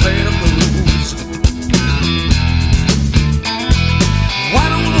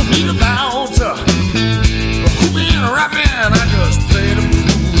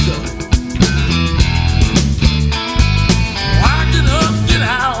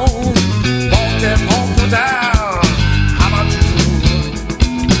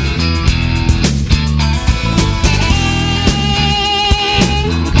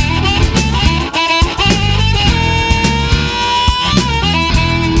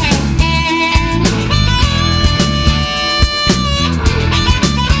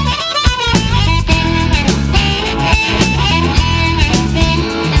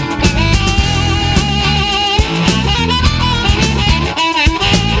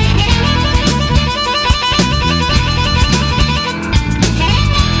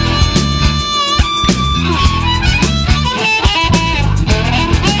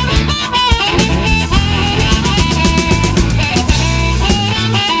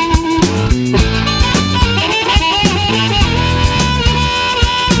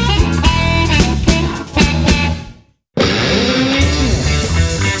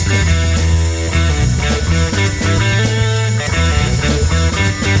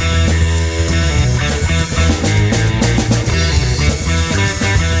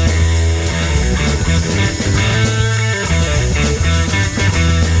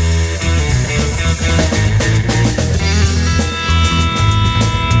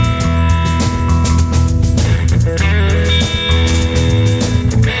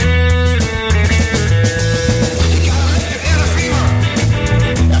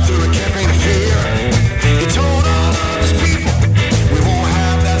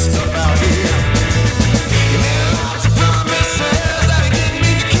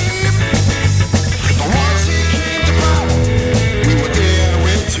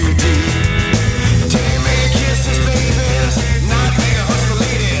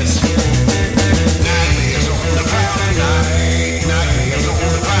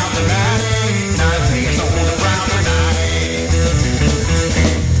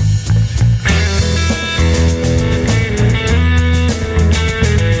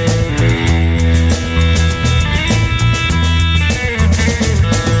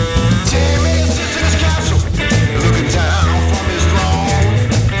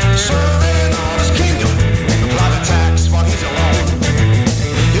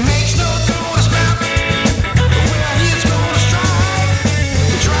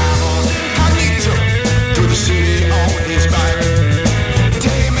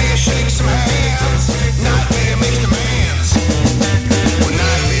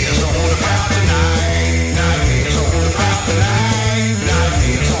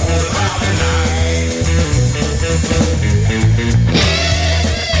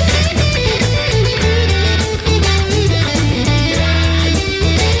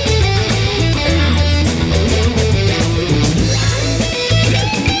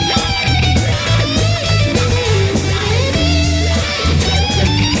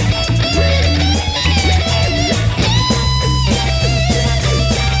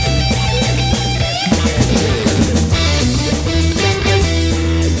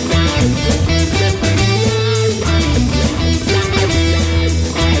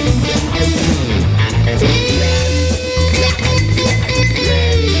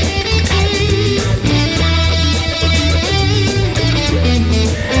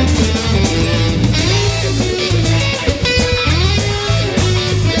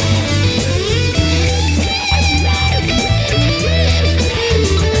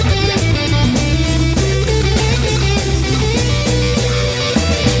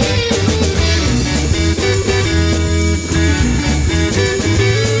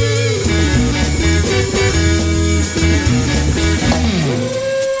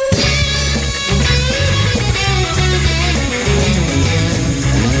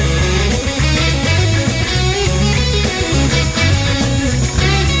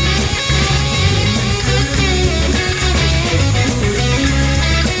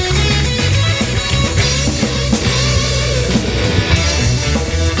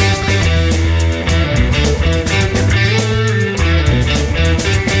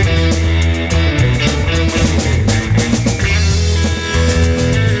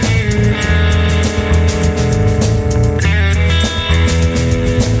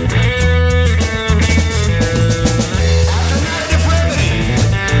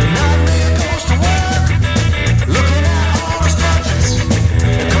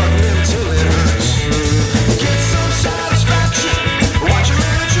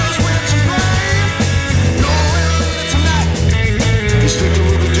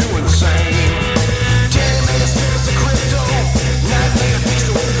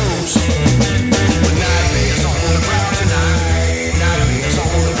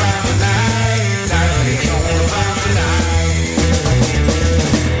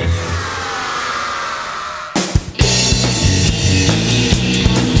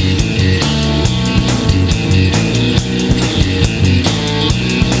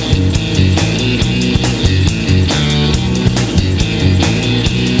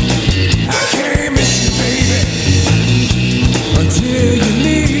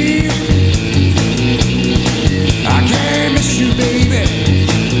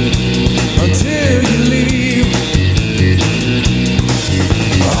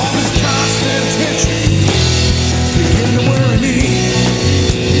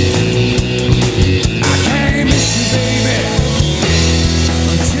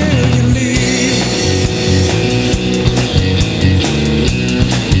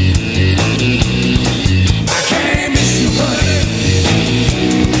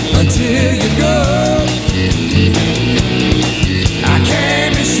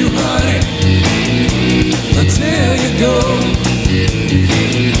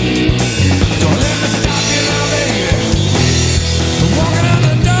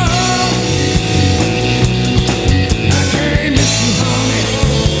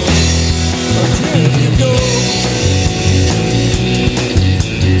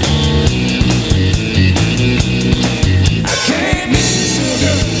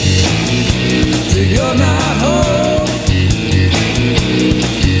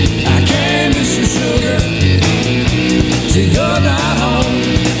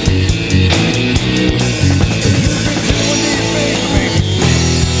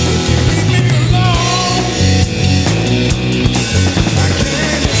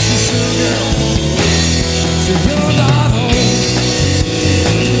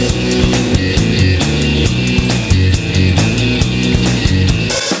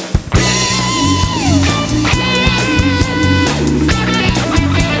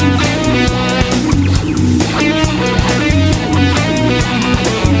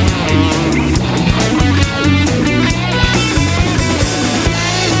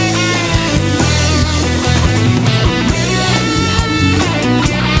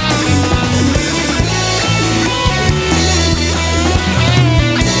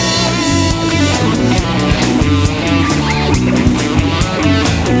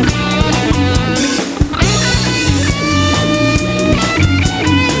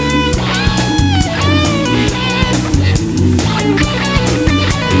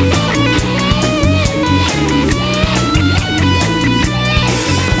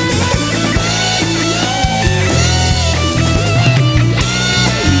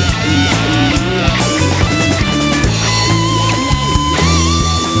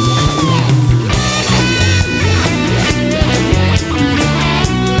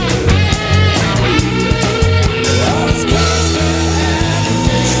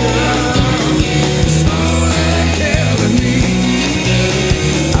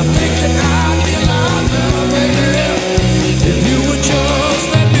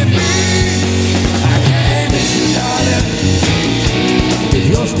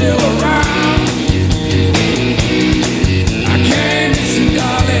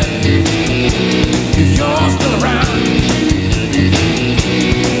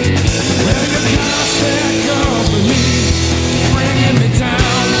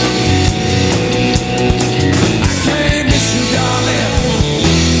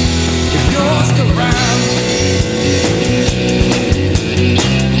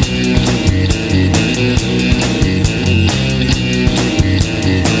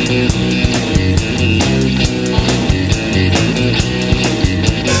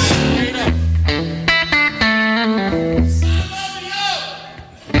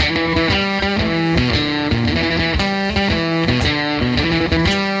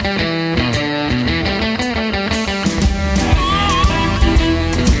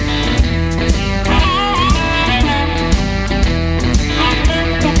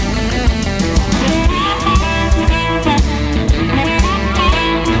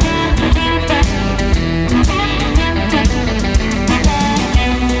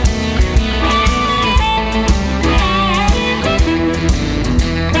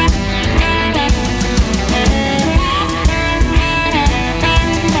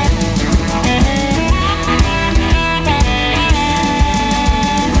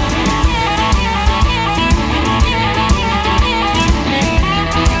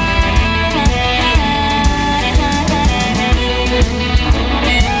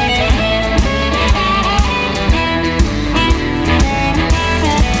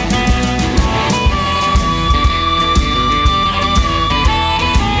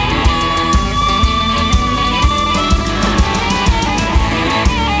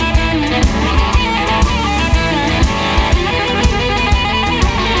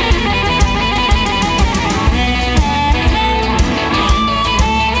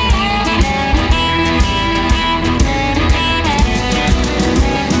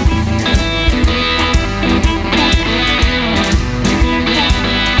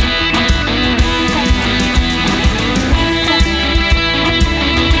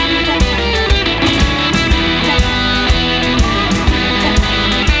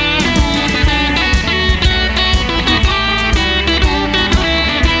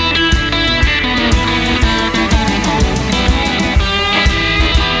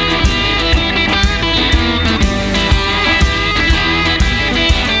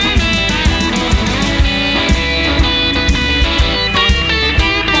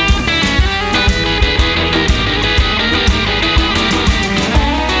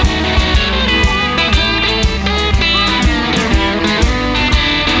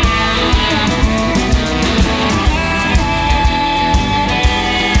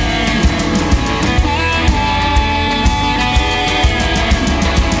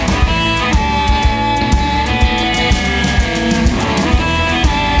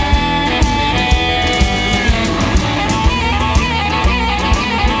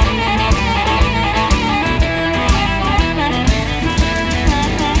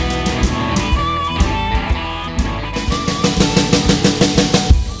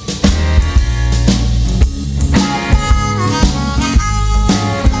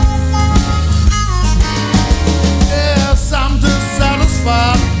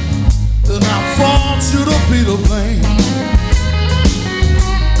the blame.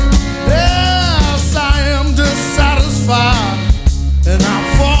 Yes, I am dissatisfied, and I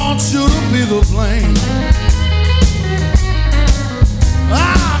want you to be the blame.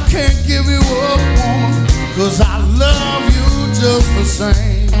 I can't give you up, woman, 'cause I love you just the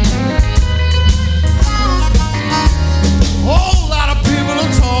same. Whole lot of people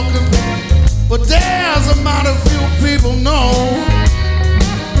are talking, but there's a mighty few people know.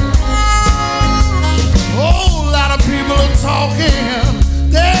 Whole lot of people are talking,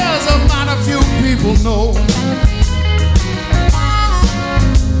 there's a mighty few people know.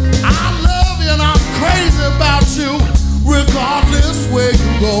 I love you and I'm crazy about you, regardless where you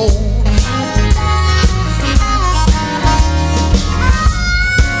go.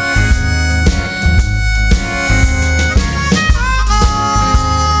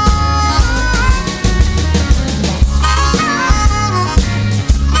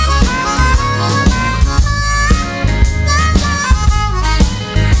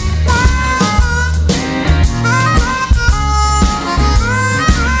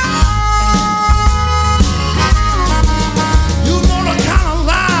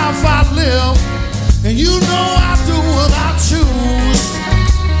 And you know I do what I choose.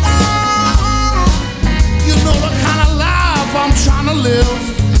 You know the kind of life I'm trying to live.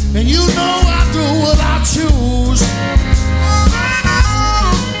 And you know I do what I choose.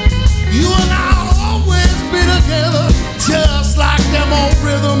 You and I always be together, just like them old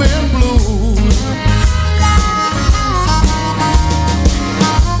rhythm and blues.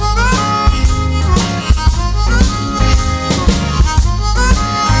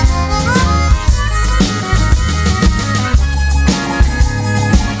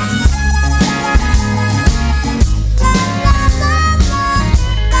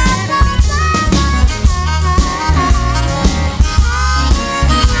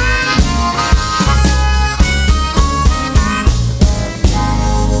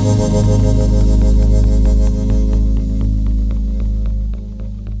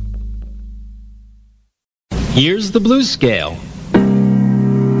 Here's the blues scale.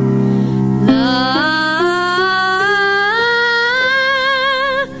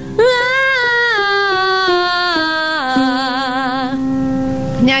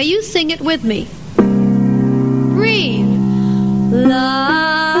 Now you sing it with me. Breathe. La,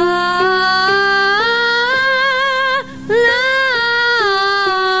 la.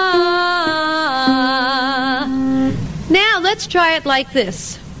 Now let's try it like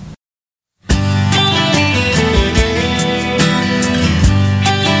this.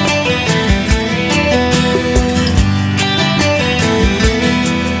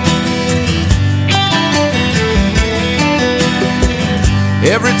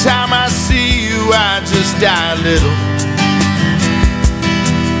 Every time I see you, I just die a little.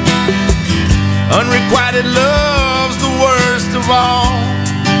 Unrequited love's the worst of all.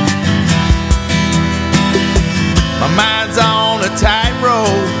 My mind's on a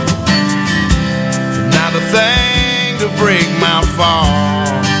tightrope, not a thing to break my fall.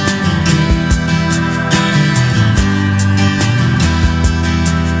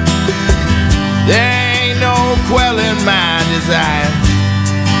 There ain't no quelling my desire,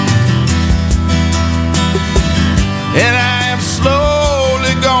 and I am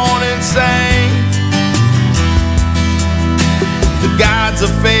slowly going insane. The gods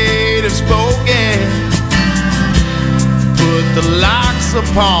of fate have spoken, put the locks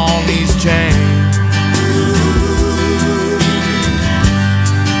upon these chains.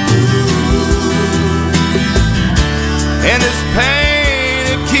 And this pain,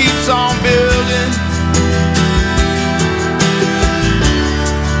 it keeps on building.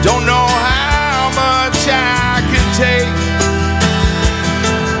 Don't know how much I can take.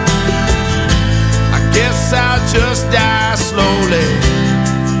 I guess I'll just die slowly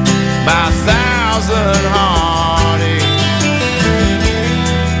by 1,000 heartaches.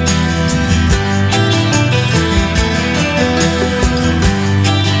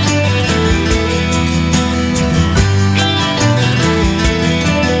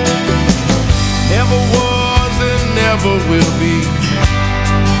 Never was and never will be.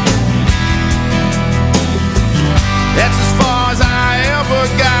 That's as far as I ever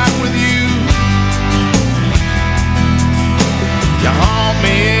got with you. You haunt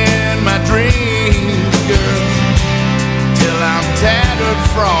me in my dreams, girl, till I'm tattered,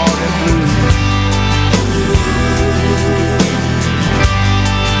 fraud, and blue.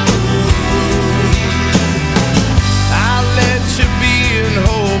 I'll let you be and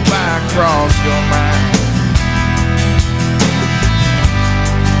hope I cross your mind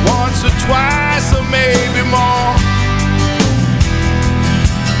once or twice or maybe more.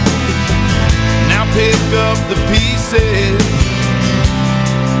 Now pick up the pieces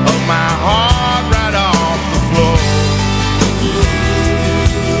of my heart right off the floor.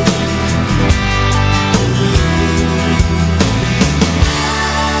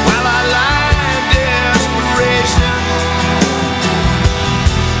 While I lie in desperation,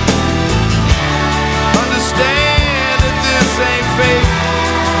 understand that this ain't fake.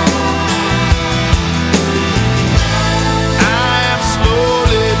 I am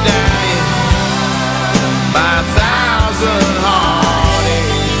slowly dying by 1,000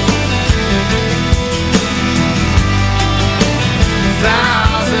 heartaches.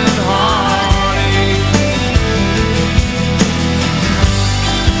 1,000 heartaches.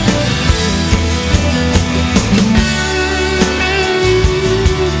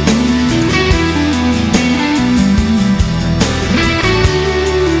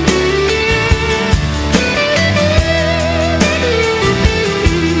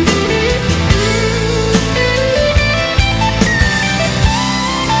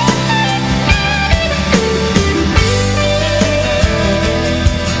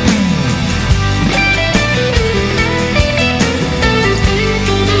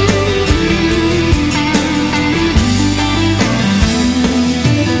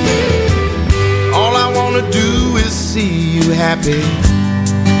 All I wanna do is see you happy.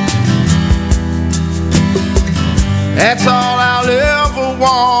 That's all I'll ever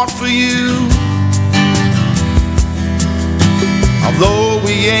want for you. Although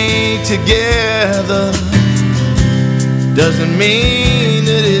we ain't together, doesn't mean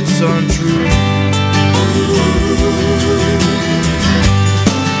that it's untrue.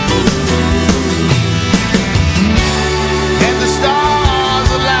 And the stars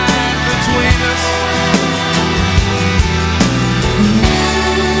align between us.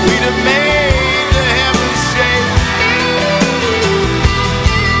 We'd have made the heavens shake.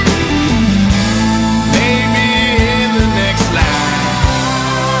 Maybe in the next life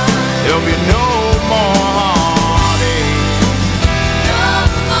there'll be no more heartache. No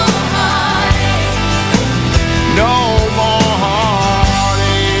more heartache. No more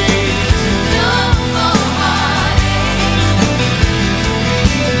heartache.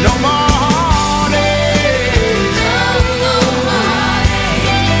 No more heartache. No more heartache. No more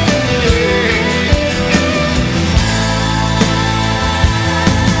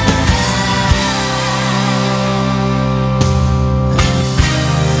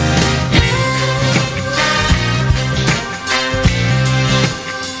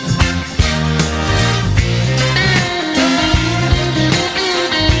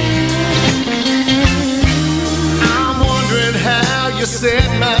I'm wondering how you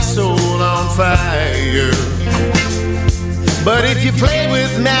set my soul on fire. But if you play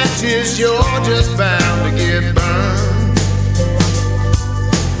with matches, you're just bound to get burned.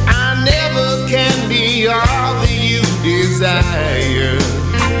 I never can be all that you desire.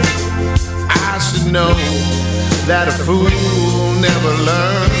 I should know that a fool never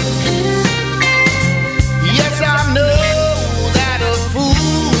learns. Yes, I know that a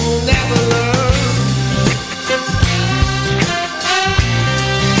fool never learns.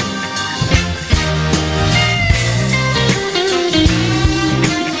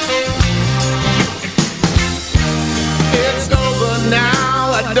 It's over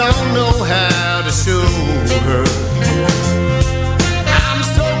now, I don't know how to show her. I'm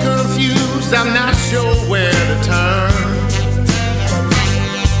so confused, I'm not sure where to turn.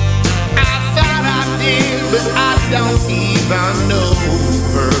 I thought I did, but I don't even know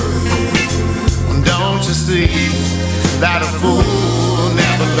her. Don't you see that a fool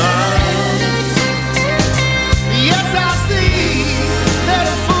never learns? Yes, I see that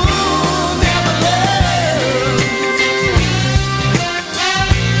a fool never learns.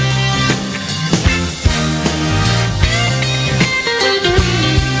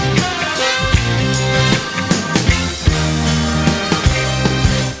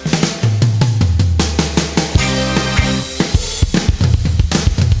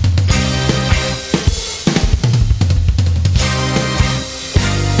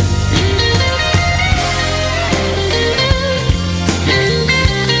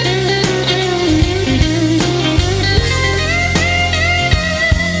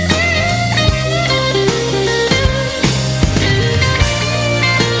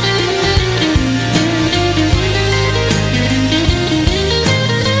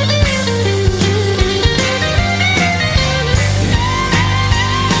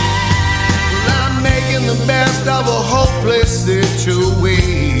 hopeless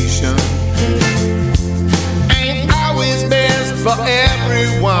situation ain't always best for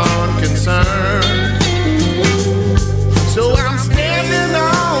everyone concerned. So I'm standing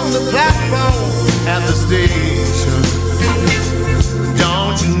on on the platform at the station.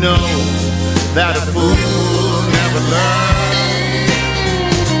 Don't you know that a fool never learns?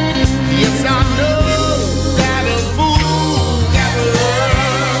 Yes, I know that a fool never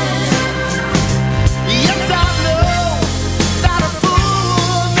learns. Yes, I know that a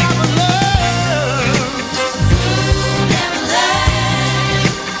fool never learns.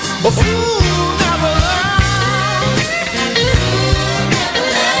 A fool never learns.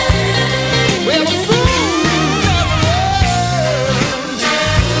 Well, a fool never learns.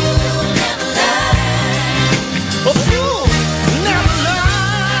 A fool never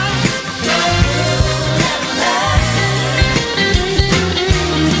learns.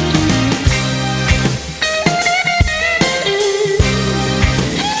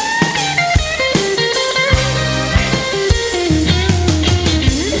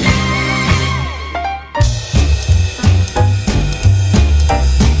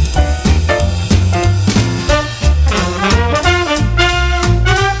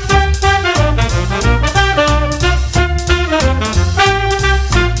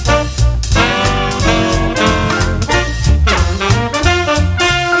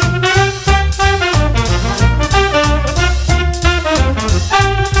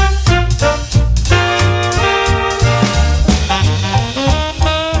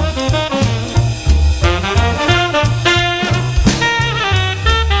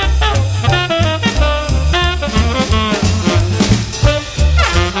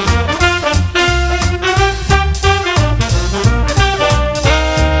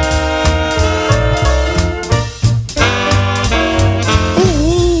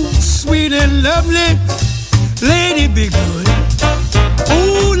 Ooh, sweet and lovely, lady be good.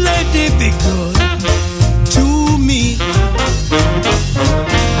 Ooh, lady be good to me.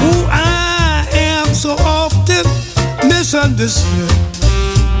 Ooh, I am so often misunderstood.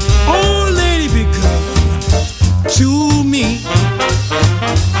 Oh, lady be good to me.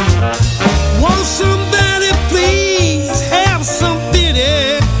 Won't somebody please have some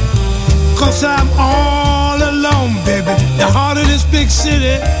pity? 'Cause I'm all alone, baby, the heart of this big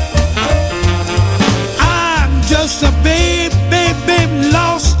city. I'm just a babe,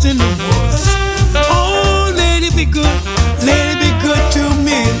 lost in the woods. Oh, lady be good to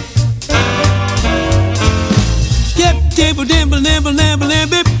me. Yep, dibble, dibble, nibble, nibble,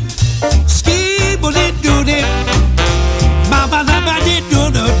 nibble, skibble, did do it. Baba, baba, did do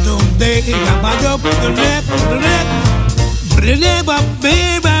do do, they got my dope, the rap, the rap. Baba,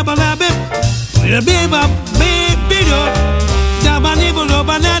 baby, baba, baby, baba, baby, do. Baba, nibble,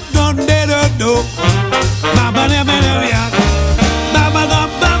 baba, that don't, they don't do. Baba, never, never, yeah. Baba,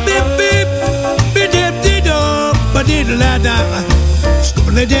 baba, baby, baby, do. But did la da.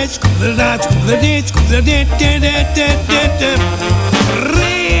 School of that, school of that, school of that, school of that, that.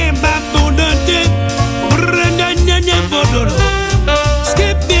 Rain, baba, do.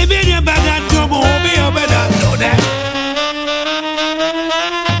 Skip, baby, about that, come on, be over that, do that.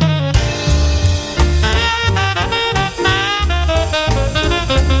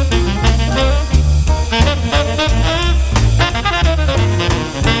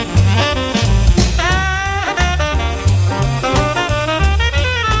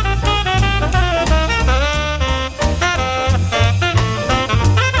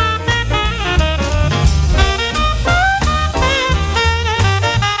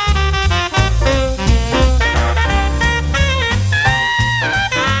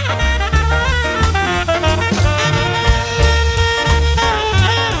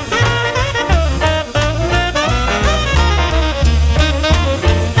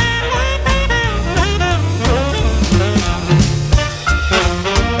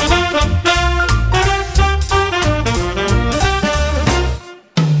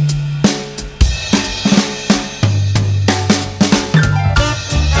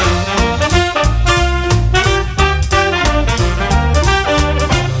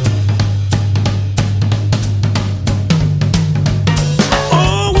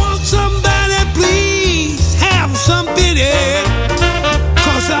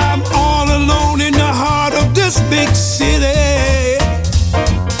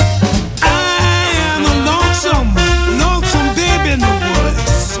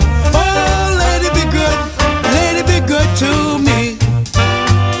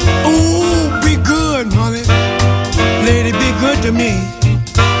 to me.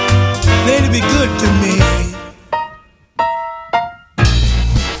 Lady, be good to me.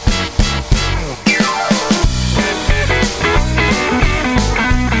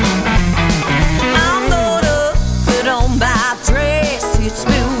 I'm gonna put on my dress. It's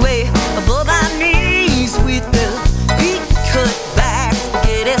me way above my knees with the beat cut back,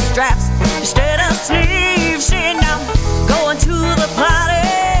 spaghetti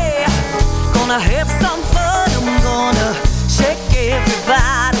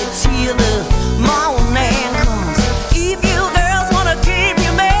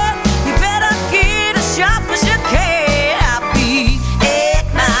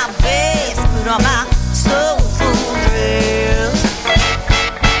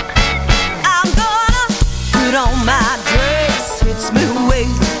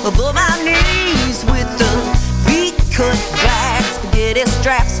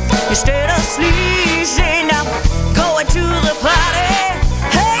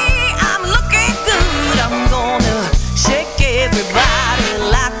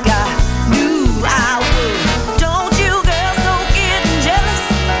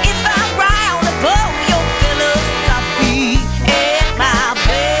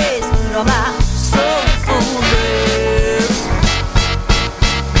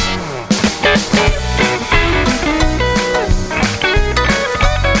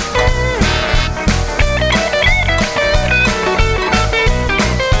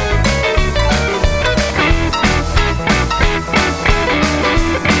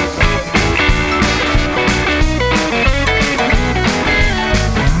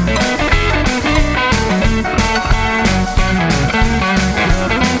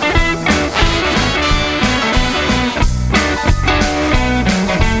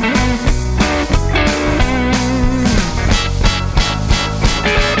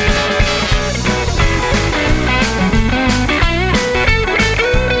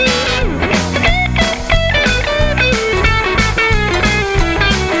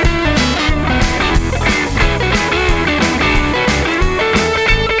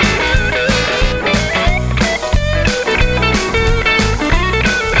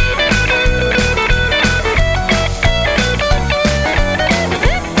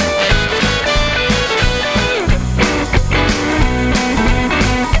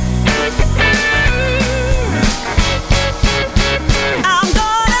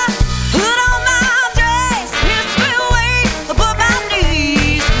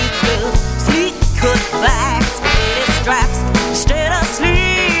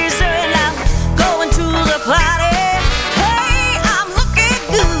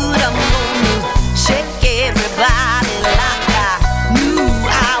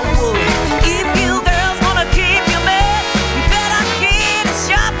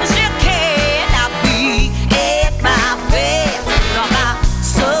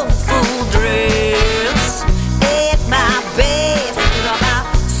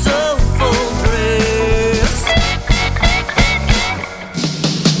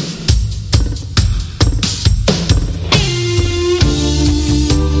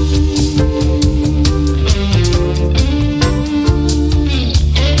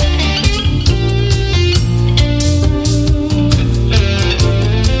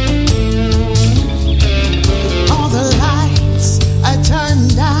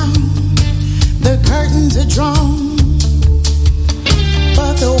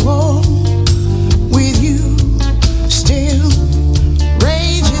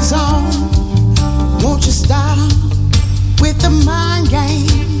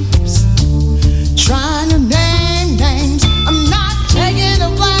games, trying to name names. I'm not taking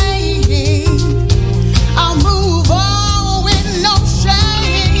away. I'll move on with no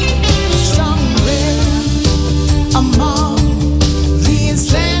shame. Somewhere among the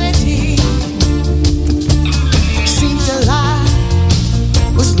insanity, seems the lie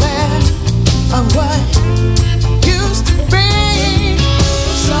was left of what used to be.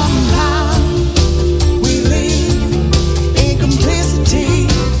 Somehow we live in complicity.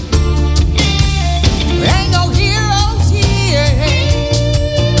 Ain't no heroes here.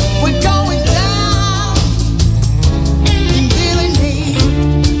 We're going down and feeling me.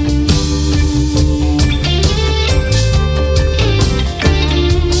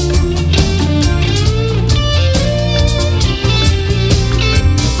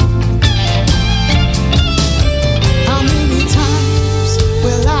 How many times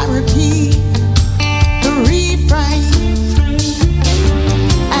will I repeat the refrain?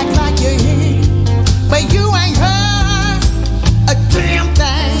 Act like you're here, but you ain't heard a damn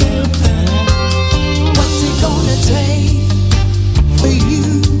thing. What's it gonna take for you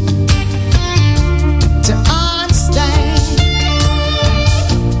to understand?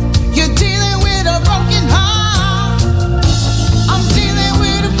 You're dealing with a broken heart. I'm dealing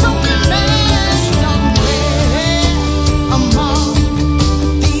with a broken man. Somewhere among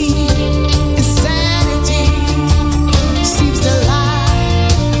the insanity, seems to lie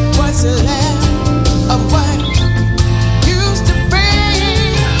what's left of what used to be.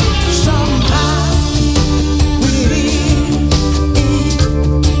 Somehow we live in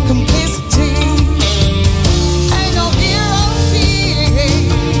complicity. Ain't no heroes here.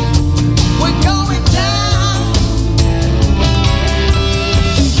 We're going down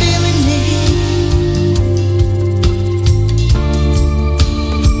and feeling me.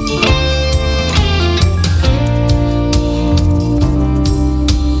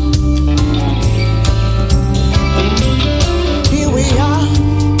 Here we are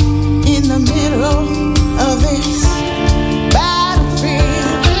in the middle of this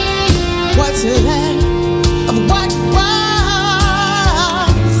battlefield. What's left of what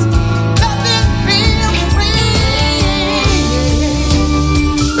was? Nothing feels real.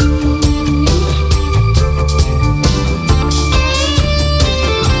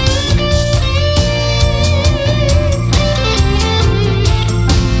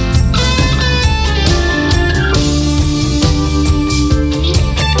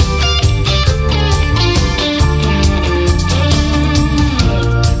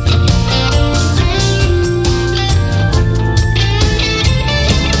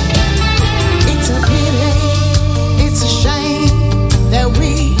 It's a pity, it's a shame that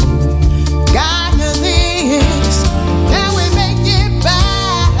we got to this. Can we make it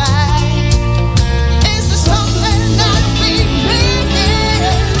back? Is there something that we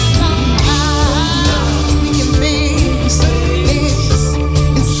miss? Somehow we can fix this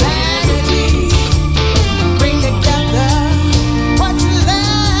insanity. Bring together what's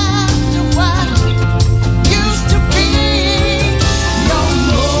left of what used to be. No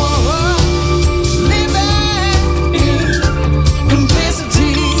more living in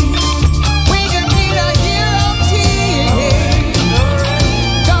complicity. We can need a hero here.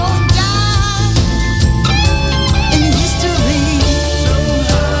 Going down in history.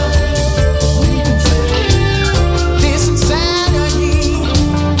 This insanity.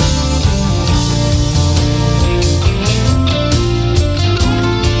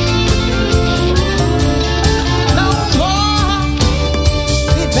 No more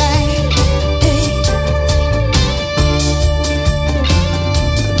living.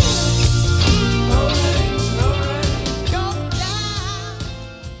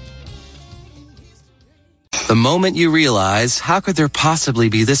 The moment you realize, how could there possibly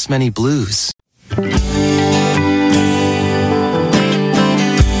be this many blues?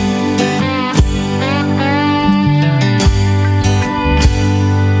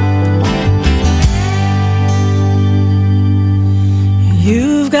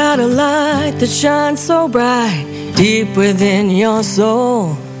 You've got a light that shines so bright deep within your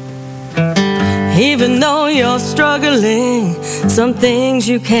soul. Even though you're struggling, some things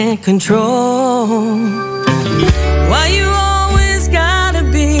you can't control. Why you always gotta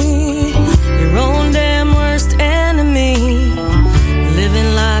be your own damn worst enemy,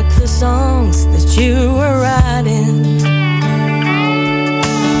 living like the songs that you were writing.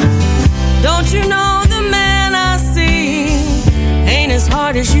 Don't you know the man I see ain't as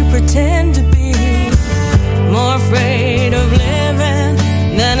hard as you pretend to be, more afraid of living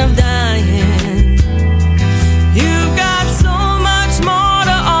than of dying. You've got so much more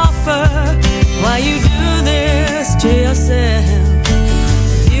to offer. Why you do this to yourself?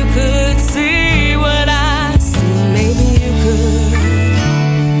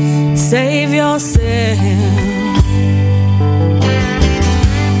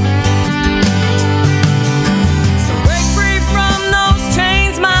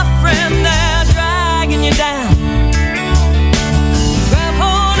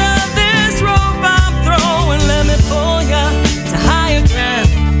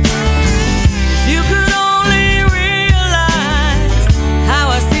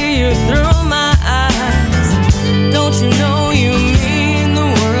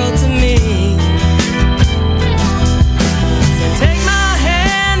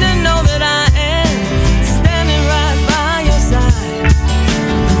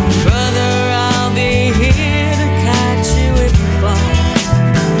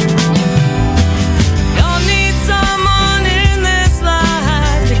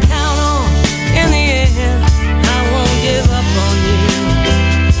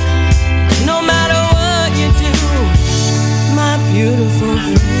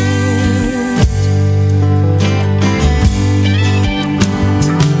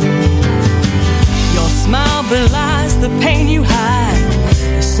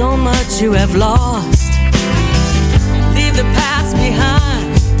 so much you have lost. Leave the past behind,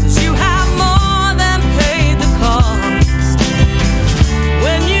 'cause you have more than paid the cost.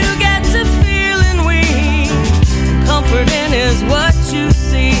 When you get to feeling weak, comforting is what you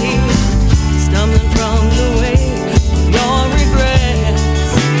see. Stumbling from the way of your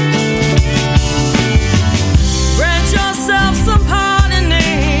regrets. Grant yourself some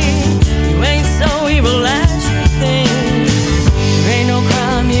pardoning. You ain't so evil as you think. There ain't no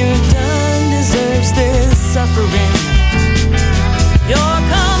crime you've done deserves this suffering. Your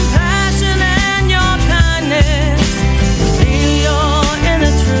compassion and your kindness reveal your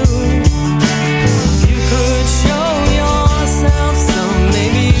inner truth. If you could show yourself some,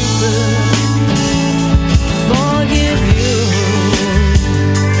 maybe you could forgive you.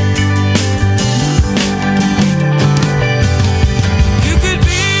 You could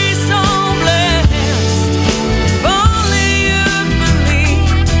be so blessed if only you'd believe.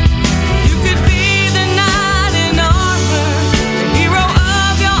 You could be the knight in armor, the hero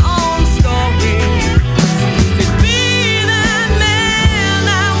of your own story. You could be that man,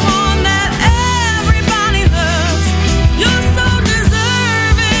 that one that everybody loves. You're so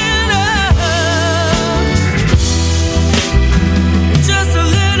deserving of just a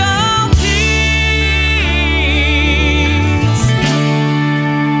little peace.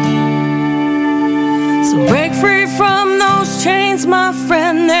 So break free from those chains, my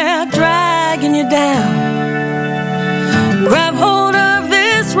friend, they're dragging you down. Grab hold of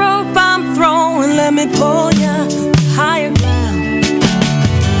this rope I'm throwing, let me pull you higher ground.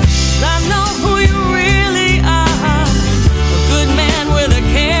 'Cause I know who you really are, a good man with a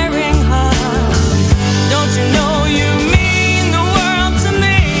caring heart. Don't you know you mean the world to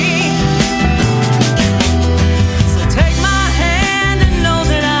me? So take my hand and know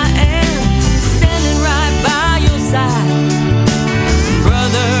that I am standing right by your side.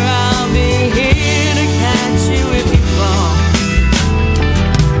 Brother, I'll be here to catch you if you fall.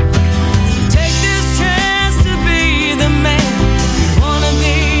 Take this chance to be the man you wanna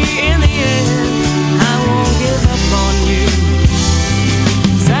be in the end. I won't give up on you,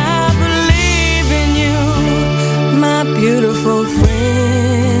 'cause I believe in you, my beautiful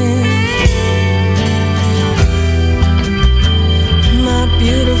friend. My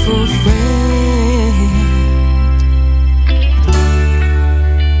beautiful friend.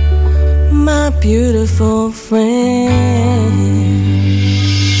 My beautiful friend.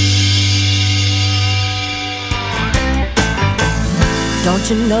 Don't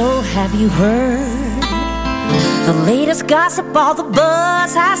you know, have you heard the latest gossip, all the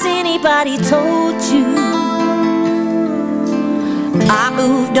buzz? Has anybody told you I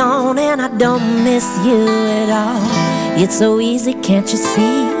moved on and I don't miss you at all? It's so easy, can't you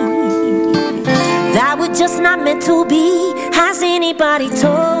see? That we're just not meant to be. Has anybody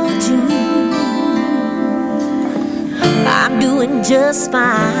told you I'm doing just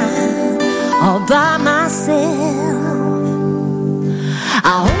fine all by myself?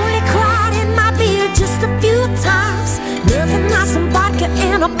 I only cried in my beer just a few times. Nothing like some vodka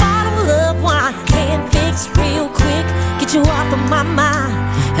and a bottle of wine. Can't fix real quick, get you off of my mind.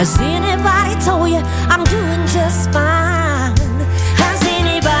 Has anybody told you I'm doing just fine? Has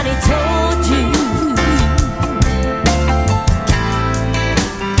anybody told you?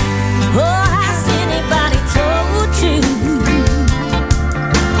 Oh, has anybody told you?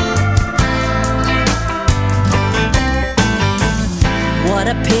 What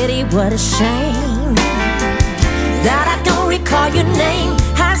a pity, what a shame that I don't recall your name.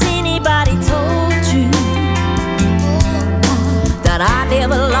 Has anybody told you that I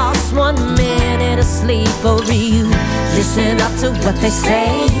never lost 1 minute of sleep over you? Listen up to what they say,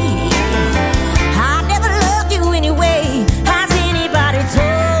 I never loved you anyway. Has anybody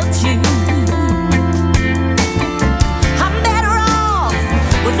told you I'm better off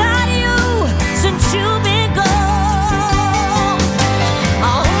without you since you've been gone? I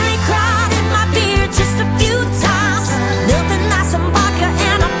only cried in my beer just a few times. Nothing like some vodka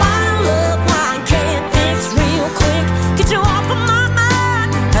and a bottle of wine. Can't fix real quick, get you off of my mind.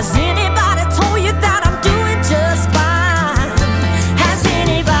 Has anybody told you that I'm doing just fine? Has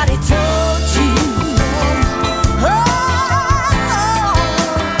anybody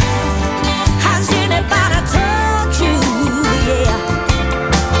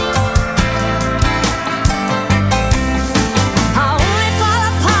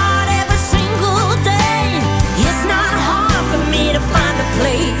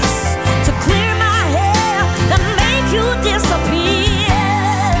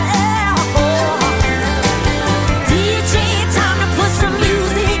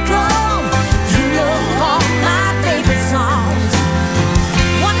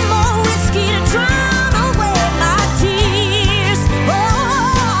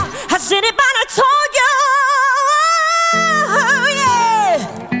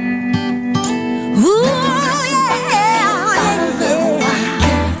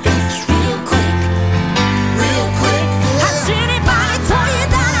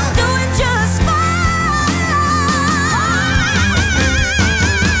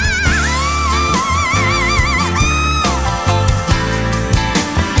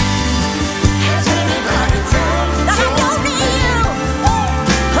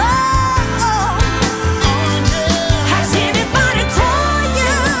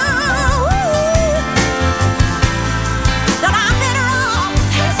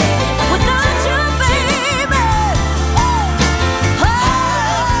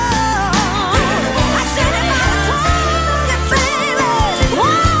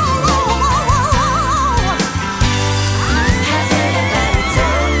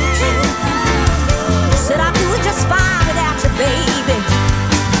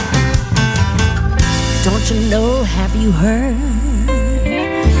have you heard?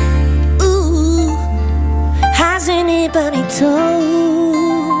 Ooh, has anybody told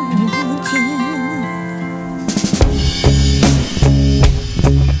you?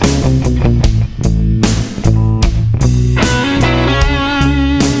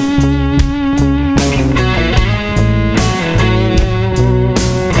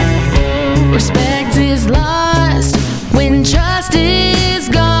 Respect is lost when trust is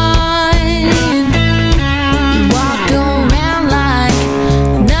gone. You walk around like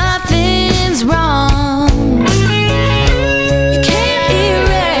nothing's wrong. You can't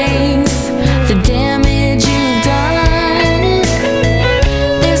erase the damage you've done.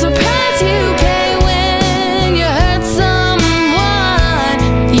 There's a price you pay when you hurt someone.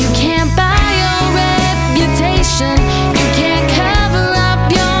 You can't buy your reputation. You can't cover up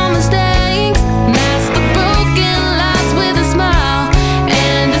your mistakes. Mask the broken lights with a smile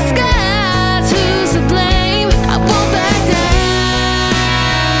and disguise who's to blame. I won't back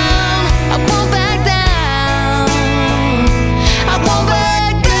down. I won't back down. I won't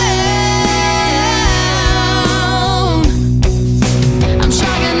back down. I'm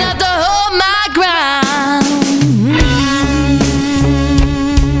strong enough to hold my ground.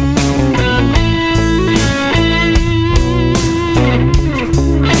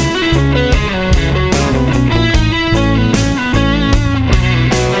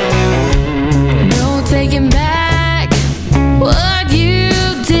 No taking back what you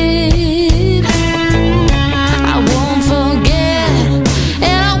did. I won't forget and I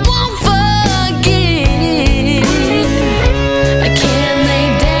won't forgive. I can't lay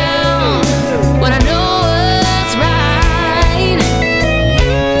down when I know what's right.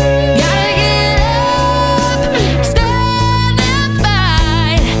 Gotta get up, stand and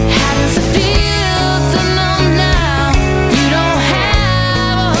fight. How does it feel to know now you don't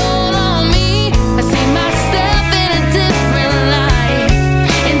have a hold on me? I see myself in a different light,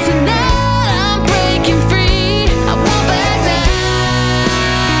 and tonight I'm breaking free. I won't back down.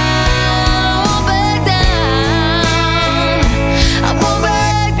 I won't back down. I won't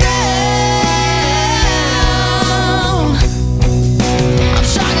back down. I'm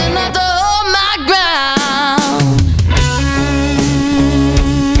strong enough to hold my ground. I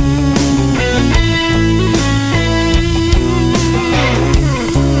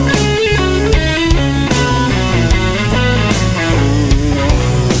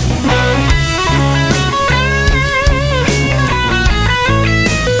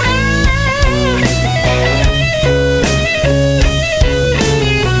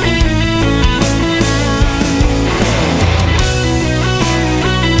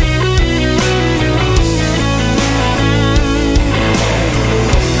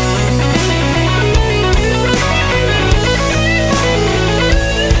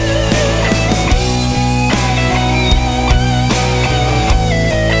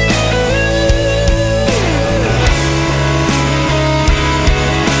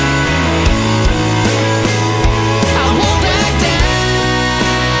won't back down. I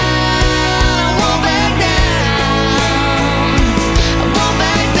won't back down. I won't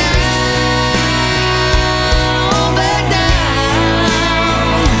back down. I won't back down.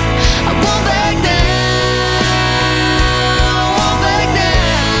 I won't back down.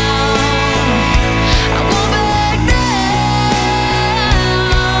 I won't back down. I won't back down.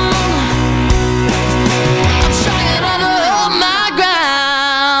 I'm strong enough to hold my ground.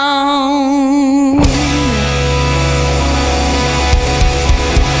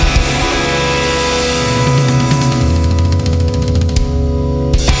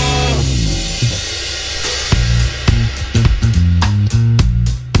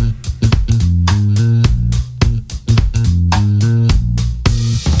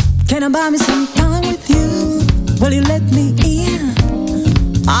 Can I buy me some time with you? Will you let me in?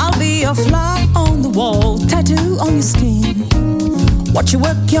 I'll be a fly on the wall, tattoo on your skin. Watch you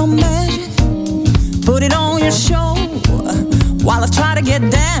work your magic, put it on your show, while I try to get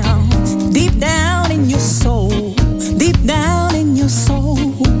down, deep down in your soul, deep down in your soul.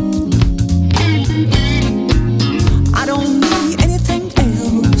 I don't need anything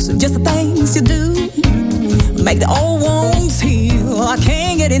else, just the things you do make the old wounds heal. I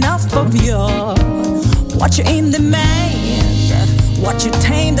can't get enough of you. Watch you in demand, watch you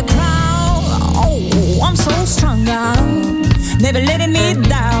tame the crowd. Oh, I'm so strong out, never letting me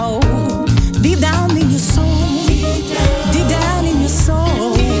down. Deep down in your soul, deep down in your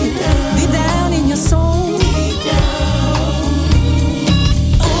soul, deep down in your soul.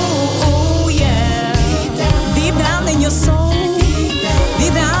 Oh, yeah, deep down in your soul,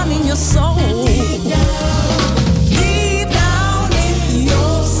 deep down in your soul. Deep down in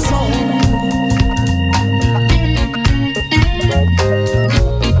your soul.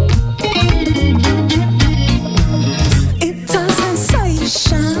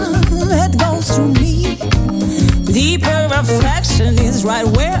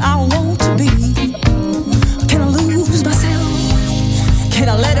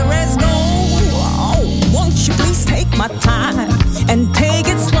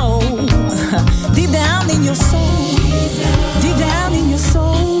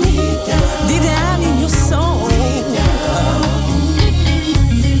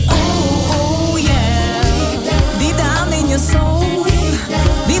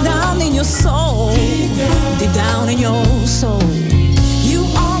 your soul. You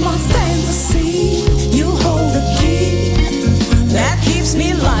are my fantasy. You hold the key that keeps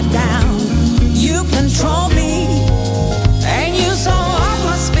me locked down. You control me, and you so I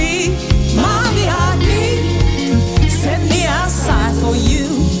must be my VIP. Set me aside for you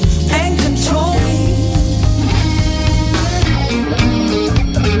and control me.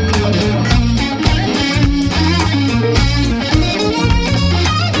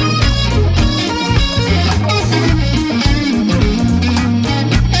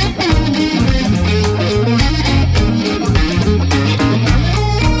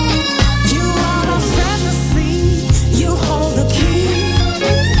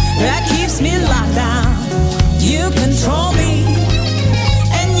 Control me,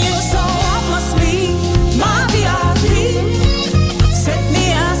 and you so I must be my VIP. Set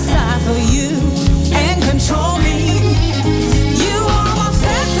me aside for you and control me. You are my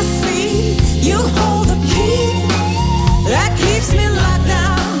fantasy. You hold the key that keeps me locked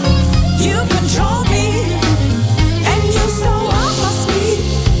down. You control me, and you so I must be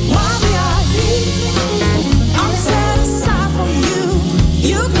my VIP. I'm set aside for you.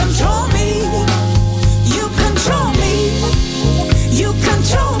 You control me. You control me, you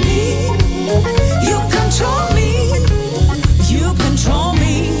control me, you control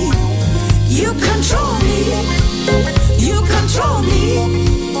me, you control me, you control me,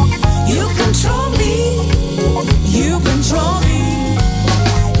 you control me, you control me,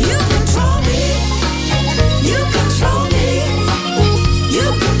 you control me, you control me, you control me,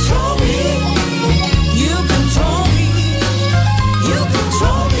 you control me, you control me, you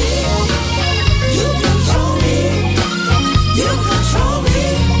control me. You control me. You control me.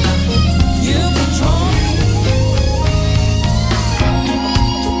 You control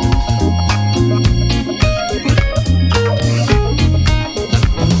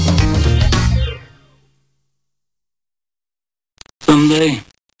Someday,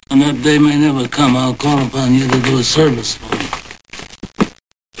 and that day may never come, I'll call upon you to do a service for me.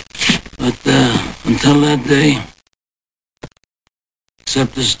 But until that day,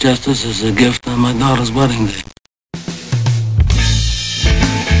 accept this justice as a gift on my daughter's wedding day.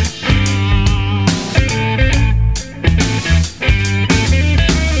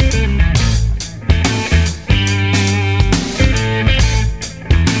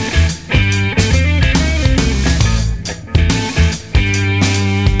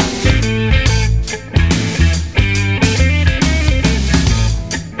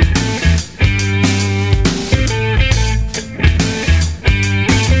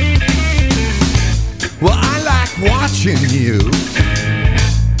 Watching you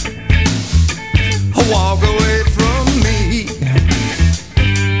walk away from me.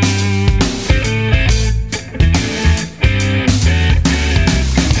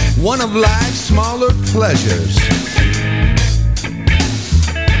 One of life's smaller pleasures.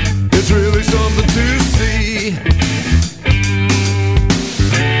 It's really something to see.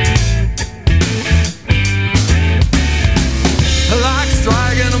 Like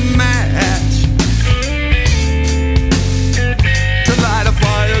striking a match to light a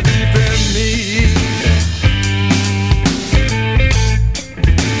fire deep in me.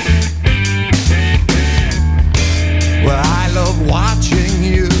 Well, I love watching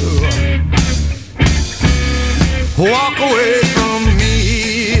you walk away from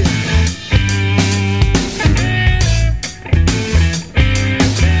me.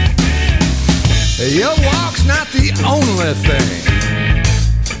 Your walk's not the only thing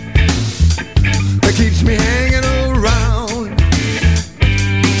that keeps me hanging around.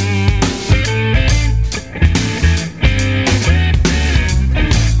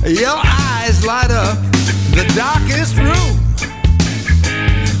 Your eyes light up the darkest room,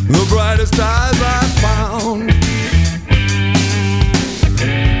 the brightest eyes I've found.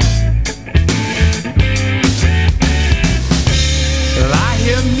 I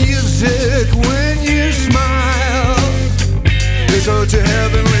hear music when you smile. It's such a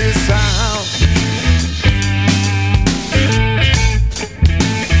heavenly sound.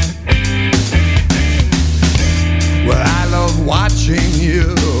 Well, I love watching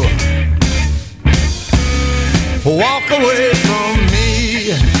you walk away from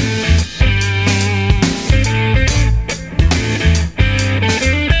me.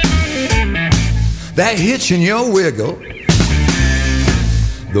 That hitch in your wiggle,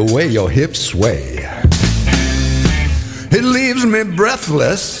 the way your hips sway, it leaves me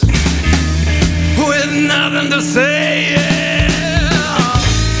breathless with nothing to say.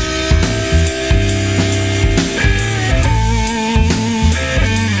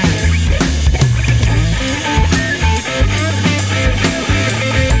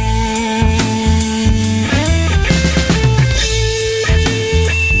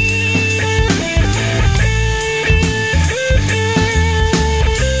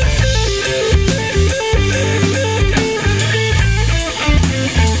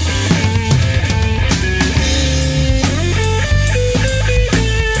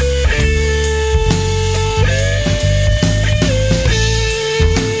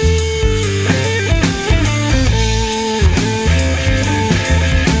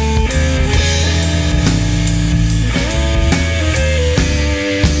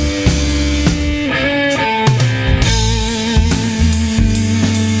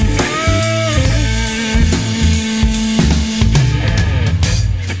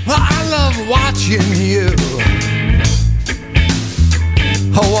 love watching you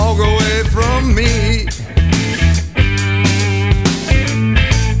walk away from me.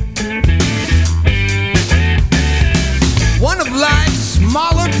 One of life's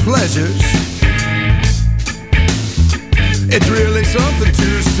smaller pleasures, it's really something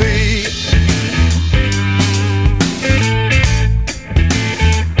to see.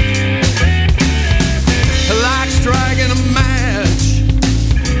 Like striking a match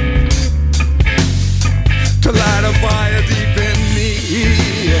to light a fire deep in me.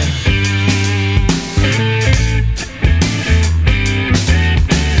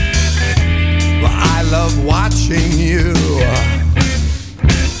 Well, I love watching you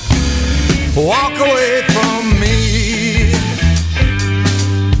walk away from me.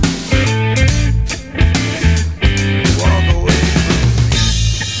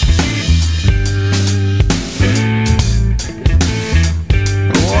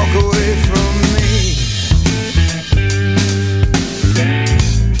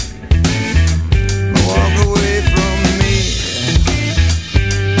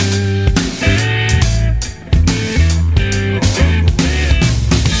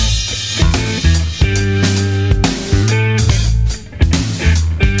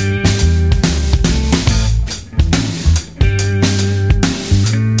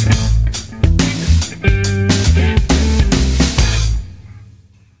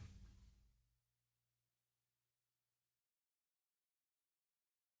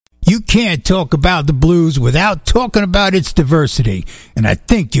 You can't talk about the blues without talking about its diversity, and I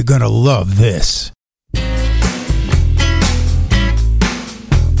think you're going to love this.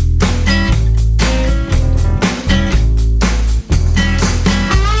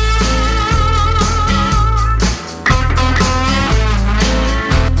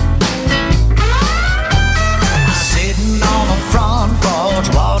 Sitting on the front porch,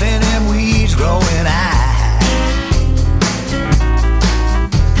 watering them weeds growing high.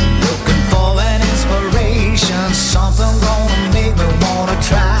 Something gonna make me wanna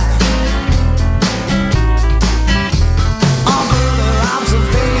try.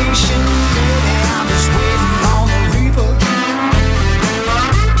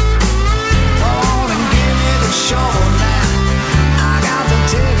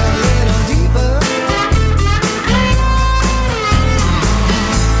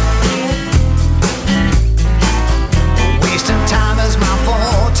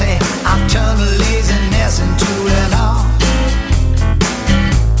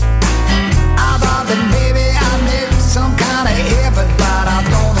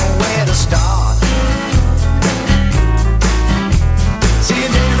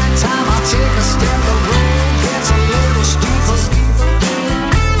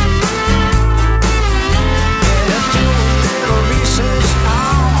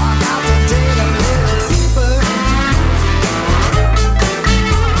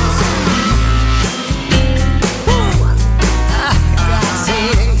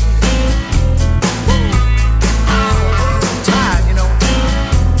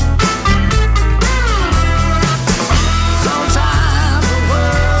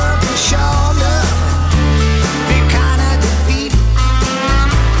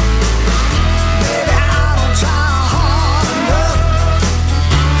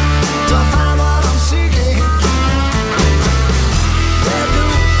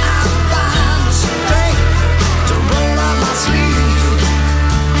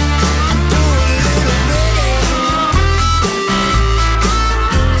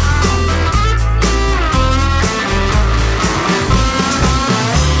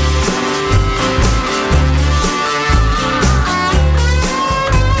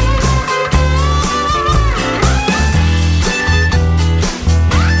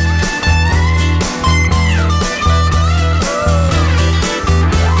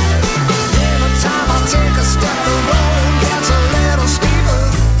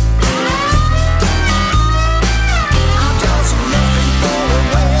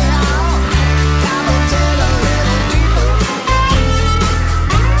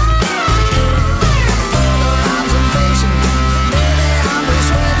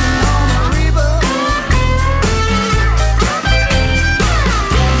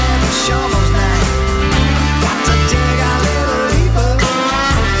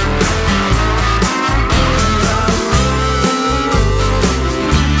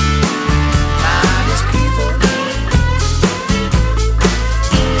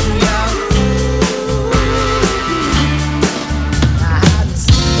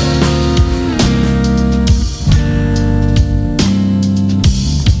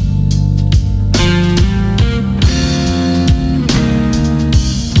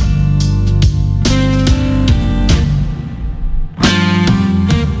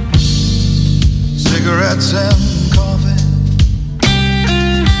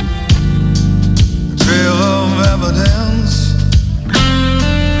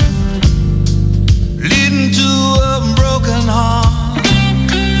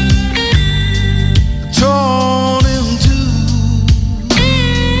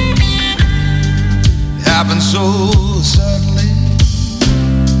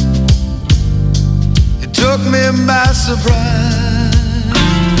 surprise.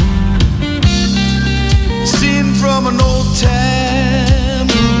 Seen from an old time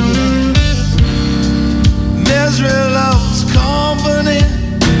movie. Misery loves company.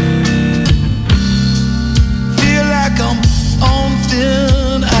 Feel like I'm on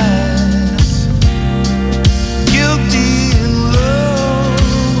thin ice. Guilty in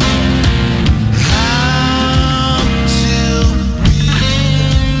love. I'm still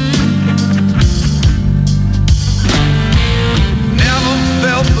never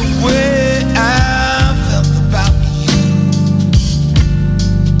felt the way I felt about you.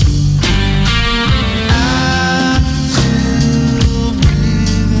 I'm still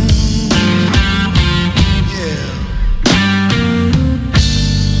breathing. Yeah.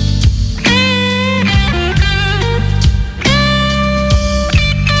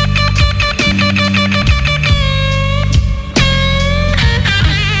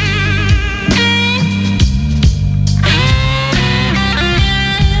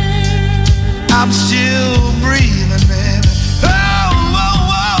 I'm still breathing, baby. Oh, whoa,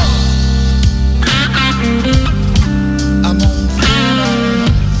 whoa. I'm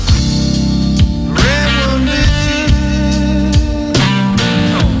on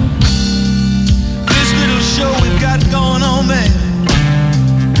this little show we've got going on, man.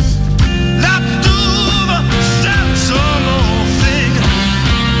 Not do the some old thing.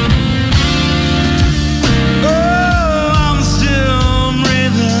 Oh, I'm still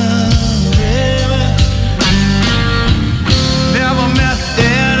breathing, baby. Never met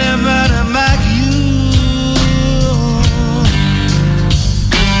anybody like you.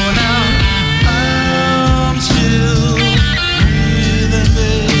 Oh, now I'm still breathing,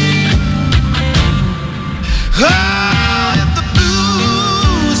 baby. Oh, if the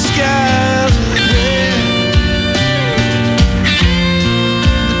blue skies were gray,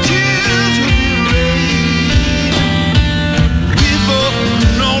 the tears would be rain. We both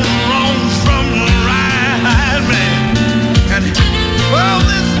know wrong from right, man. And well,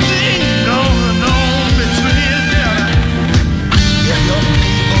 this thing going on between us, yeah, you'll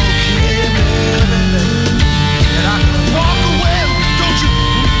be okay, baby. And I can walk away, don't you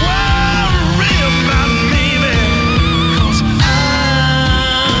worry about me, baby. 'Cause I'm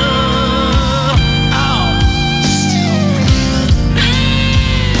still breathing.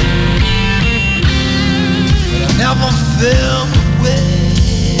 But I never felt the way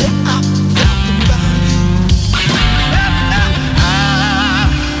I felt about you.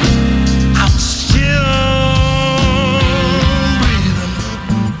 I'm still breathing.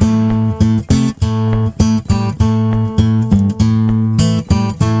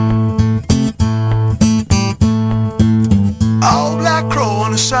 Old black crow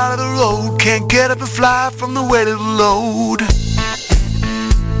on the side of the road, can't get up and fly from the weight of the load.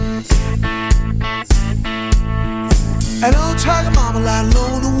 An old tiger mama lying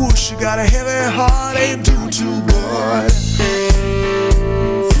low in the woods, she got a heavy heart, ain't doing too good.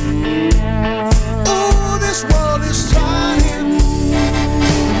 Oh, this world is trying,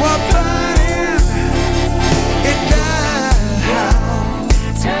 we're burning it down.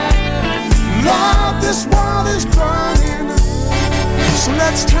 Lord, this world is burning, so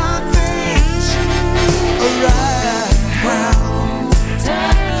let's turn things around.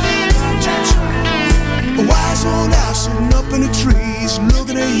 A wise old owl sitting up in the trees,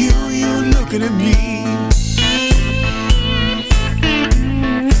 looking at you, you looking at me.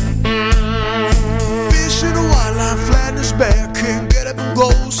 Fish in a wild line, flat in his back, can't get up and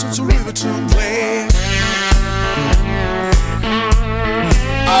go since the river turned black.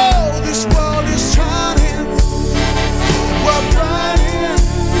 Oh, this world is trying, we're burning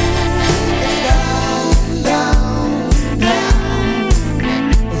it down, down, down.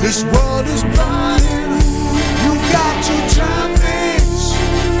 This world is burning. You got to turn things.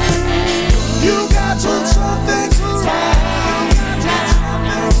 You got to turn things around.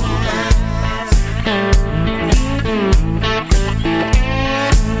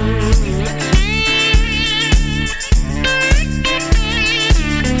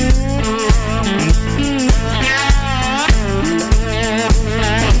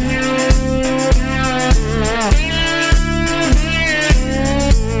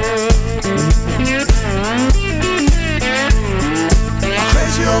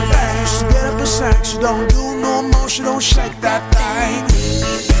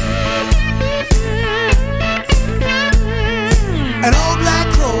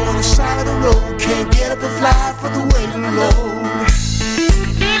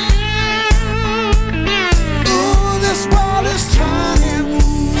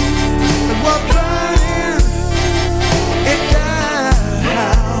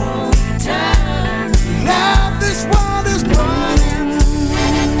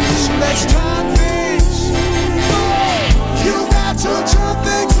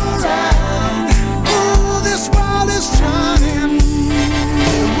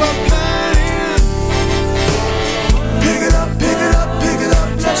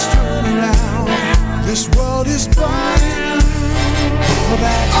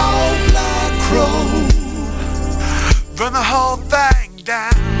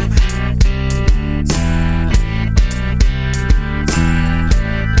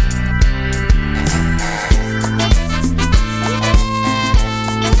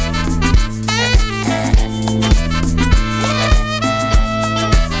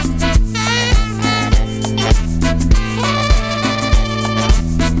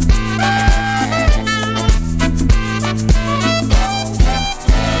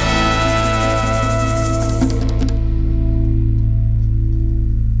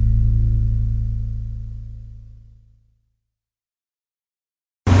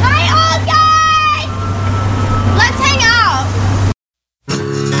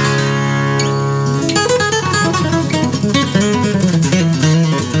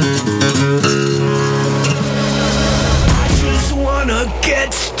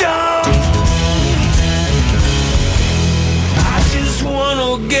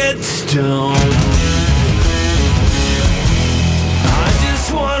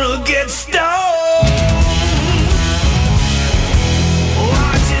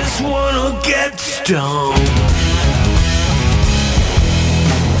 stoned.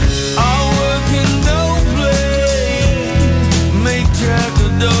 I work in no place, make track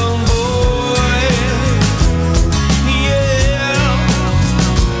of dumb boy. Yeah,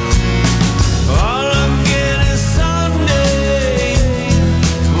 all I'm getting is Sunday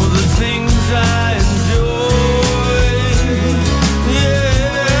for the things I enjoy.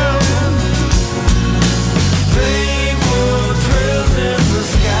 Yeah, paper trails in the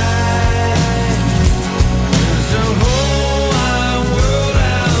sky. There's a whole wide world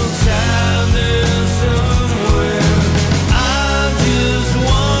outside there somewhere. I just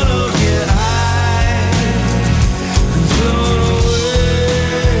wanna get high and float away.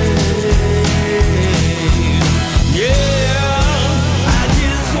 Yeah, I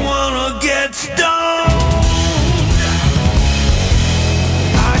just wanna get stoned.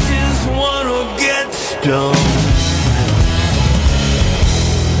 I just wanna get stoned.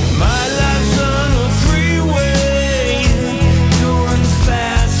 My life's on a freeway, going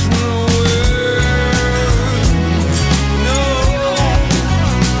fast nowhere. No,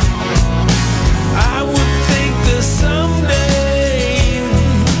 I would think that someday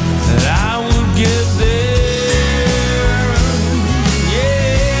that I would get there.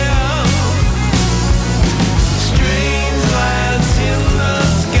 Yeah, strange lights in the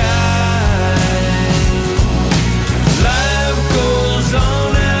sky. Life goes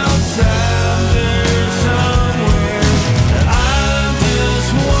on outside there somewhere. I just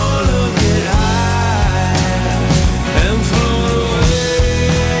wanna get high and float away.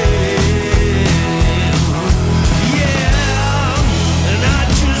 Yeah, and I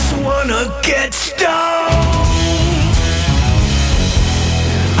just wanna get stoned.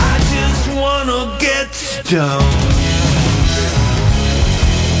 I just wanna get stoned.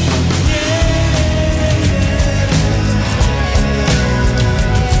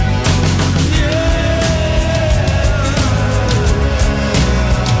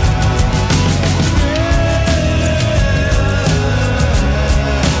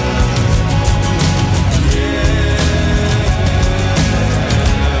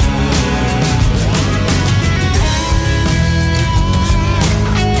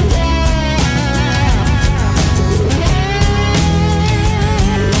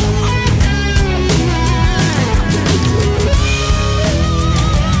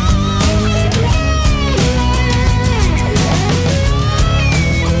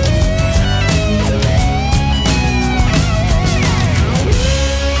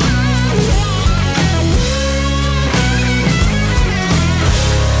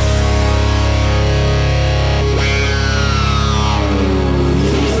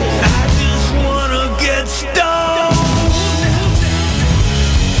 I just wanna get stoned.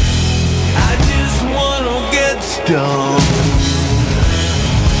 I just wanna get stoned.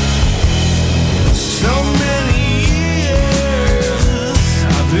 So many years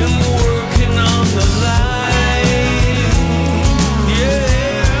I've been working on the line.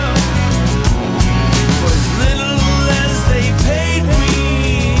 Yeah, for as little as they paid me,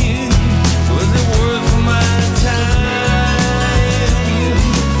 was it worth my time?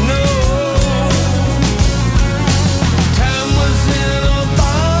 No, time was in a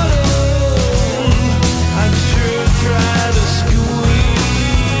bottle. I'd sure try to squeeze.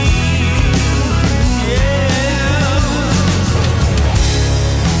 Yeah.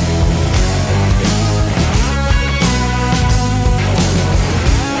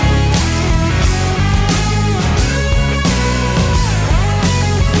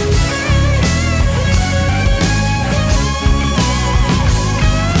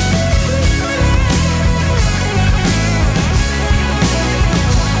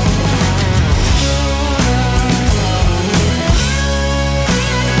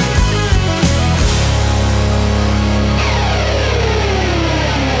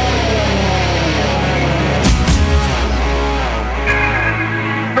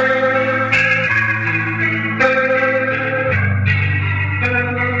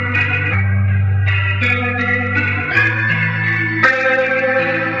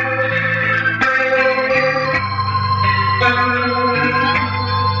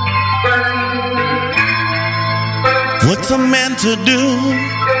 What's a man to do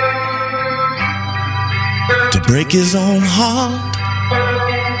to break his own heart?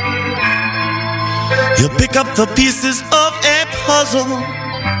 He'll pick up the pieces of a puzzle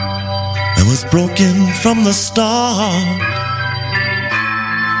that was broken from the start.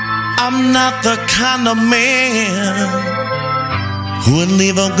 I'm not the kind of man who would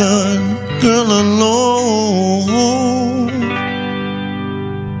leave a good girl alone.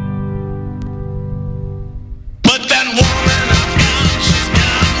 But that woman I've got, she's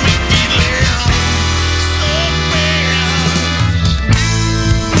got me feeling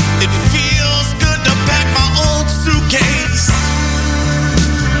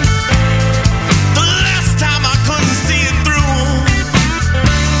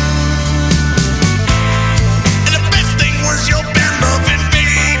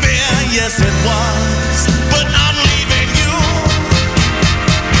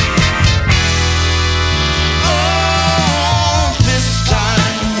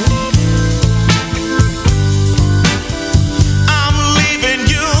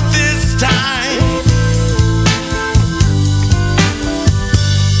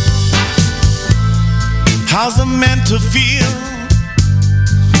How's a man to feel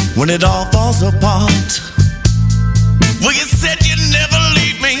when it all falls apart? Well, you said you'd never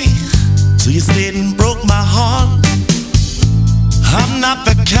leave me, so you stayed and broke my heart. I'm not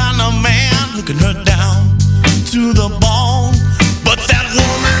the kind of man who can hurt down to the bone, but that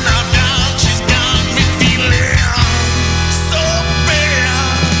woman I've got, she's got me feeling so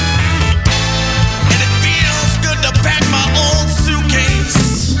bad, and it feels good to pack my old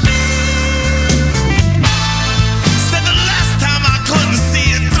suitcase. Said the last time I couldn't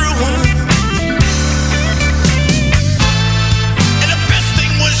see it through, and the best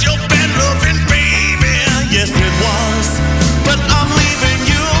thing was your bad loving, baby. Yes, it was, but I'm leaving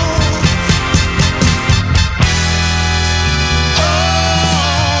you.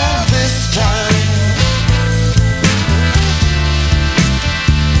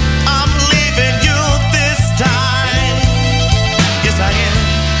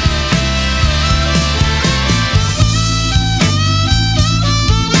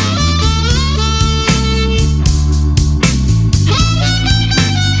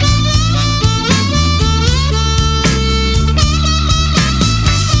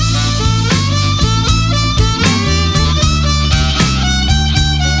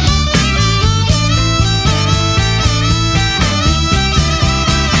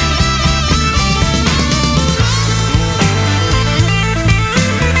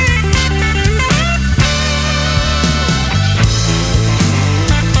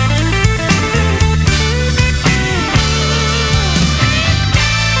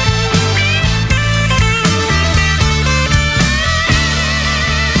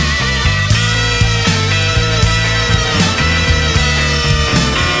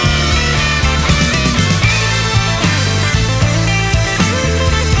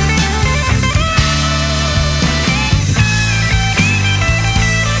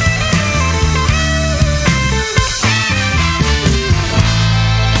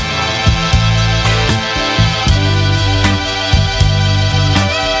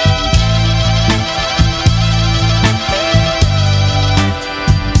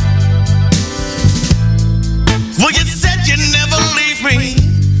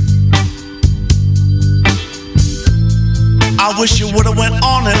 I wish you would've went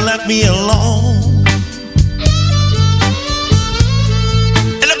on and left me alone.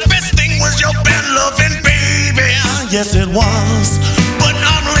 And the best thing was your bad loving, baby. Yes, it was, but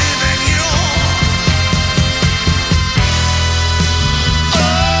I'm leaving you.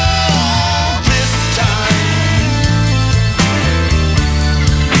 Oh, this time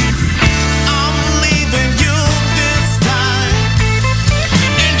I'm leaving you this time.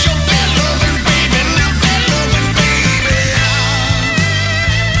 And your bad loving, baby, now bad loving, baby.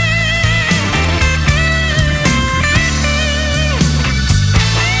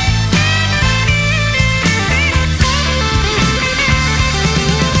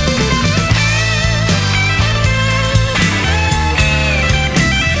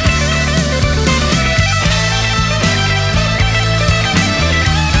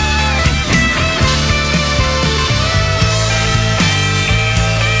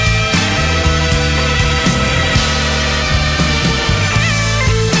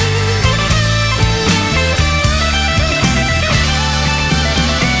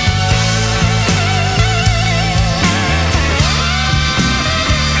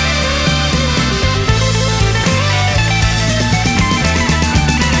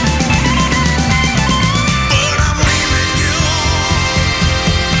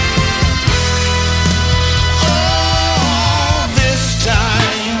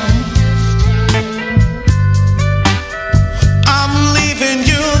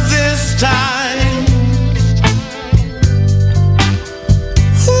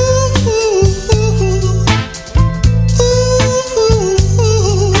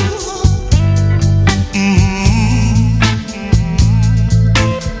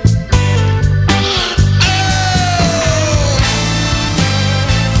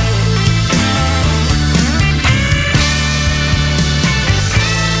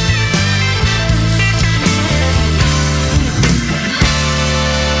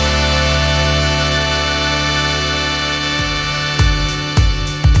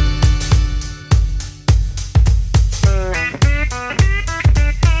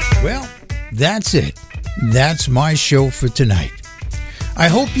 That's it. That's my show for tonight. I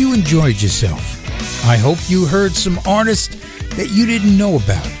hope you enjoyed yourself. I hope you heard some artists that you didn't know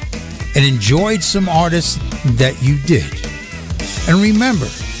about and enjoyed some artists that you did. And remember,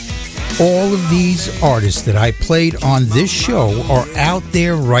 all of these artists that I played on this show are out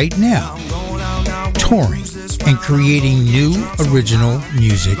there right now, touring and creating new original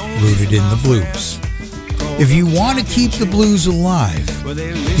music rooted in the blues. If you want to keep the blues alive,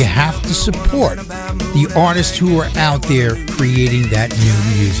 you have to support the artists who are out there creating that new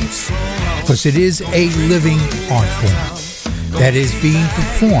music. Because it is a living art form that is being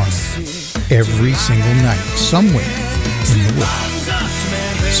performed every single night somewhere in the world.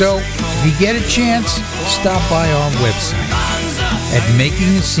 So, if you get a chance, stop by our website at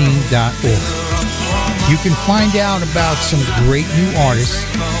makingascene.org. You can find out about some great new artists,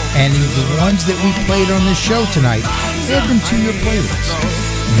 and the ones that we played on this show tonight, add them to your playlist,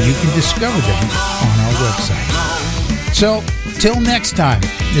 and you can discover them on our website. So, till next time,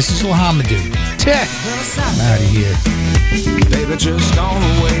 this is Lahamadou. I'm out of here. Baby, just gone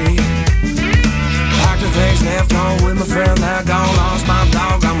away. Packed the things, left home with my friend that gone. Lost my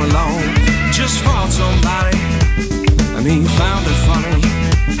dog, I'm alone. Just fought somebody, and he found it funny.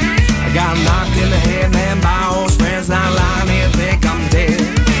 I got knocked in the head, man, by old friends. Not lying here, think I'm dead.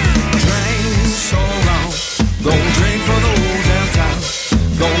 Drank so long, gon' drink for the old damn time.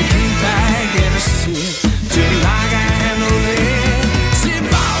 Gon' keep back every sip till I can handle it. See,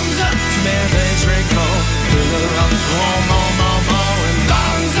 bombs up, man, they drink for. Fill her up, more, and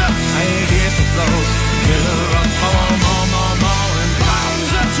bombs up. I ain't get the flow. Fill her up, more, and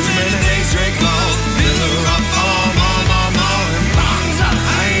bombs up. Too many things drink for. Fill her up, more, and bombs up.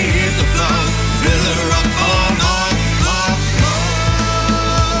 I ain't get the flow. Fill her up, more.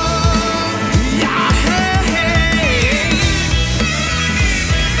 Yeah, hey, hey.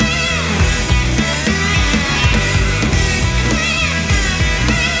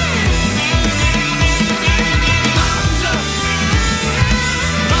 Bombs up.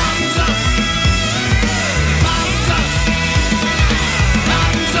 Bombs up. Bombs up.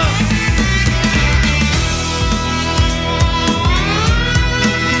 Bombs up.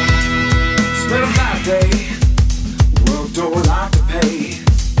 Spent a bad day, worked all I could pay.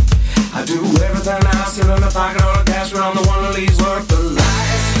 I do everything I sit in the pocket or the cash, but I'm the one that leaves work